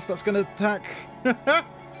lot of stuff that's going to attack.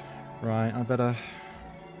 Right, I better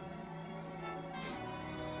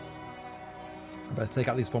take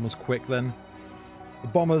out these bombers quick then. The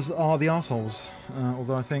bombers are the assholes.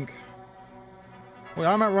 Although I think...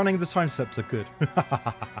 Well, I'm outrunning the TIE interceptor. Good.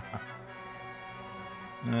 Right,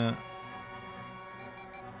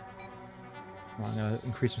 I'm going to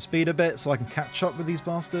increase my speed a bit so I can catch up with these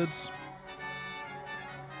bastards.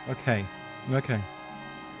 Okay. Okay.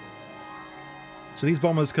 So these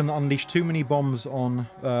bombers can unleash too many bombs on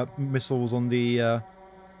missiles on the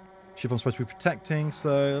ship I'm supposed to be protecting,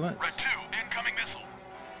 so let's... Red 2, incoming missile.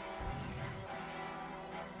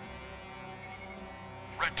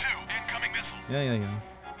 Red 2, incoming missile. Yeah, yeah, yeah.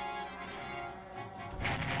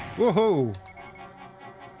 Whoa-ho!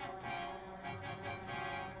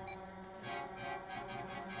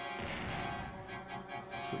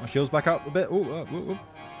 Put my shields back up a bit. Oh,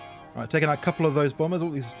 Right, taking out a couple of those bombers. Oh,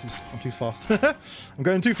 these are I'm too fast. I'm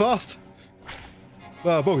going too fast.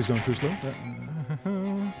 Well, Bogey's going too slow.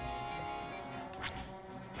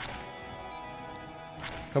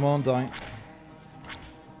 Come on, die.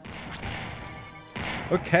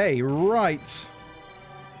 Okay, right.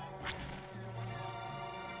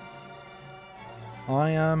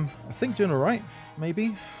 I am, I think, doing alright.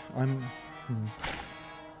 Maybe. I don't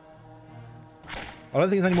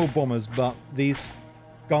think there's any more bombers, but these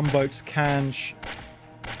gunboats can...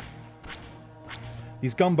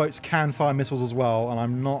 These gunboats can fire missiles as well, and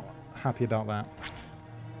I'm not happy about that.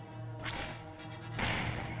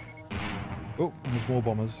 Oh, there's more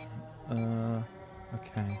bombers.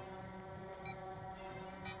 Okay.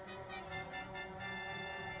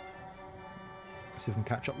 See if I can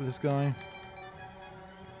catch up with this guy.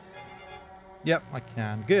 Yep, I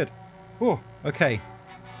can. Good. Oh, okay.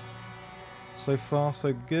 So far,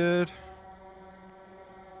 so good.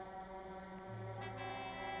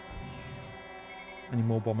 Any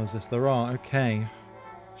more bombers? Yes, there are. Okay.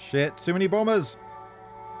 Shit, too many bombers.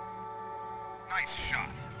 Nice shot.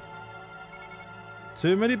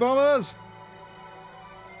 Too many bombers.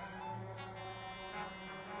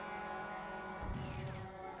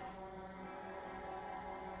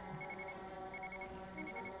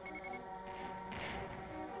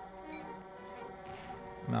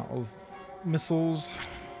 I'm out of missiles.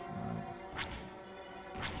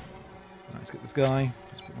 Right, let's get this guy.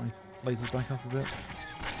 Just put my lasers back up a bit.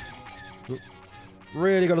 Oop.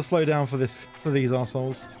 Really got to slow down for these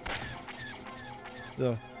arseholes.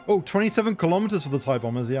 Oh, 27 kilometers for the TIE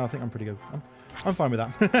bombers. Yeah, I think I'm pretty good. I'm fine with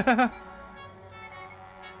that.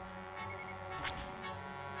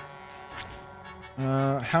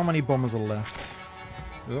 How many bombers are left?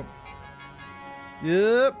 Oh.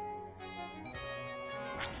 Yep.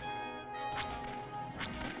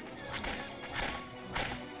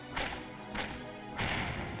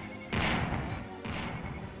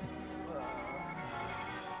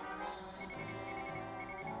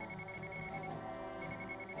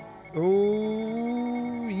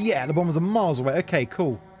 Oh, yeah, the bombers are miles away. Okay,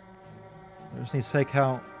 cool. I just need to take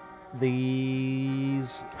out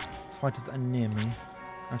these fighters that are near me.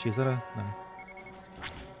 Actually, is that a... No.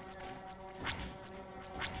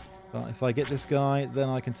 But if I get this guy, then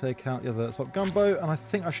I can take out the other assault gunboat, and I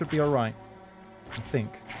think I should be alright. I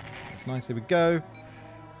think. That's nice. Here we go.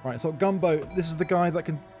 Right, assault gunboat. This is the guy that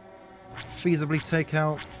can feasibly take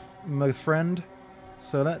out my friend.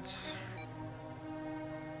 So let's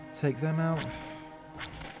take them out.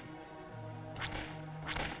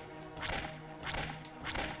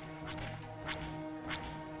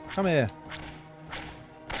 Come here.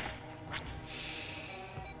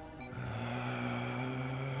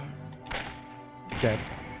 Dead.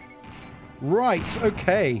 Right,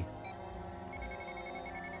 okay.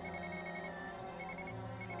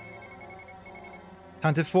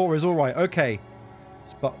 Tantive 4 is alright, okay.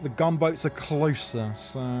 But the gunboats are closer,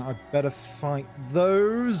 so I better fight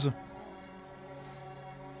those.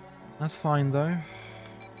 That's fine, though.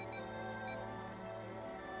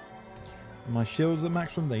 My shields are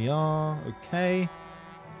maximum. They are. Okay.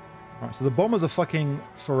 Right, so the bombers are fucking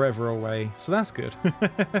forever away, so that's good.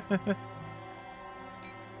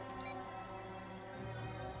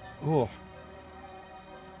 Oh.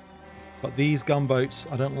 But these gunboats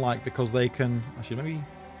I don't like because they can... Actually, maybe...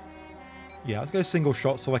 Yeah, let's go single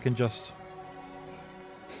shot so I can just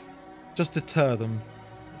deter them,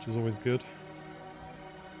 which is always good.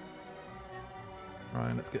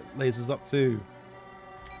 Right, let's get lasers up too.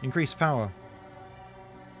 Increase power.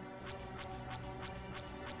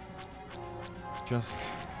 Just...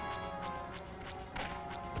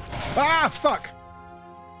 Ah, fuck!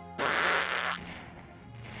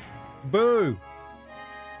 Boo!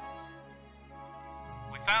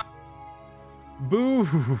 We found.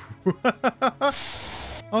 Boo! I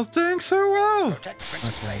was doing so well! Protect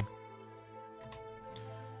Princess Okay.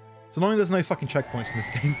 It's annoying there's no fucking checkpoints in this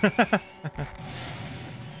game.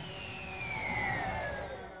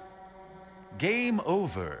 Game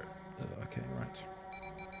over. Okay, right.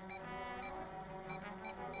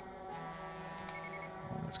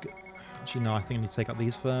 Oh, that's good. Actually, no, I think I need to take out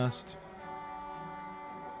these first.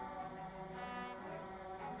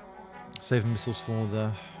 Save missiles for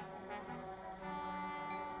the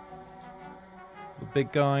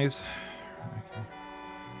big guys. Okay.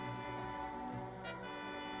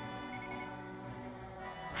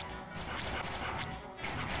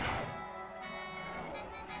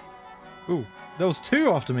 Ooh, there was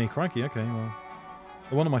two after me. Crikey, okay, well.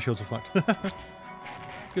 One of my shields are fucked.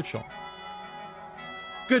 Good shot.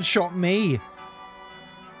 Good shot, me!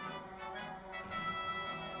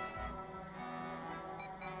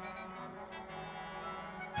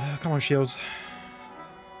 Come on, shields.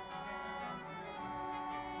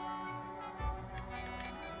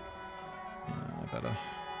 I better.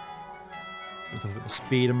 Let's have a bit of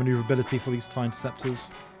speed and maneuverability for these TIE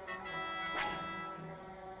interceptors.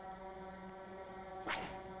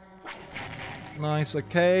 Nice,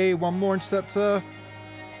 okay, one more interceptor.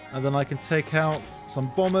 And then I can take out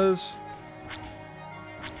some bombers.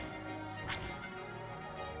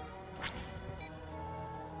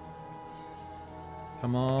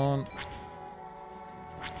 Come on.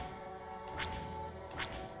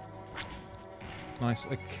 Nice,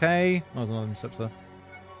 okay. Oh, there's another interceptor.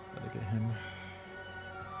 Better get him.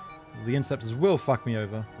 The interceptors will fuck me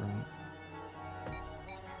over. Right.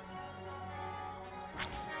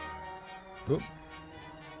 Oop.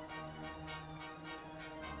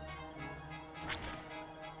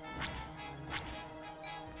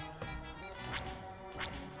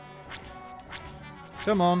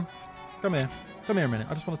 Come on. Come here. Come here a minute.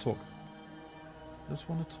 I just want to talk. Just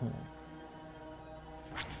want to talk.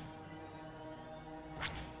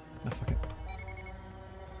 No, fuck it.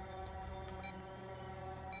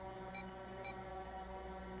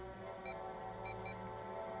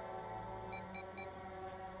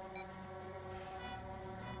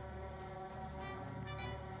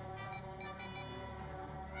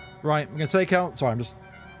 Right, I'm going to take out... Sorry, I'm just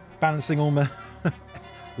balancing all my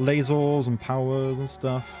lasers and powers and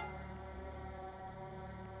stuff.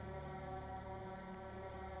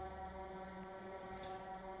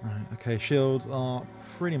 Right, okay, shields are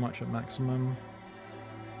pretty much at maximum.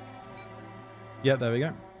 Yep, there we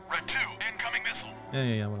go. Red 2, incoming missile.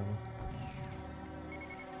 Yeah, whatever.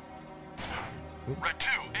 Oop. Red 2,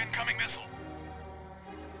 incoming missile.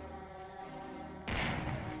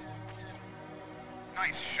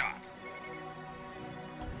 Nice shot.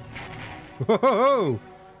 Whoa!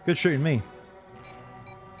 Good shooting me.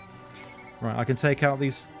 Right, I can take out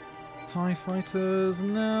these TIE fighters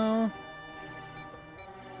now.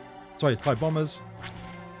 Sorry, TIE bombers.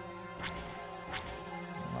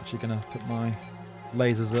 I'm actually going to put my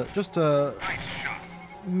lasers at just a Nice shot.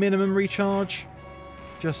 minimum recharge.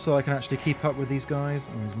 Just so I can actually keep up with these guys.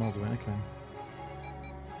 Oh, he's miles away, okay.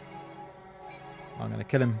 I'm going to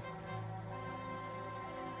kill him.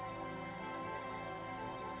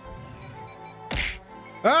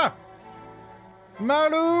 Ah!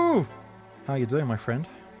 Malu! How you doing, my friend?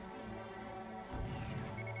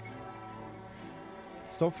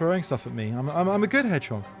 Stop throwing stuff at me. I'm a good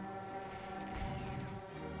hedgehog.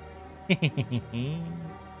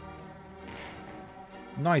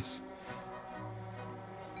 Nice.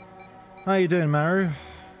 How you doing, Maru?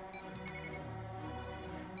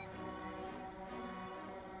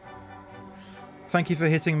 Thank you for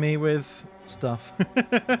hitting me with stuff.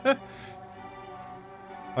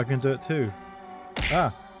 I can do it too.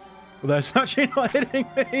 Ah. Well, that's actually not hitting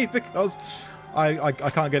me because I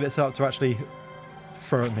can't get it set up to actually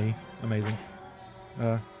throw at me. Amazing.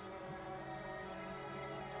 Oh,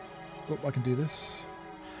 I can do this.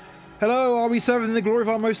 Hello, are we serving the glory of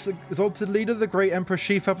our most exalted leader, the great Emperor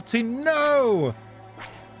Sheev Palpatine? No!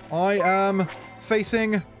 I am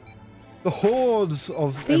facing the hordes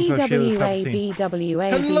of Emperor Sheev Palpatine.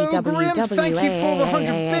 Hello, Grim! Thank you for the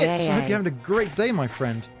 100 bits! I hope you're having a great day, my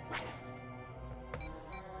friend.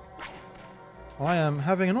 I am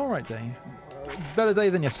having an alright day. Better day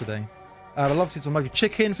than yesterday. I'd love to eat some lovely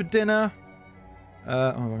chicken for dinner. Oh,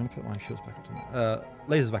 I'm going to put my shields back up to max.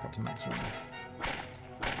 Lasers back up to max.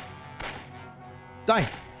 Die!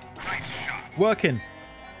 Nice shot. Working.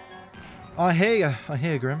 I hear you. I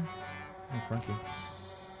hear you, Grim. Oh, crikey.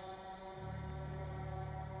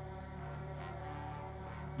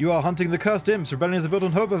 You are hunting the cursed imps. Rebellion is built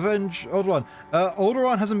on hope. Avenge Alderaan.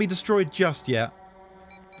 Alderaan hasn't been destroyed just yet.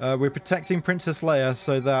 We're protecting Princess Leia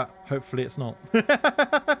so that hopefully it's not.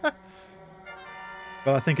 But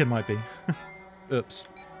I think it might be. Oops.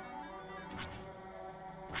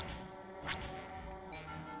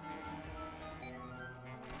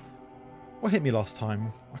 What hit me last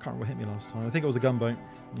time? I can't remember what hit me last time. I think it was a gunboat.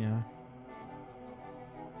 Yeah.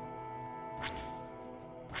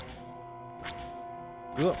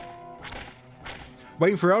 Ugh.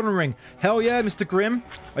 Waiting for Elden Ring. Hell yeah, Mr. Grimm.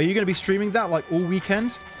 Are you going to be streaming that like all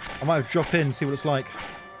weekend? I might have to drop in and see what it's like.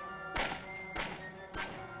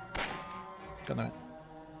 Don't know.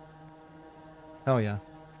 Hell yeah.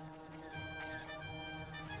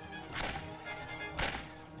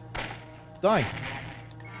 Die.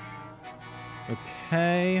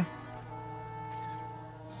 Okay.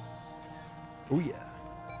 Oh yeah.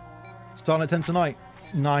 Starting at 10 tonight.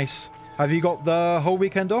 Nice. Have you got the whole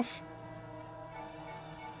weekend off?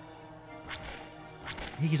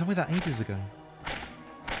 Yeah, you told me that ages ago.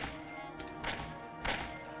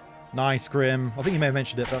 Nice, Grim. I think you may have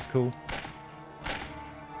mentioned it. That's cool.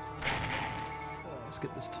 Let's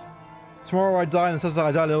get this. Tomorrow I die, and Saturday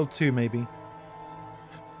I die a little too, maybe.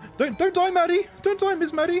 Don't die, Maddie. Don't die,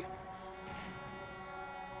 Miss Maddie.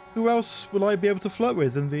 Who else will I be able to flirt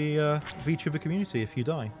with in the VTuber community if you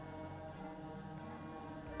die?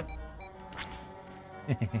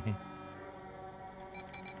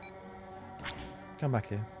 Come back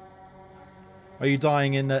here. Are you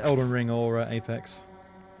dying in Elden Ring or Apex?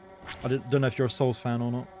 I don't know if you're a Souls fan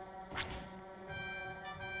or not.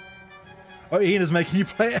 Oh, Ian is making you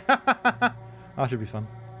play it. That should be fun.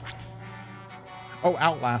 Oh,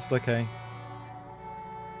 Outlast. Okay.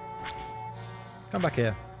 Come back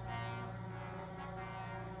here.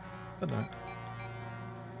 I don't know.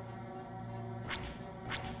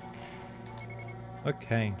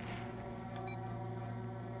 Okay.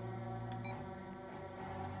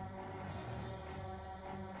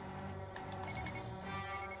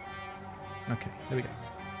 Okay, there we go.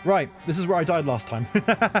 Right, this is where I died last time.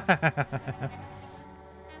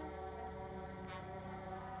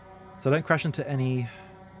 So don't crash into any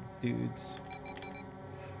dudes.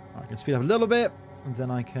 I can speed up a little bit, and then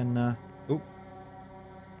I can... oh.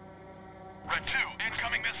 Red 2,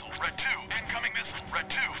 incoming missile. Red 2, incoming missile. Red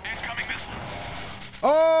 2, incoming missile.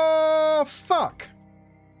 Oh, fuck!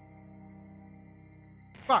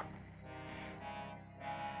 Fuck!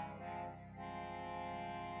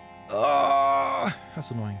 Oh, that's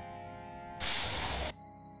annoying.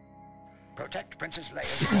 Protect Princess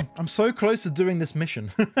Leia's... I'm so close to doing this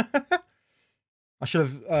mission. I should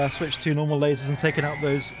have switched to normal lasers and taken out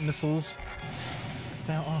those missiles. Because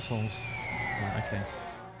they are arseholes. Right, okay.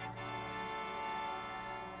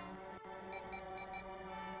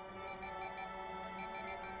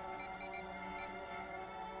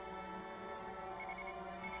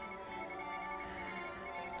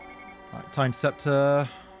 Right, TIE Interceptor.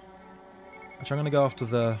 Actually, I'm going to go after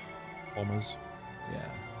the bombers. Yeah.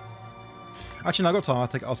 Actually, no, I've got time.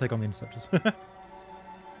 I'll take on the interceptors. But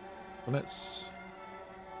let's...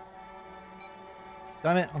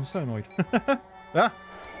 Damn it, I'm so annoyed. Ah!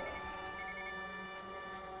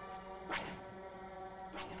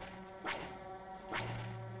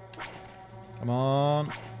 Come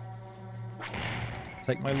on.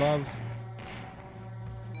 Take my love.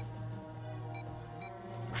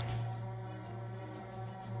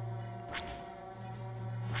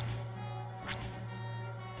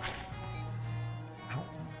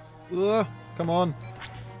 Ugh, come on.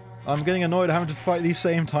 I'm getting annoyed having to fight these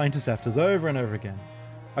same TIE Interceptors over and over again.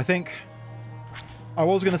 I think I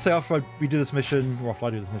was going to say after we do this mission, or after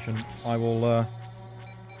I do this mission, I will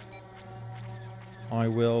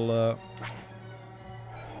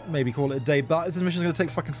maybe call it a day, but if this mission's going to take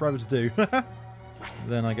fucking forever to do,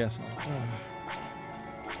 then I guess not.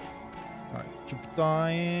 Alright, keep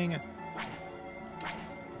dying.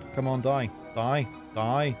 Come on, die. Die.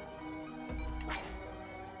 Die.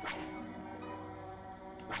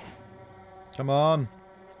 Come on.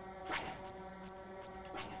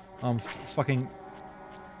 I'm fucking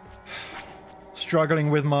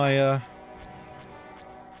struggling with my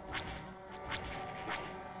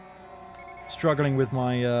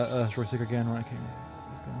joystick again. Right, okay.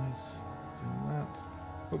 These guys doing that.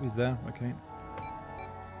 Oh, he's there. Okay.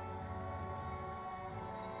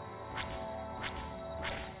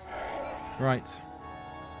 Right.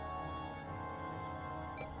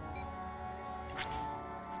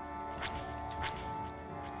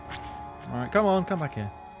 Alright, come on, come back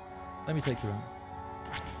here. Let me take you out.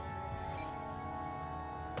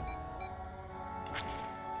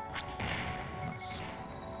 Nice.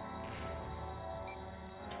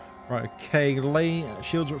 Right, okay,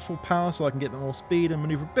 shields are at full power so I can get them more speed and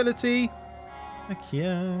maneuverability. Heck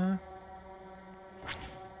yeah.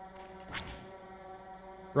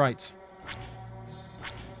 Right.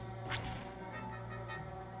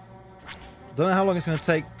 Don't know how long it's going to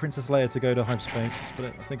take Princess Leia to go to hyperspace, but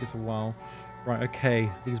I think it's a while. Right,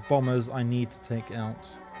 okay. These bombers I need to take out.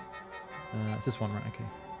 It's this one, right? Okay.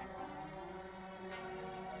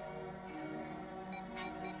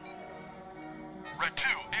 Red 2,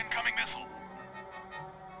 incoming missile.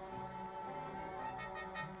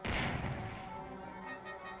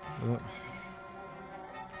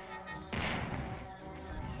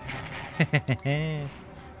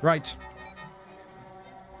 Right.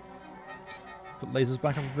 Put lasers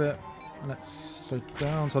back up a bit. Let's slow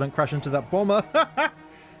down so I don't crash into that bomber.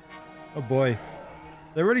 Oh boy.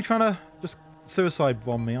 They're really trying to just suicide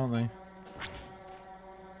bomb me, aren't they?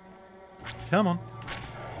 Come on.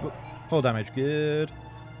 Whoop. Hull damage. Good.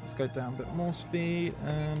 Let's go down a bit more speed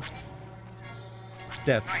and...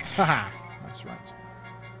 Dead. Haha. Nice, right.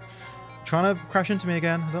 Trying to crash into me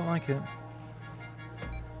again. I don't like it.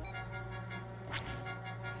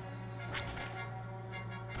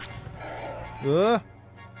 Ugh.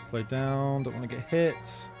 Slow down, don't want to get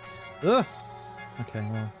hit. Ugh. Okay,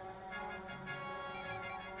 well.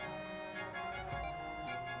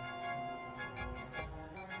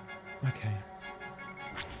 Okay.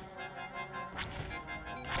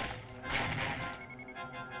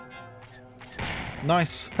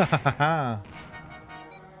 Nice. Nice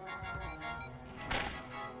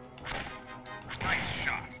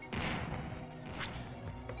shot.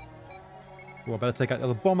 Well, I better take out the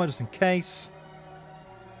other bomber just in case.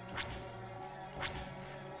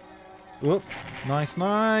 Whoop. Nice,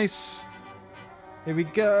 nice. Here we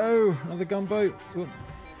go. Another gunboat. Whoop.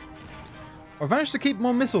 I've managed to keep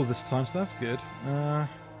more missiles this time, so that's good.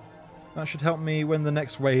 That should help me when the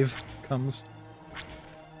next wave comes.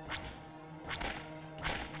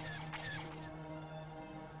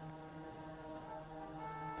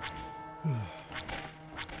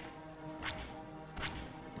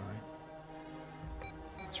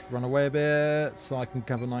 Run away a bit so I can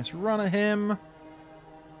have a nice run at him.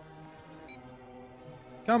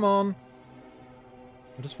 Come on.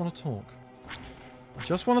 I just want to talk. I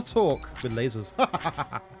just want to talk with lasers.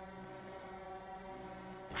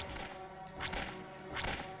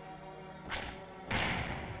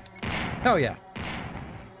 Hell yeah.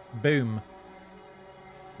 Boom.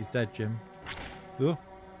 He's dead, Jim. Ooh.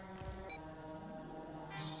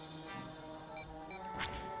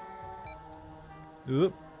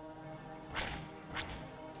 Ooh.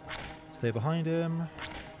 Stay behind him.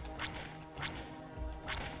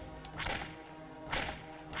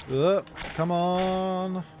 Come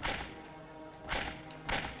on.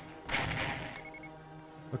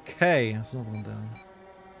 Okay, that's another one down.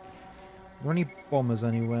 Are there any bombers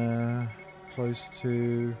anywhere close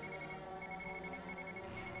to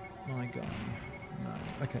my guy? No.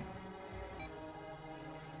 Okay.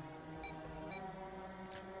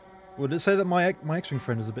 Would it say that my X-Wing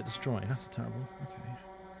friend is a bit destroyed? That's terrible. Okay.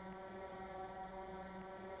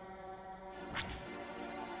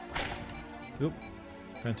 Oop.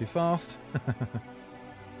 Going too fast.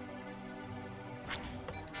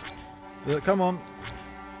 Come on.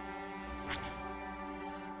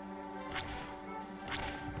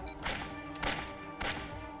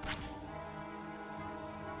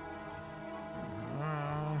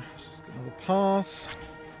 Just get another pass.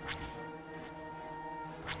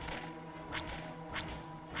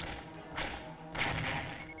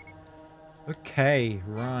 Okay,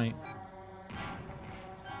 right.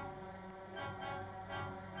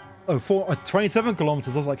 Oh, 27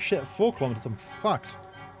 kilometers. I was like, shit, 4 kilometers. I'm fucked.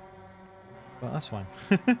 But that's fine.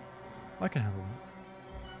 I can handle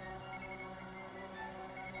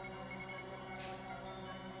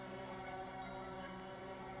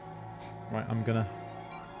that. Right, I'm gonna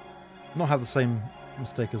not have the same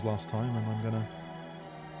mistake as last time, and I'm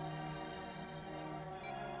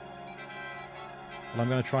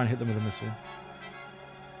gonna try and hit them with a missile.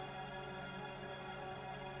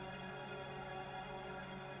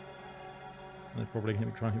 They're probably going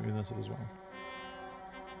to try and hit me with this as well.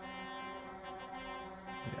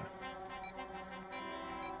 Yeah.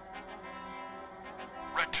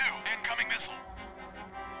 Red 2, incoming missile.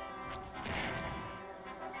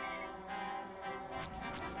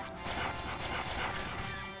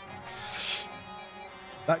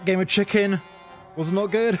 That game of chicken was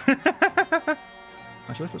not good.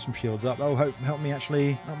 Actually, let's put some shields up. That'll help me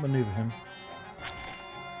actually outmaneuver him.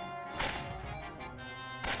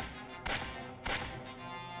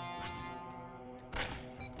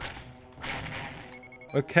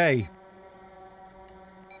 Okay.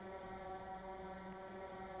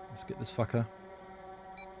 Let's get this fucker.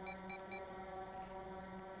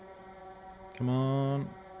 Come on.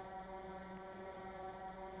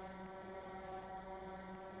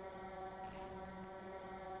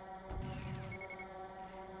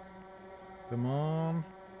 Come on.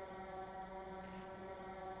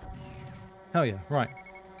 Hell yeah, right.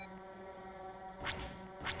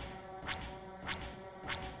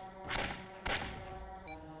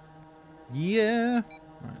 Yeah.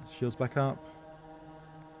 Right, shields back up.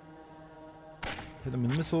 Hit them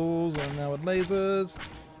with missiles and now with lasers.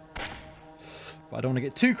 But I don't want to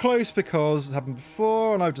get too close because it happened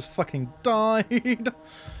before and I've just fucking died.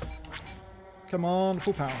 Come on,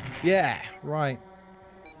 full power. Yeah, right.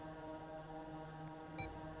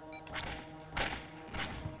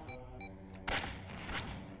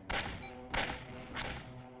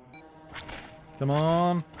 Come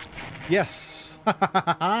on. Yes.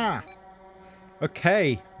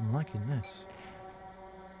 Okay. I'm liking this.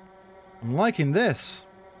 I'm liking this.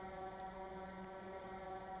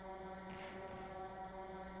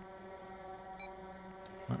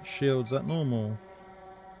 That shields at normal.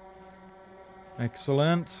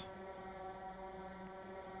 Excellent.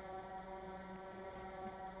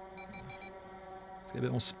 Let's get a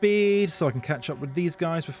bit more speed so I can catch up with these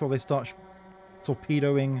guys before they start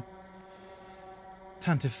torpedoing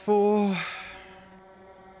Tantive 4.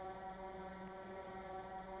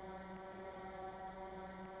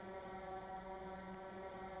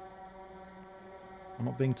 I'm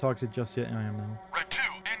not being targeted just yet. I am now. Red 2,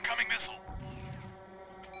 incoming missile.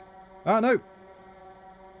 Ah, no!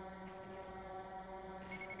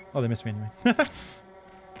 Oh, they missed me anyway.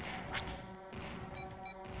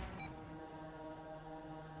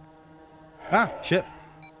 Ah, shit.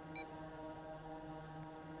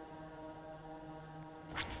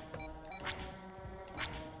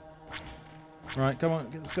 Right, come on,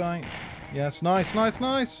 get this guy. Yes, nice, nice,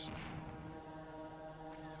 nice.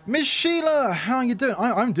 Miss Sheila, how are you doing?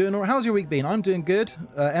 I'm doing all right. How's your week been? I'm doing good.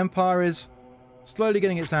 Empire is slowly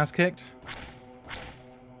getting its ass kicked.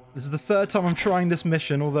 This is the third time I'm trying this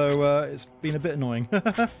mission, although it's been a bit annoying.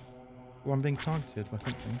 Oh, I'm being targeted by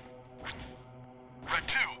something. Red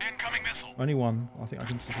 2, incoming missile. Only one. I think I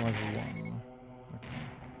can survive one. Okay.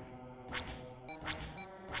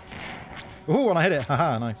 Oh, and I hit it.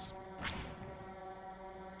 Haha, nice.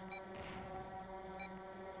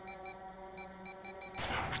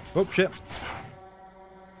 Oh, shit.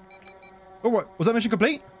 Oh, what? Was that mission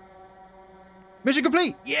complete? Mission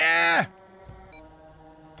complete! Yeah!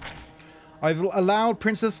 I've allowed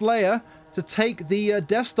Princess Leia to take the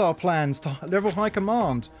Death Star plans to level high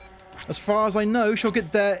command. As far as I know, she'll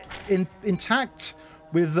get there intact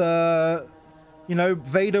with, you know,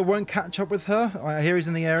 Vader won't catch up with her. I hear he's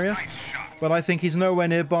in the area. Nice shot. But I think he's nowhere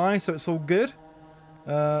nearby, so it's all good.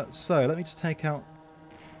 So, let me just take out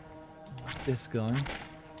this guy.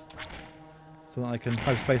 So that I can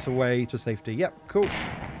hyperspace away to safety. Yep, cool.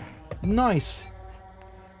 Nice.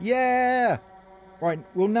 Yeah! Right,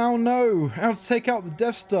 we'll now know how to take out the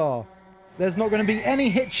Death Star. There's not going to be any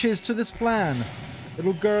hitches to this plan.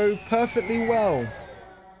 It'll go perfectly well.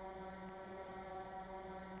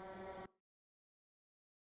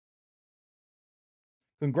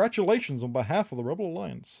 Congratulations on behalf of the Rebel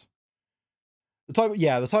Alliance. The type,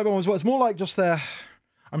 yeah, the type one was well, it's more like just their.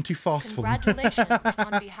 I'm too fast for them. Congratulations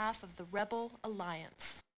on behalf of the Rebel Alliance.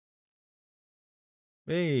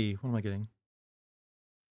 Hey, what am I getting?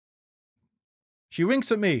 She winks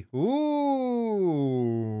at me.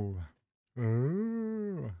 Ooh.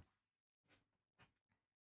 Ooh.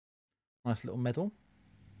 Nice little medal.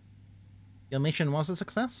 Your mission was a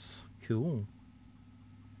success. Cool.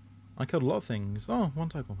 I killed a lot of things. Oh, one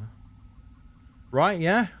type bomber. Right,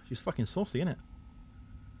 yeah. She's fucking saucy, innit?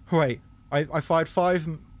 Wait. I fired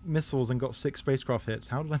 5 missiles and got 6 spacecraft hits.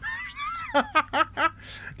 How did I manage that?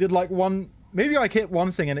 Did like one... Maybe I hit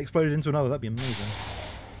one thing and exploded into another. That'd be amazing.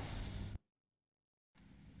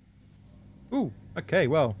 Ooh, okay,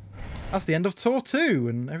 well. That's the end of Tour 2,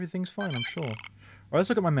 and everything's fine, I'm sure. Alright, let's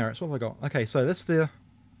look at my merits. What have I got? Okay, so that's the...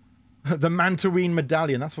 the Mantooine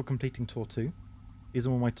Medallion. That's for completing Tour 2. These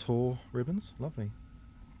are all my Tour ribbons. Lovely.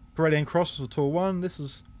 Corellian Cross for Tour 1. This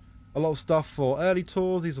is... a lot of stuff for early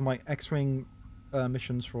tours. These are my X-Wing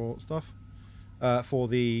missions for stuff. For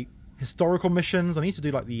the historical missions, I need to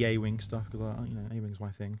do like the A-Wing stuff because you know, A-Wing's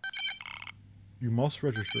my thing. You must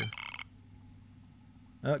register.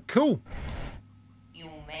 Cool. You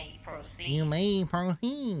may proceed. You may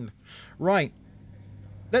proceed. Right.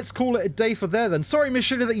 Let's call it a day for there then. Sorry, Miss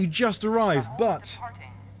Sheila, that you just arrived, but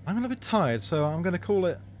I'm a little bit tired, so I'm going to call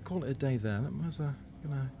it a day there. I'm gonna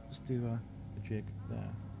just do a jig there.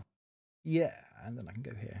 Yeah, and then I can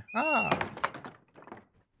go here. Ah!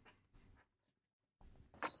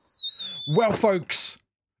 Well, folks!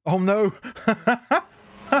 Oh, no!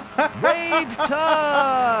 Raid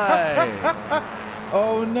time!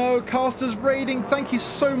 Oh, no! Caster's raiding! Thank you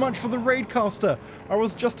so much for the raid, Caster! I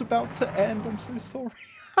was just about to end. I'm so sorry.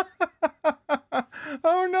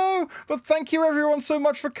 Oh, no! But thank you, everyone, so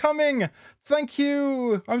much for coming! Thank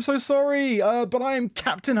you! I'm so sorry, but I am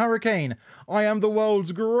Captain Hurricane. I am the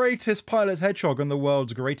world's greatest pilot hedgehog and the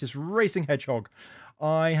world's greatest racing hedgehog.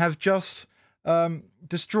 I have just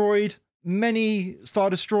destroyed many Star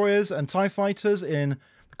Destroyers and TIE Fighters in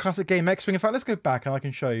the classic game X-Wing. In fact, let's go back and I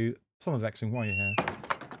can show you some of X-Wing while you're here.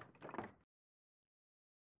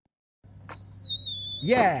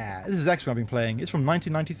 Yeah! This is X-Wing I've been playing. It's from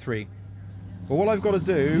 1993. But what I've got to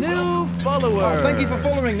do... New follower! Oh, thank you for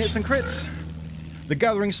following, Nits and Crits! The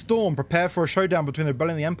Gathering Storm. Prepare for a showdown between the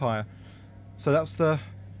Rebellion and the Empire. So that's the...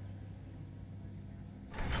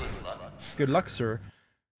 Good luck, sir.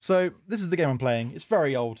 So, this is the game I'm playing. It's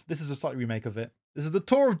very old. This is a slight remake of it. This is the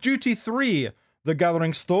Tour of Duty 3, The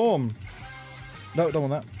Gathering Storm. No, don't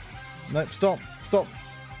want that. No, stop. Stop.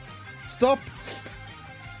 Stop!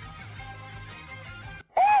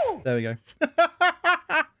 There we go.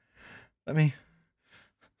 Let me...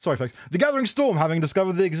 Sorry, folks. The Gathering Storm, having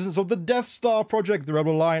discovered the existence of the Death Star project, the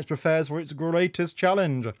Rebel Alliance prepares for its greatest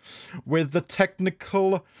challenge. With the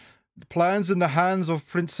technical plans in the hands of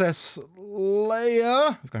Princess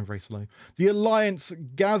Leia, I'm going very slow, the Alliance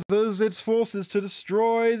gathers its forces to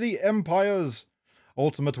destroy the Empire's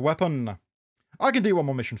ultimate weapon. I can do one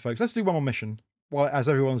more mission, folks. Let's do one more mission, as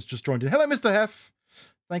everyone's just joined in. Hello, Mr. Hef.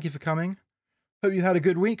 Thank you for coming. Hope you had a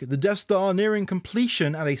good week. The Death Star, nearing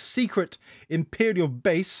completion at a secret Imperial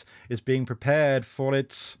base, is being prepared for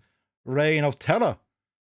its reign of terror.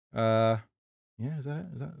 Yeah, is that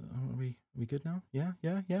it? Are we good now? Yeah.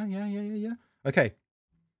 Okay.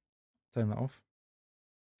 Turn that off.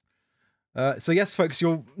 So yes, folks,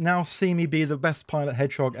 you'll now see me be the best pilot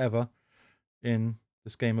hedgehog ever in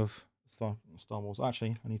this game of Star Wars.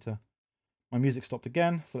 Actually, I need to... My music stopped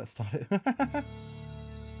again, so let's start it.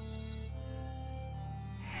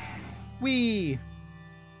 Whee!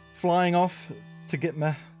 Flying off to get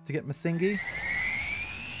my thingy.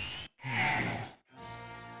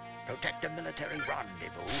 Protect a military rendezvous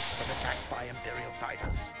from attack by Imperial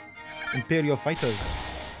fighters. Imperial fighters.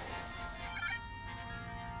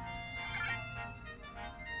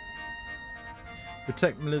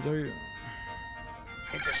 Protect military...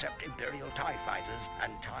 Intercept Imperial TIE fighters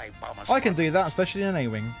and TIE bombers. I can do that, especially in an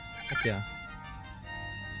A-Wing. Heck yeah.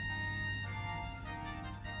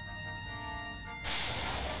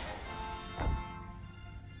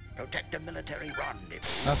 Protect a military rendezvous.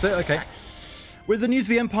 That's it, okay. With the news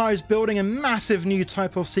the Empire is building a massive new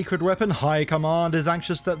type of secret weapon, High Command is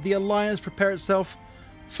anxious that the Alliance prepare itself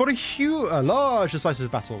for a large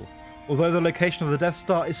decisive battle. Although the location of the Death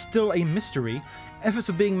Star is still a mystery, efforts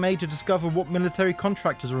are being made to discover what military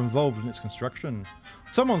contractors are involved in its construction.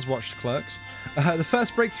 Someone's watched Clerks. The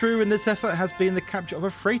first breakthrough in this effort has been the capture of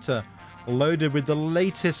a freighter loaded with the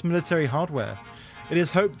latest military hardware. It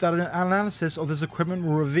is hoped that an analysis of this equipment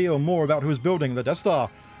will reveal more about who is building the Death Star.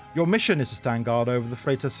 Your mission is to stand guard over the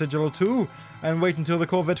freighter Sigil 2 and wait until the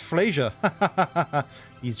Corvette Flasia,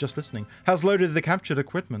 he's just listening, has loaded the captured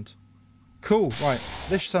equipment. Cool, right.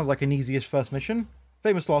 This sounds like an easiest first mission.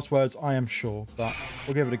 Famous last words, I am sure, but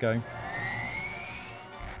we'll give it a go.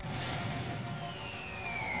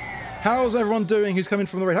 How's everyone doing who's coming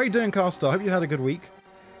from the raid? How are you doing, Caster? Hope you had a good week.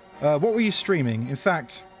 What were you streaming? In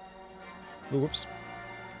fact... Oh, whoops.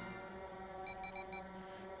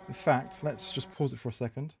 In fact, let's just pause it for a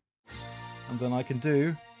second. And then I can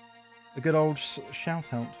do a good old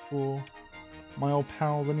shout out for my old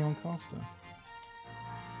pal, the Neon Caster.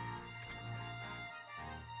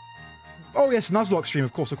 Oh yes, Nuzlocke stream,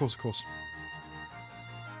 of course.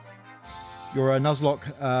 Your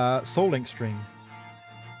Nuzlocke Soul Link stream.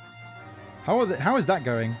 How is that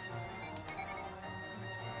going?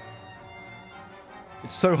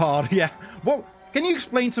 It's so hard, yeah. Well, can you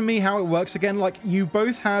explain to me how it works again? Like, you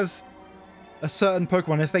both have a certain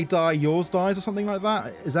Pokemon. If they die, yours dies or something like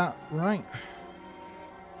that? Is that right?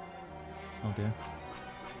 Oh dear.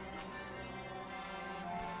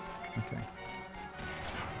 Okay.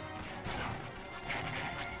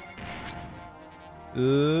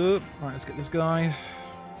 Right, let's get this guy.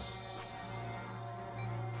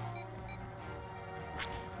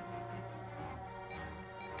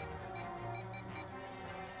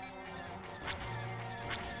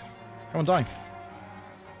 Come on, die.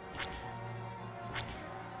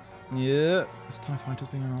 Yeah, this TIE fighter's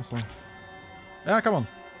being an arsehole. Yeah, come on.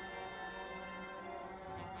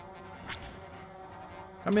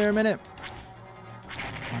 Come here a minute.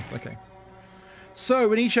 Nice, okay.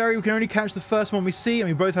 So, in each area we can only catch the first one we see, and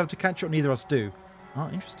we both have to catch it, or neither of us do.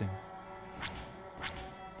 Ah, interesting.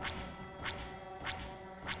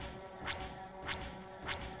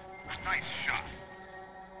 Nice shot.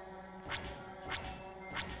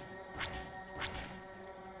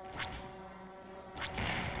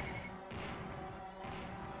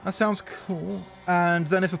 That sounds cool. And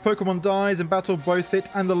then if a Pokemon dies in battle, both it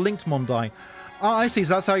and the linked Mon die. Ah, I see.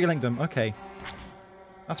 So that's how you link them. Okay.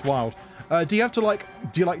 That's wild. Do you have to, like,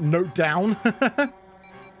 note down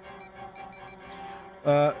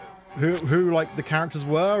who, like, the characters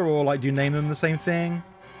were? Or, like, do you name them the same thing?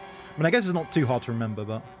 I mean, I guess it's not too hard to remember,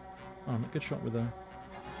 but... Oh, good shot with a...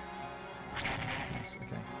 Nice,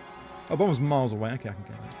 okay. Oh, one was miles away. Okay, I can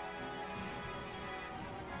get that.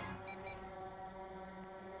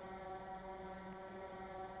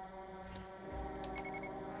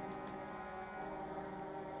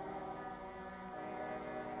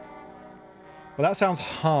 Well, that sounds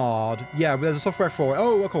hard. Yeah, but there's a software for it.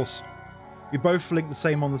 Oh, of course. We both link the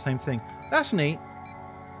same on the same thing. That's neat.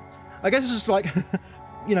 I guess it's just like,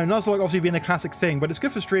 you know, Nuzlocke obviously being a classic thing, but it's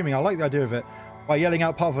good for streaming. I like the idea of it. By yelling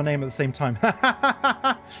out part of a name at the same time.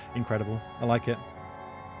 Incredible. I like it.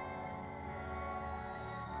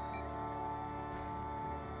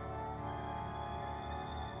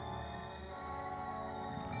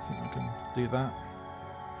 I think I can do that.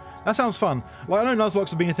 That sounds fun. Like, I know Nuzlocke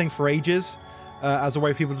have been a thing for ages. As a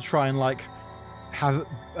way for people to try and, like, have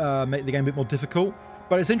make the game a bit more difficult.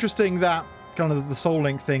 But it's interesting that kind of the Soul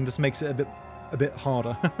Link thing just makes it a bit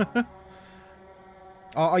harder.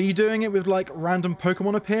 Are you doing it with, like, random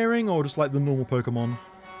Pokemon appearing, or just, like, the normal Pokemon?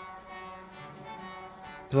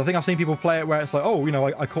 Because I think I've seen people play it where it's like, oh, you know,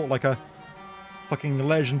 I caught, like, a fucking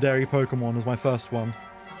legendary Pokemon as my first one.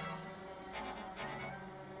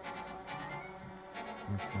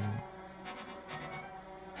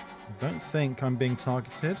 Don't think I'm being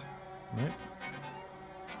targeted. Nope.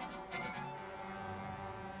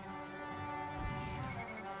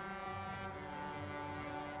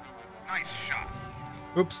 Nice shot.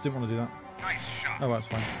 Oops, didn't want to do that. Nice shot. Oh, that's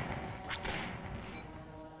fine.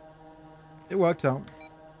 It worked out.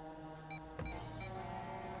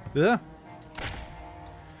 Yeah.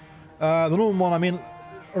 The normal one, I mean,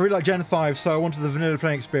 I really like Gen 5, so I wanted the vanilla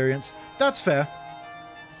playing experience. That's fair.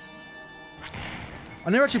 I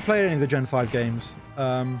never actually played any of the Gen 5 games.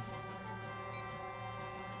 I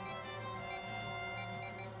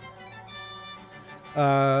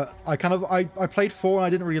played 4 and I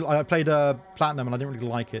didn't really, I played Platinum and I didn't really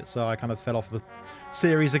like it, so I kind of fell off the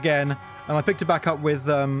series again, and I picked it back up with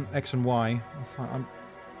X and Y. I'm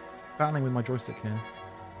battling with my joystick here.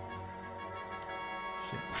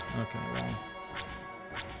 Shit. Okay, well,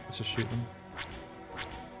 let's just shoot them.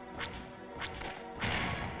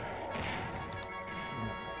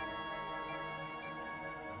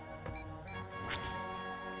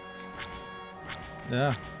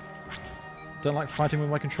 Yeah. Don't like fighting with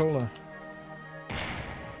my controller.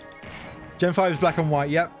 Gen 5 is black and white,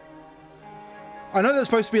 yep. I know they're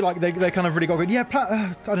supposed to be like, they kind of really got good. Yeah,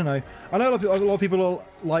 I don't know. I know a lot of people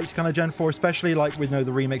liked kind of Gen 4, especially like with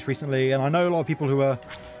the remakes recently. And I know a lot of people who are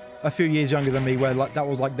a few years younger than me where like that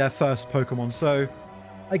was like their first Pokemon. So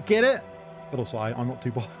I get it. But also I'm not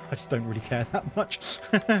too bothered. I just don't really care that much.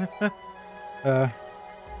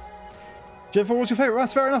 Gen 4 was your favourite?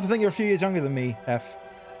 That's fair enough. I think you're a few years younger than me, F.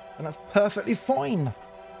 And that's perfectly fine. I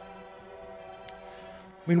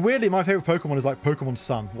mean, weirdly, my favourite Pokemon is like Pokemon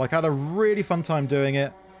Sun. Like, I had a really fun time doing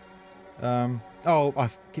it. Oh, I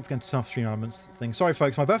keep forgetting to turn off stream elements thing. Sorry,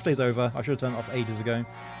 folks, my birthday's over. I should have turned it off ages ago.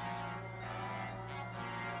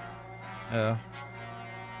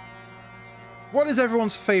 What is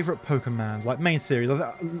everyone's favourite Pokemon? Like, main series?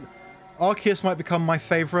 Arceus might become my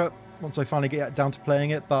favourite once I finally get down to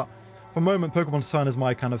playing it, but for the moment, Pokemon Sun is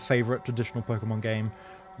my kind of favourite traditional Pokemon game.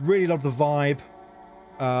 Really love the vibe.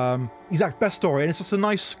 Exact best story, and it's just a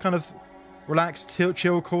nice kind of relaxed,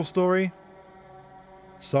 chill, cool story.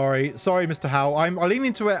 Sorry, Mr. Howe. I lean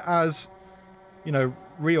into it as, you know,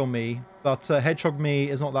 real me, but Hedgehog me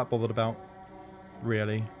is not that bothered about,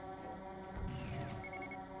 really.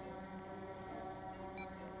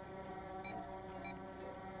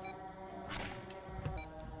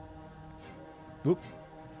 Oop.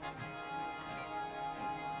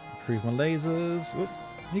 Improve my lasers. Oop.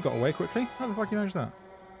 He got away quickly. How the fuck did you manage that?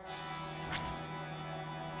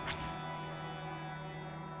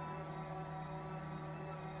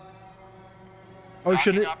 Oh,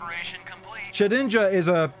 Shedinja is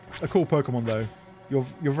a cool Pokemon, though. You're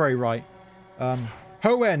very right.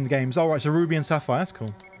 Hoenn games. All right, so Ruby and Sapphire. That's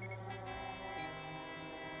cool.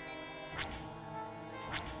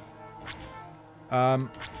 My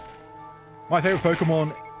favorite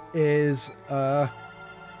Pokemon is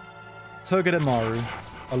Togedemaru.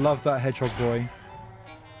 I love that Hedgehog boy.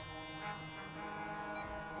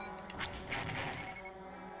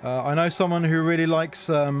 I know someone who really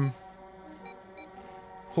likes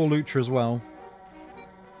Hawlucha as well.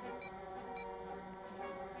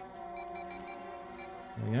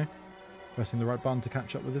 There we go. Pressing the right button to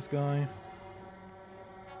catch up with this guy.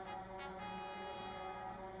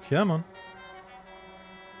 Come on.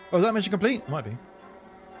 Oh, is that mission complete? Might be.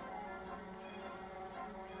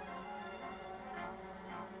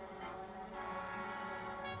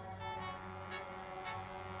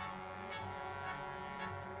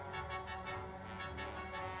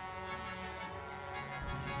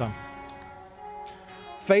 Done.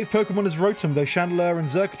 Fave Pokemon is Rotom, though Chandelure and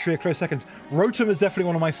Xurkitree are close seconds. Rotom is definitely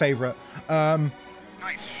one of my favourite. Nice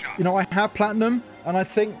shot. You know, I have Platinum, and I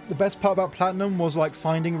think the best part about Platinum was like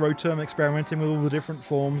finding Rotom, experimenting with all the different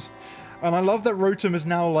forms. And I love that Rotom is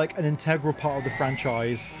now like an integral part of the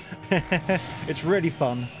franchise. It's really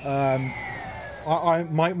fun.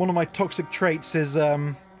 One of my toxic traits is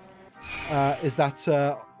that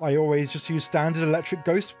I always just use standard electric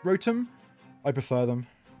ghost Rotom. I prefer them.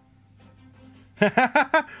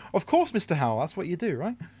 Of course, Mr. Howell, that's what you do,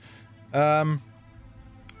 right?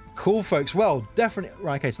 Cool, folks. Well, definitely.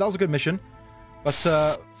 Right, okay, so that was a good mission. But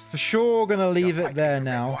for sure, gonna leave it there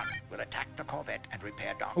now. We'll attack the Corvette and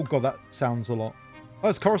repair dock. Oh god, that sounds a lot. Oh,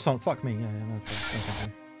 it's Coruscant. Fuck me. Yeah,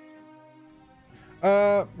 no,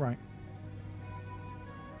 okay. Right.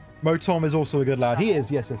 Motom is also a good lad. He is.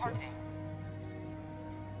 Yes.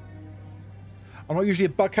 I'm not usually a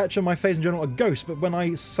bug catcher, my phase in general a ghost, but when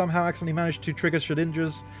I somehow accidentally managed to trigger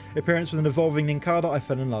Shedinja's appearance with an evolving Nincada, I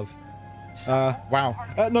fell in love. Wow.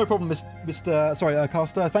 No problem, Mr.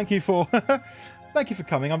 Caster. Thank you for thank you for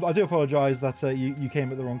coming. I do apologise that you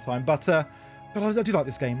came at the wrong time, but But I do like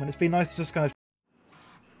this game, and it's been nice to just kind of...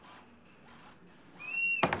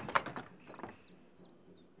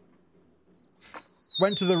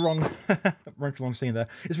 Went to the wrong scene there.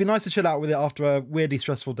 It's been nice to chill out with it after a weirdly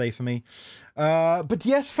stressful day for me. But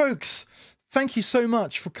yes, folks, thank you so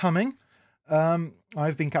much for coming.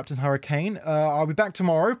 I've been Captain Hurricane. I'll be back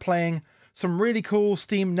tomorrow playing some really cool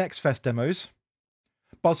Steam Next Fest demos.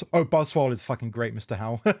 Buzzwole is fucking great, Mr.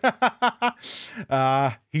 Howell.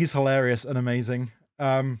 He's hilarious and amazing.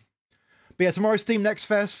 But yeah, tomorrow Steam Next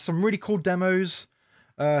Fest, some really cool demos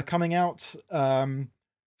coming out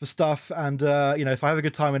for stuff, and you know, if I have a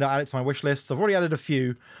good time with it, I'll add it to my wish list. I've already added a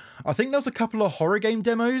few. I think there's a couple of horror game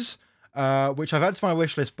demos which I've added to my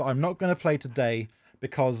wish list, but I'm not going to play today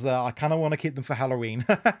because I kind of want to keep them for Halloween.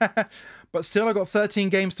 But still, I've got 13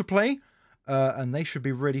 games to play, and they should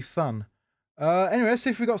be really fun. Anyway, let's see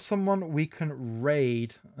if we got someone we can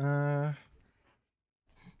raid.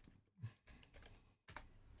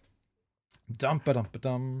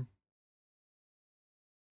 Dum-ba-dum-ba-dum.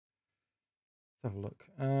 Let's have a look.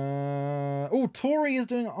 Oh, Tori is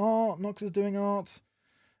doing art. Nox is doing art.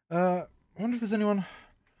 I wonder if there's anyone...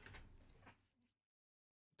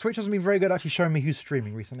 Twitch hasn't been very good at actually showing me who's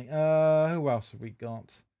streaming recently. Who else have we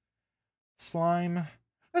got? Slime.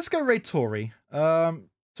 Let's go raid Tori.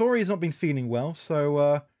 Tori has not been feeling well,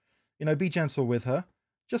 so, you know, be gentle with her.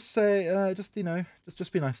 Just say, you know,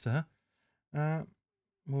 just be nice to her.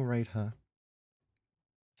 We'll raid her.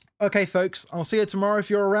 Okay, folks, I'll see you tomorrow if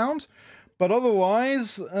you're around. But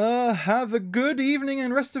otherwise, have a good evening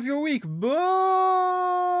and rest of your week. Bye!